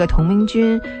看这个同盟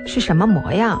军是什么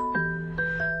模样。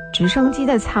直升机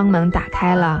的舱门打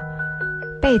开了，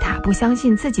贝塔不相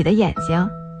信自己的眼睛。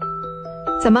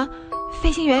怎么，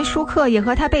飞行员舒克也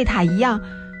和他贝塔一样，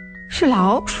是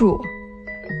老鼠？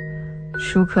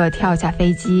舒克跳下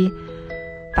飞机，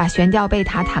把悬吊贝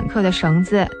塔坦克的绳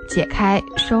子解开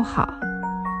收好。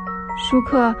舒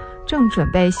克正准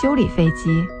备修理飞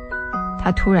机，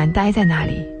他突然呆在那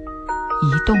里，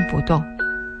一动不动。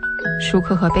舒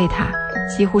克和贝塔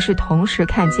几乎是同时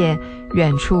看见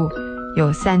远处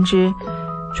有3只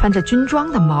穿着军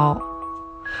装的猫。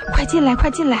快进来，快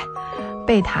进来！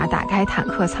贝塔打开坦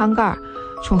克舱盖，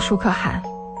冲舒克喊。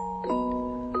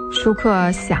舒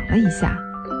克想了一下，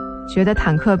觉得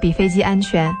坦克比飞机安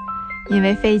全，因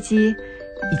为飞机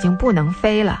已经不能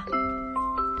飞了。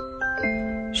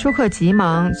舒克急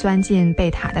忙钻进贝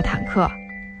塔的坦克，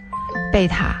贝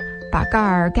塔把盖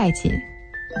儿盖紧，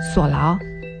锁牢。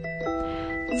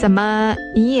怎么，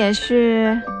你也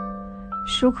是？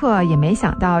舒克也没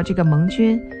想到这个盟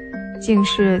军竟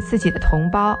是自己的同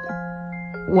胞。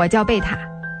我叫贝塔。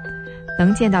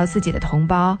能见到自己的同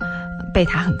胞，贝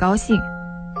塔很高兴。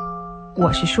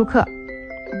我是舒克。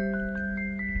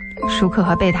舒克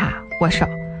和贝塔握手。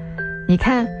你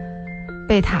看，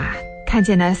贝塔看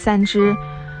见那3只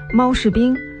猫士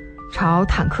兵朝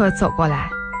坦克走过来。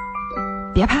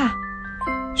别怕，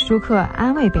舒克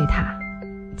安慰贝塔，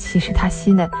其实他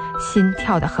心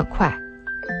跳得很快。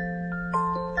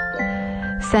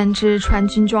3只穿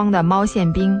军装的猫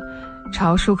宪兵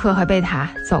朝舒克和贝塔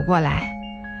走过来。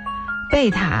贝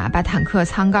塔把坦克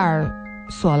舱盖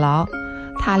锁牢，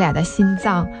他俩的心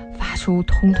脏发出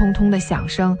通通通的响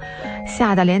声，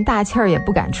吓得连大气儿也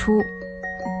不敢出。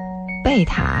贝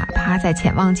塔趴在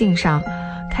潜望镜上，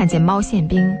看见猫宪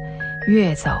兵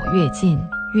越走越近，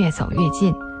越走越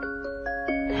近。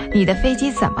你的飞机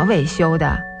怎么维修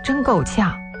的？真够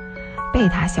呛！贝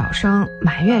塔小声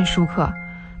埋怨舒克，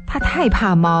他太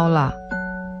怕猫了。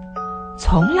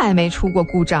从来没出过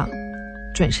故障，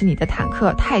准是你的坦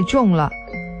克太重了。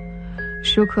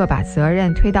舒克把责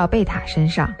任推到贝塔身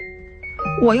上。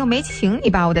我又没请你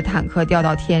把我的坦克调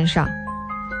到天上。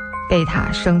贝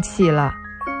塔生气了。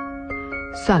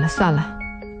算了算了，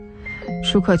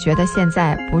舒克觉得现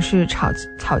在不是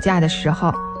吵架的时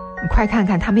候，快看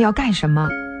看他们要干什么。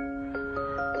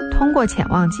通过潜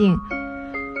望镜，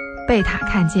贝塔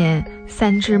看见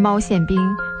3只猫宪兵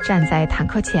站在坦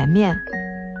克前面，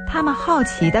他们好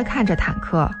奇地看着坦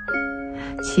克，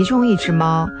其中一只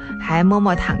猫还摸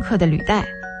摸坦克的履带，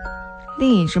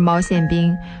另一只猫宪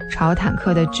兵朝坦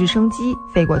克的直升机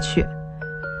飞过去。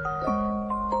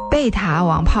贝塔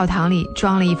往炮膛里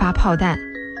装了一发炮弹，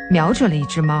瞄准了一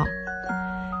只猫。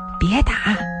别打！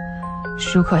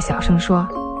舒克小声说。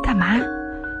干嘛？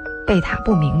贝塔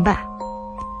不明白。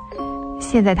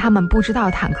现在他们不知道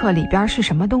坦克里边是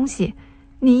什么东西，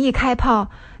你一开炮，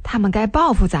他们该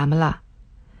报复咱们了。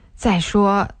再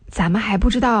说咱们还不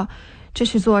知道这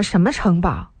是座什么城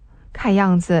堡，看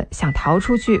样子想逃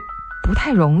出去不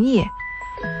太容易，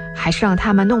还是让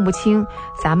他们弄不清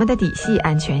咱们的底细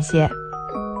安全些。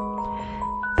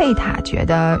贝塔觉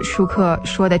得舒克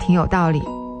说的挺有道理，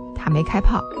他没开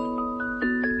炮。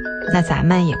那咱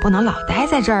们也不能老待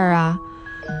在这儿啊，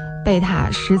贝塔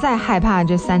实在害怕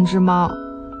这3只猫，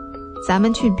咱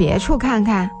们去别处看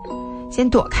看，先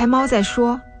躲开猫再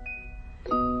说。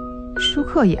舒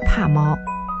克也怕猫，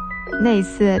那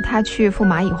次他去赴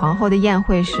蚂蚁皇后的宴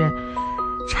会时，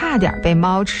差点被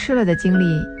猫吃了的经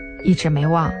历一直没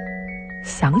忘，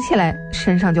想起来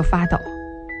身上就发抖。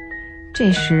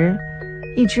这时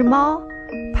一只猫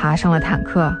爬上了坦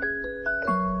克，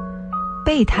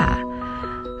贝塔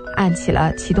按起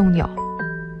了启动钮，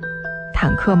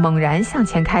坦克猛然向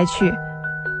前开去，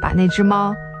把那只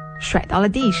猫甩到了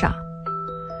地上。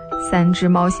3只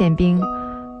猫宪兵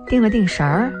定了定神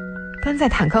儿，跟在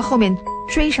坦克后面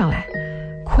追上来，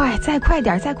快，再快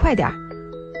点，再快点！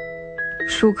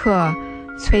舒克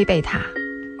催贝塔，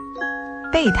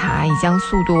贝塔已将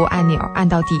速度按钮按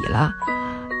到底了，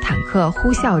坦克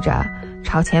呼啸着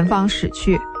朝前方驶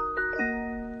去。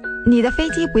你的飞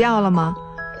机不要了吗？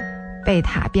贝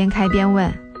塔边开边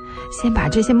问。先把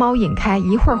这些猫引开，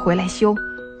一会儿回来修。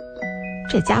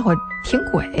这家伙挺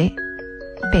鬼，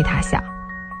贝塔想。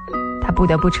他不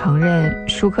得不承认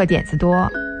舒克点子多。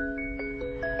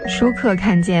舒克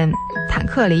看见坦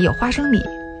克里有花生米，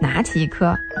拿起一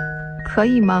颗。可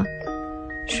以吗？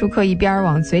舒克一边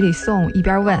往嘴里送一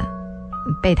边问。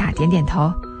贝塔点点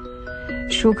头。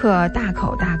舒克大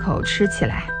口大口吃起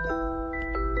来。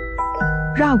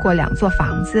绕过2座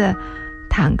房子，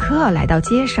坦克来到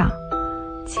街上，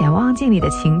潜望镜里的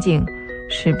情景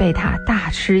使贝塔大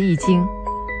吃一惊。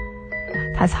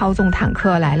他操纵坦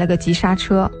克来了个急刹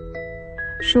车，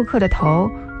舒克的头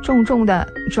重重地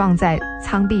撞在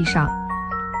舱壁上。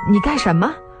你干什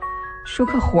么？舒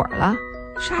克火了，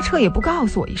刹车也不告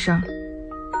诉我一声。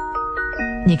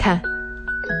你看，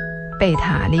贝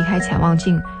塔离开潜望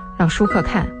镜让舒克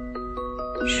看。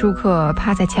舒克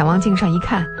趴在潜望镜上一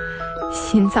看，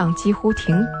心脏几乎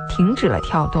停止了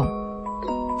跳动。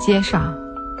街上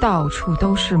到处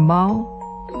都是猫。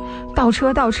倒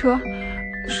车，倒车！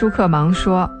舒克忙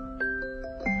说。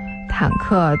坦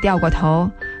克掉过头，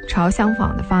朝相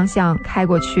反的方向开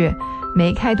过去，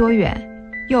没开多远，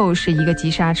又是一个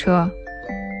急刹车。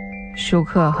舒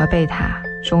克和贝塔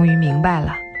终于明白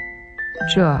了，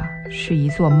这是一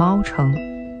座猫城。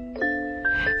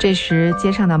这时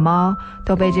街上的猫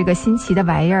都被这个新奇的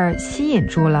玩意儿吸引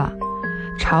住了，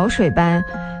潮水般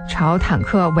朝坦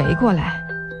克围过来。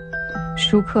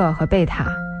舒克和贝塔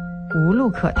无路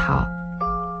可逃，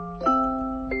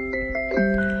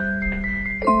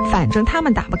反正他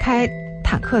们打不开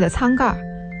坦克的舱盖。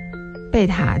贝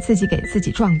塔自己给自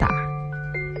己壮胆，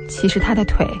其实他的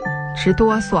腿直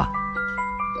哆嗦，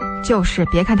就是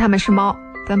别看他们是猫，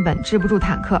根本治不住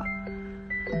坦克。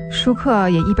舒克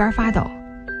也一边发抖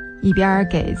一边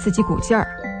给自己鼓劲儿。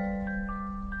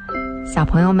小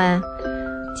朋友们，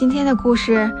今天的故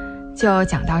事就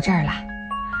讲到这儿了。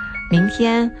明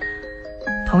天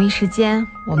同一时间，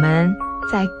我们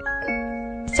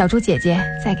小猪姐姐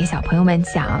再给小朋友们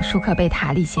讲《舒克贝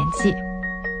塔历险记》。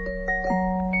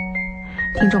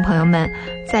听众朋友们，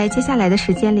在接下来的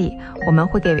时间里，我们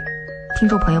会给听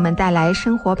众朋友们带来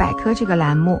生活百科这个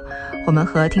栏目，我们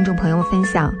和听众朋友们分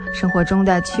享生活中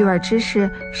的趣味知识、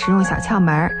实用小窍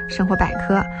门、生活百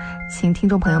科，请听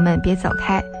众朋友们别走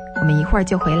开，我们一会儿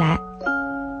就回来。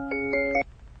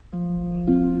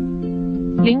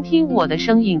聆听我的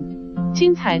声音，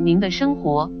精彩您的生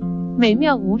活，美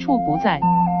妙无处不在。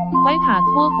怀卡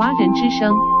托华人之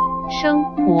声，生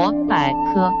活百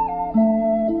科。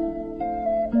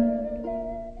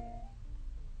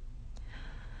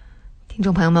听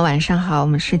众朋友们晚上好，我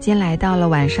们时间来到了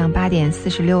晚上8点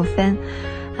46分。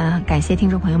感谢听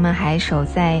众朋友们还守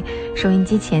在收音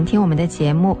机前听我们的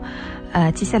节目。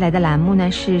接下来的栏目呢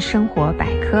是生活百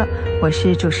科，我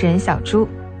是主持人小朱，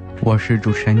我是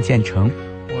主持人建成，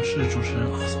我是主持人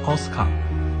奥斯卡。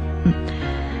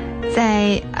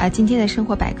在今天的生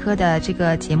活百科的这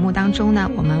个节目当中呢，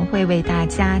我们会为大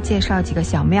家介绍几个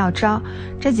小妙招，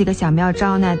这几个小妙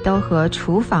招呢都和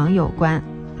厨房有关。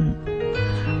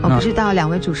我不知道2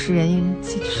位主持人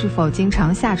是否经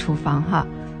常下厨房哈。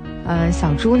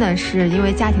小猪呢是因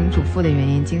为家庭主妇的原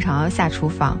因经常要下厨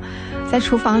房，在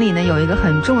厨房里呢有一个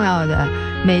很重要的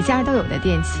每家都有的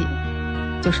电器，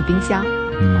就是冰箱。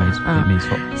没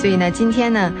错。所以呢今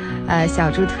天呢小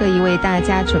猪特意为大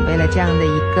家准备了这样的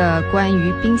一个关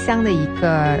于冰箱的一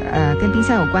个跟冰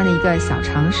箱有关的一个小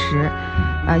常识。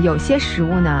有些食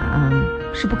物呢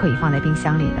是不可以放在冰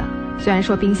箱里的，虽然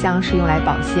说冰箱是用来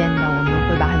保鲜的，我们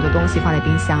会把很多东西放在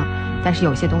冰箱，但是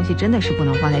有些东西真的是不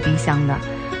能放在冰箱的。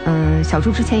小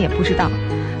猪之前也不知道，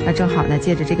那正好呢，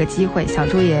借着这个机会，小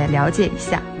猪也了解一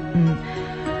下。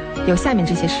有下面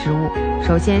这些食物，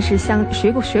首先是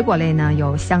水果类呢，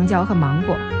有香蕉和芒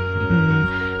果。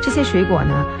这些水果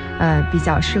呢，比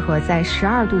较适合在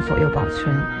12度左右保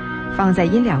存，放在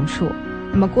阴凉处。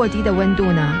那么过低的温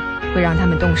度呢，会让它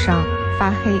们冻伤、发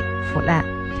黑、腐烂。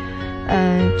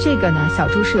这个呢，小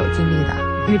猪是有经历的，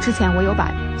因为之前我有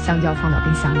把香蕉放到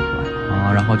冰箱里过。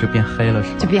然后就变黑了，是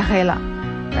吧？就变黑了，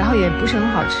然后也不是很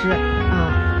好吃。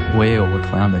我也有过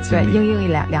同样的经历。对，硬硬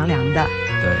凉凉的。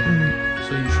对，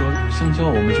所以说香蕉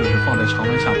我们就是放在常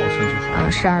温下保存就好了。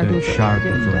12度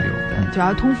左右。对，主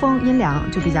要通风阴凉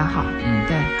就比较好。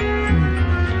对。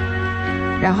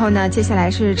然后呢，接下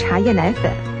来是茶叶、奶粉。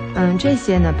这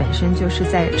些呢本身就是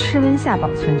在室温下保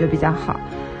存就比较好。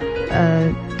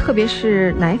特别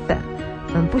是奶粉，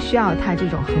不需要它这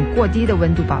种很过低的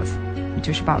温度保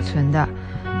存的。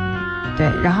对，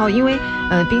然后因为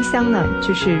冰箱呢，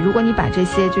就是如果你把这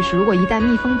些，就是如果一旦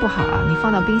密封不好啊，你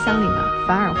放到冰箱里呢，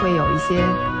反而会有一些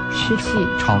湿气、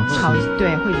潮气，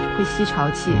对，会吸潮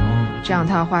气，这样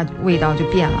它的话味道就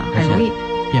变了，很容易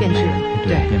变质。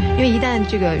对，因为一旦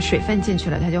这个水分进去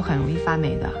了，它就很容易发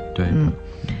霉的。对，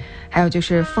还有就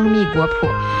是蜂蜜果脯，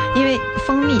因为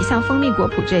像蜂蜜果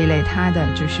脯这一类，它的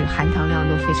就是含糖量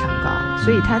都非常高，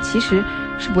所以它其实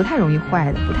是不太容易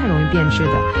坏的，不太容易变质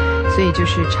的，所以就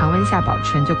是常温下保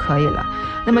存就可以了。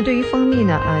那么对于蜂蜜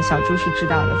呢，小猪是知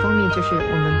道的，蜂蜜就是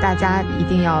我们大家一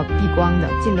定要避光的，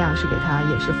尽量是给它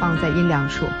也是放在阴凉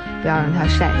处，不要让它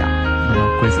晒到。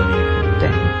规则里。对。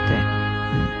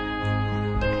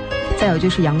再有就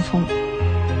是洋葱，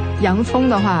洋葱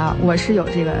的话，我是有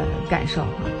这个感受。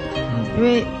因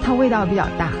为它味道比较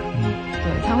大，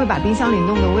对，它会把冰箱里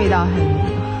弄的味道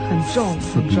很重，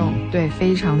对，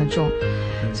非常的重。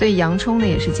所以洋葱呢，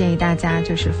也是建议大家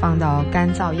就是放到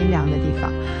干燥阴凉的地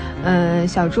方。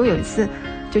小猪有一次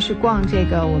就是逛这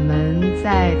个，我们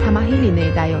在塔马黑里那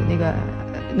一带有那个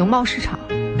农贸市场，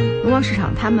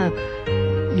他们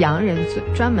洋人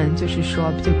专门就是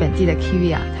说，就本地的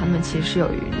Kiwi 啊，他们其实是有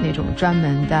那种专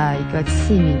门的一个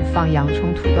器皿放洋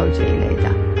葱、土豆这一类的，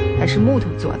还是木头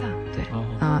做的。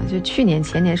就去年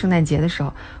前年圣诞节的时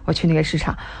候，我去那个市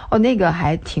场，那个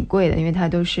还挺贵的，因为它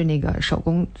都是那个手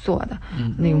工做的，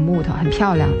那个木头很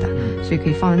漂亮的，所以可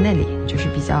以放在那里，就是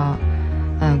比较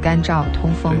干燥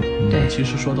通风。对，其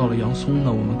实说到了洋葱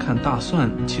呢，我们看大蒜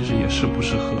其实也是不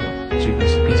适合这个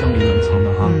冰箱里冷藏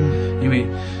的哈，因为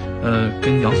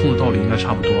跟洋葱的道理应该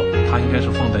差不多，它应该是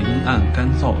放在阴暗、干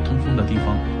燥、通风的地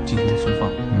方进行存放。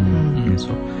没错。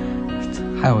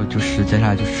还有就是接下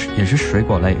来就是也是水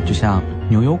果类，就像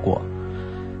牛油果，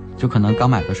就可能刚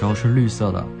买的时候是绿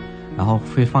色的，然后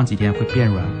会放几天会变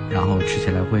软，然后吃起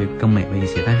来会更美味一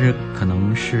些。但是可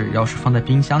能是要是放在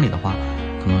冰箱里的话，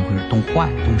可能会冻坏、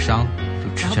冻伤，就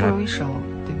吃起来不容易熟，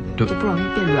对不对？就不容易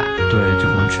变软。对，就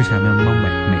可能吃起来没有那么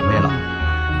美味了。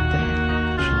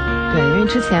对，因为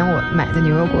之前我买的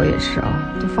牛油果也是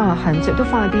就放了很久，都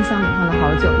放在冰箱里放了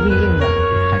好久，硬硬的。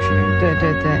对，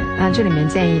这里面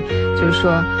建议就是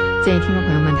说，建议听众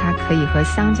朋友们，他可以和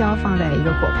香蕉放在一个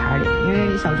果盘里，因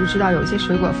为小猪知道有些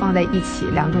水果放在一起，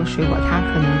两种水果它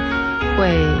可能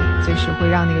会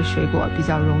让那个水果比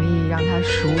较容易让它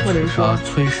熟，或者是说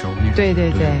催熟那种。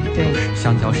对，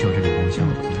香蕉是有这个功效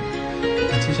的。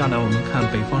那接下来我们看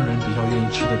北方人比较愿意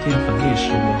吃的淀粉类食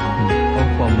物包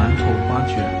括馒头、花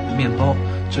卷、面包，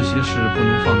这些是不能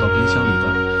放到冰箱里的，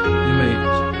因为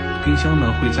冰箱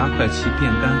呢会加快其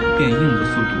变干变硬的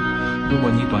速度，如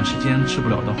果你短时间吃不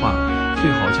了的话，最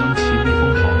好将其密封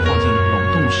好，放进冷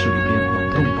冻室里边冷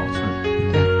冻保存。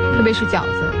对，特别是饺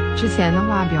子，之前的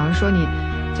话，比方说你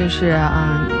就是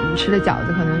你吃的饺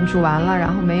子可能煮完了，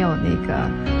然后没有那个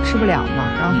吃不了嘛，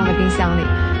然后放在冰箱里，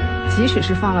即使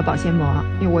是放了保鲜膜，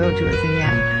因为我有这个经验，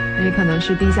因为可能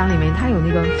是冰箱里面它有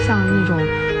那个像那种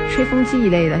吹风机一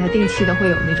类的，它定期的会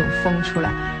有那种风出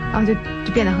来，然后就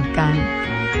变得很干。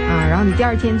然后你第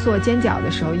二天做煎饺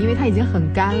的时候，因为它已经很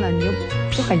干了，你又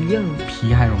很硬，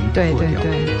皮还容易对。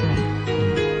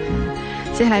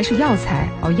接下来是药材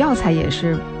药材也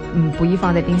是不宜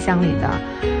放在冰箱里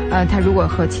的，它如果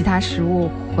和其他食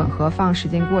物混合放时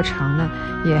间过长呢，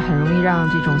也很容易让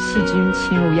这种细菌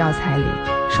侵入药材里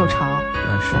受潮。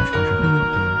受潮是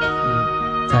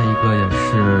对。再一个也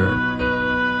是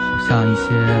像一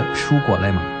些蔬果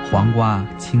类嘛，黄瓜、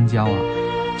青椒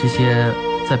这些。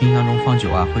在冰箱中放久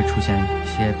会出现一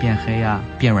些变黑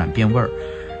变软、变味儿，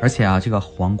而且这个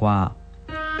黄瓜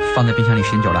放在冰箱里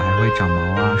时间久了还会长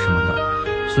毛什么的，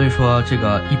所以说这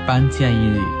个一般建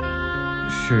议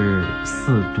是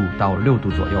4度到6度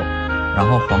左右，然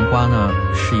后黄瓜呢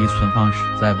适宜存放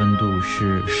在温度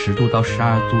是10度到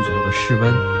12度左右的室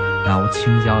温，然后青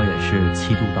椒也是7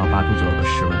度到8度左右的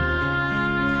室温。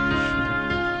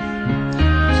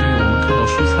所以我们看到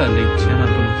蔬菜类千万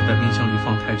不能在冰箱里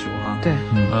放太久哈。对，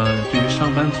对于上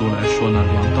班族来说呢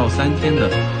，2到3天的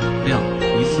量，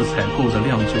一次采购的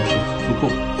量就是足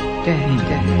够。对，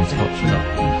对，没错，是的。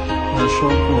那说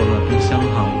过了冰箱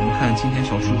哈，我们看今天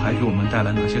小叔还给我们带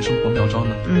来哪些生活妙招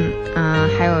呢？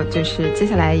还有就是接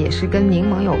下来也是跟柠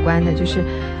檬有关的，就是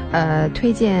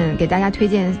给大家推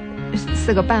荐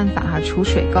4个办法哈，除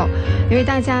水垢。因为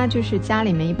大家就是家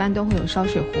里面一般都会有烧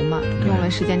水壶嘛，用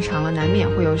了时间长了难免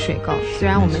会有水垢。虽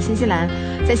然我们在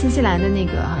新西兰的那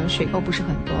个好像水垢不是很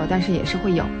多，但是也是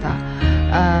会有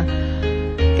的。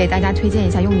给大家推荐一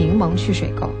下用柠檬去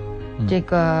水垢。这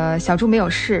个小猪没有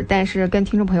试，但是跟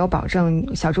听众朋友保证，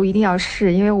小猪一定要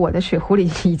试，因为我的水壶里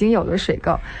已经有了水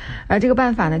垢。这个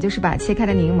办法呢，就是把切开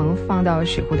的柠檬放到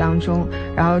水壶当中，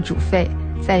然后煮沸，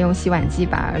再用洗碗机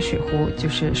把水壶就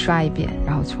是刷一遍，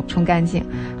然后冲干净。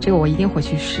这个我一定会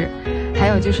去试。还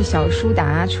有就是小苏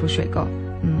打除水垢，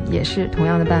也是同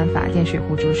样的办法，电水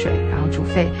壶煮水，然后煮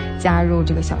沸，加入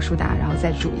这个小苏打，然后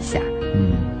再煮一下。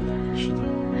是的。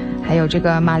还有这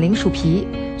个马铃薯皮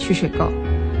去水垢。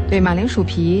对，马铃薯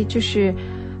皮就是，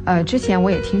之前我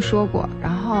也听说过，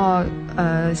然后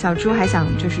小猪还想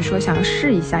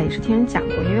试一下，也是听人讲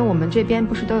过，因为我们这边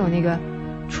不是都有那个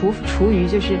厨余，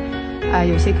就是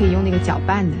有些可以用那个搅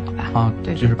拌的，对吧？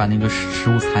对，就是把那个食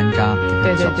物残渣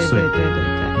给搅碎。对。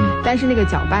但是那个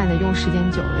搅拌的用时间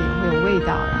久了也会有味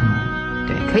道，然后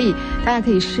对，大家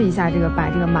可以试一下这个，把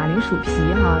这个马铃薯皮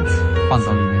哈放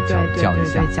到里面搅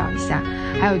一下。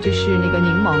还有就是那个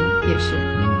柠檬也是。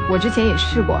我之前也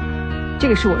试过，这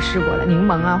个是我试过的，柠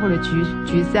檬啊或者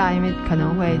橘子啊，因为可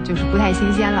能会就是不太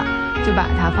新鲜了，就把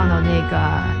它放到那个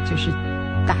就是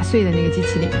打碎的那个机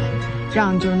器里面，这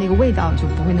样就是那个味道就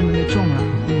不会那么的重了。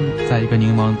再一个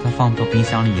柠檬它放到冰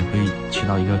箱里也会起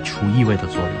到一个除异味的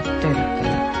作用。对的。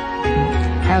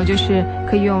还有就是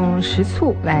可以用食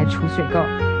醋来除水垢。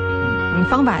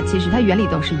方法其实它原理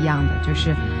都是一样的，就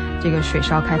是这个水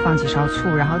烧开放几勺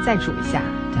醋，然后再煮一下，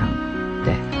这样。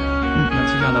对。那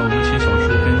接下来我们请小叔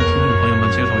跟听众朋友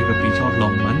们介绍一个比较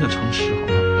冷门的常识，好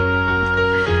吗？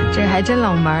这个还真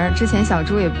冷门，之前小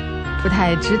猪也不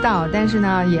太知道，但是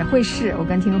呢也会试，我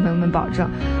跟听众朋友们保证，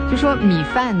就说米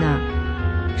饭呢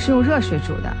是用热水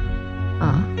煮的，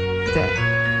对。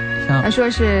他说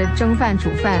是蒸饭煮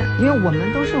饭，因为我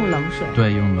们都是用冷水。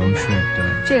对，用冷水。对，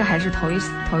这个还是头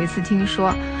一次听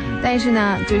说。但是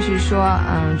呢，就是说，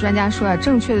专家说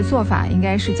正确的做法应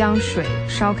该是将水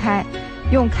烧开，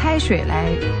用开水来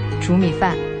煮米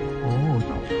饭。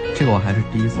这个我还是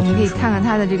第一次听说。你可以看看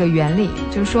它的这个原理，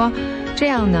就是说，这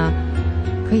样呢，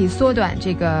可以缩短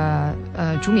这个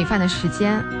煮米饭的时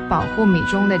间，保护米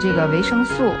中的这个维生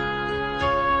素。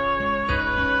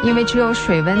因为只有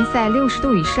水温在60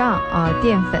度以上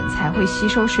淀粉才会吸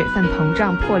收水分膨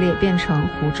胀破裂变成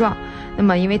糊状。那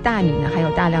么因为大米呢含有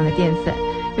大量的淀粉，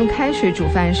用开水煮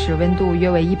饭时温度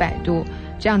约为100度，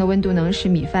这样的温度能使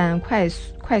米饭快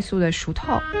速的熟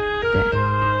透。对。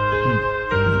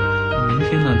明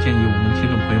天呢建议我们听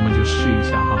众朋友们就试一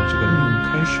下哈，这个用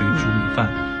开水煮米饭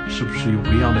是不是有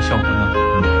不一样的效果呢？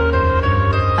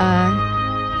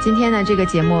今天呢这个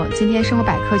节目，今天生活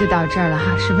百科就到这儿了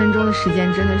哈，10分钟的时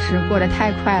间真的是过得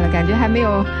太快了，感觉还没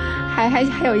有，还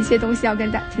有一些东西要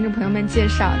跟听众朋友们介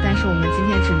绍，但是我们今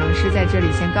天只能是在这里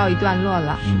先告一段落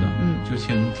了。是的，就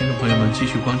请听众朋友们继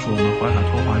续关注我们怀卡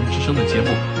托华人之声的节目。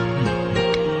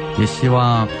也希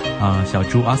望小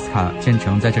猪奥斯卡建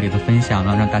成在这里的分享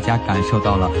呢，让大家感受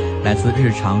到了来自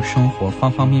日常生活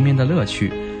方方面面的乐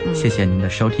趣。谢谢您的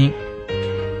收听。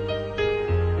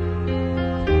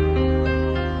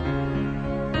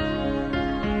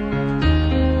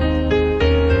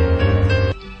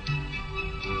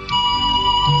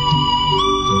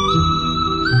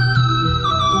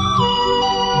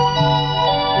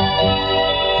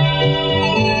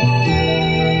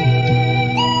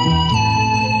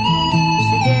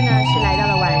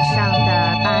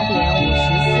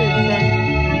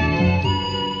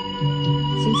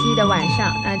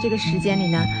这个时间里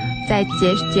呢，在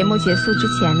节目结束之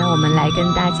前呢，我们来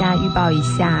跟大家预报一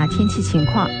下天气情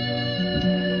况。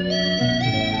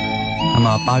那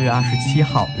么8月27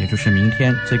号，也就是明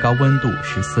天，最高温度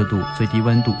14度，最低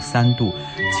温度3度，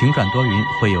晴转多云，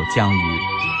会有降雨。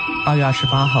8月28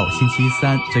号，星期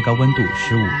三，最高温度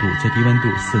15度，最低温度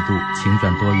4度，晴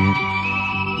转多云。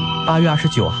8月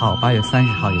29号、8月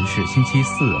30号，也就是星期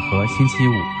四和星期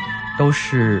五，都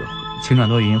是晴转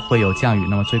多云，会有降雨，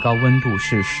那么最高温度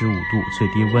是15度，最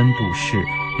低温度是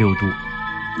6度。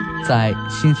在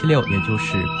星期六，也就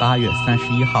是8月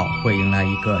31号，会迎来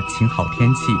一个晴好天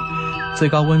气，最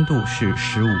高温度是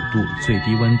15度，最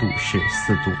低温度是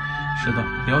4度。是的，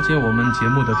了解我们节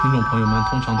目的听众朋友们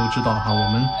通常都知道哈，我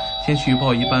们天气预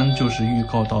报一般就是预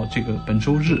告到这个本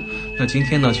周日。那今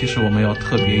天呢，其实我们要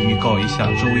特别预告一下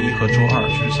周一和周二，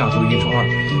就是下周一、周二。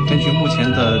根据目前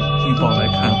的预报来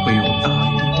看，会有大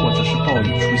雨或者是暴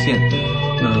雨出现。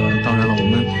当然了，我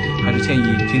们还是建议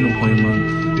听众朋友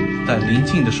们在临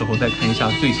近的时候再看一下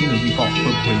最新的预报，会不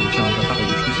会有这样的大雨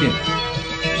出现。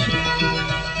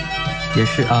也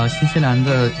是新西兰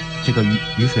的这个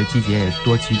雨水季节也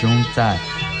多集中在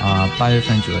8月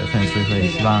份、9月份，所以说也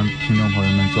希望听众朋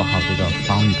友们做好这个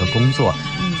防雨的工作，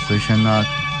随身呢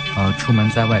出门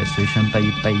在外随身备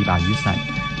一把雨伞，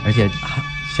而且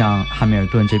像汉密尔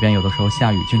顿这边有的时候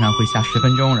下雨，经常会下10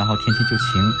分钟，然后天气就晴，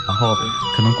然后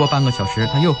可能过半个小时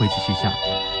它又会继续下，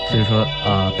所以说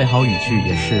备好雨具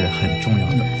也是很重要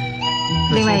的。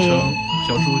另外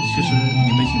小猪，其实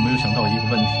你们有没有想到一个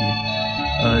问题？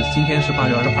今天是8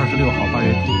月26号，8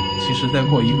月底。其实再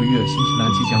过1个月，新西兰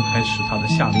即将开始它的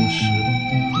夏令时。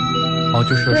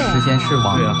就是时间是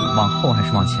往后还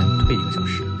是往前退1个小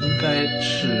时？应该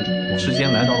是时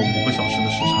间来到了5个小时的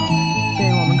时差。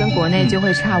对，我们跟国内就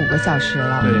会差5个小时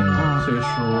了。对，所以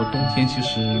说冬天其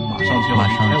实马上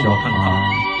就要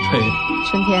对，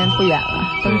春天不远了，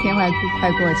冬天快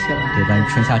过去了。对，但是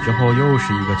春夏之后又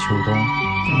是一个秋冬。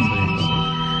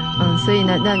所以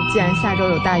呢，那既然下周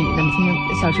有大雨，那么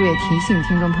小猪也提醒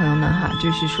听众朋友们哈，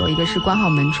就是说，一个是关好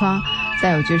门窗，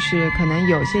再有就是可能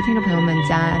有些听众朋友们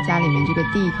家里面这个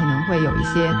地可能会有一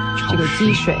些这个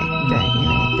积水，对，因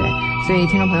为对，所以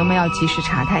听众朋友们要及时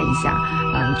查看一下，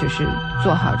就是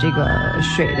做好这个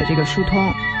水的这个疏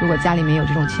通，如果家里面有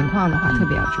这种情况的话，特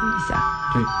别要注意一下。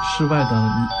对，室外的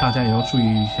大家也要注意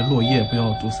一些落叶不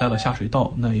要堵塞了下水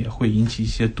道，那也会引起一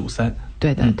些堵塞。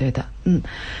对的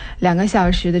，2个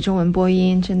小时的中文播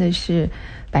音真的是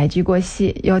白驹过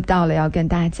隙，又到了要跟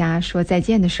大家说再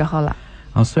见的时候了。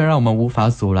虽然我们无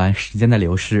法阻拦时间的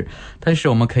流逝，但是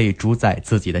我们可以主宰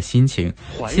自己的心情。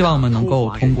希望我们能够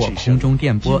通过空中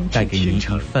电波带给您一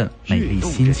份美丽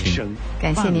心情。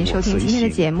感谢您收听今天的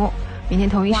节目，明天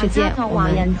同一时间我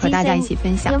们和大家一起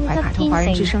分享怀卡托华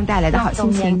人之声带来的好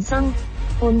心情。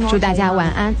祝大家晚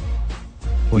安。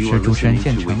我是主持人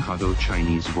建成，我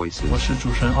是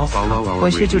主持人奥斯卡，我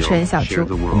是主持人小朱。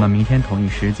我们明天同一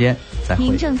时间再会。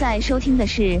您正在收听的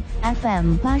是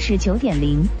FM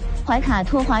 89.0怀卡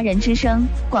托华人之声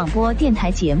广播电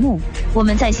台节目，我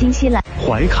们在新西兰。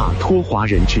怀卡托华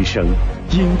人之声，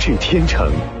音质天成，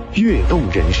悦动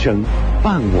人生，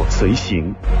伴我随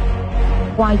行。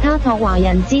懷卡托華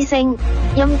人之聲，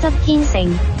音質天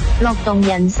成，樂動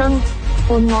人生，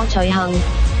伴我隨行。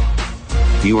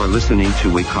You are listening to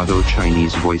Waikato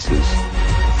Chinese Voices.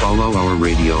 Follow our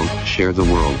radio, share the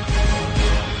world.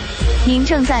 您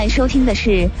正在收听的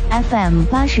是 FM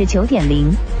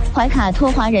 89.0怀卡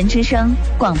托华人之声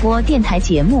广播电台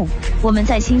节目，我们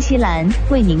在新西兰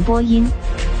为您播音。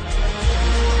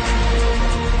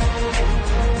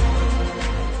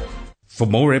For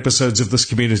more episodes of this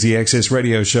community access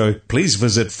radio show, please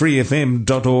visit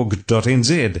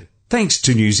freefm.org.nz. Thanks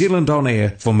to New Zealand On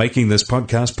Air for making this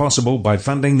podcast possible by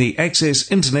funding the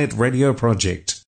Access Internet Radio Project.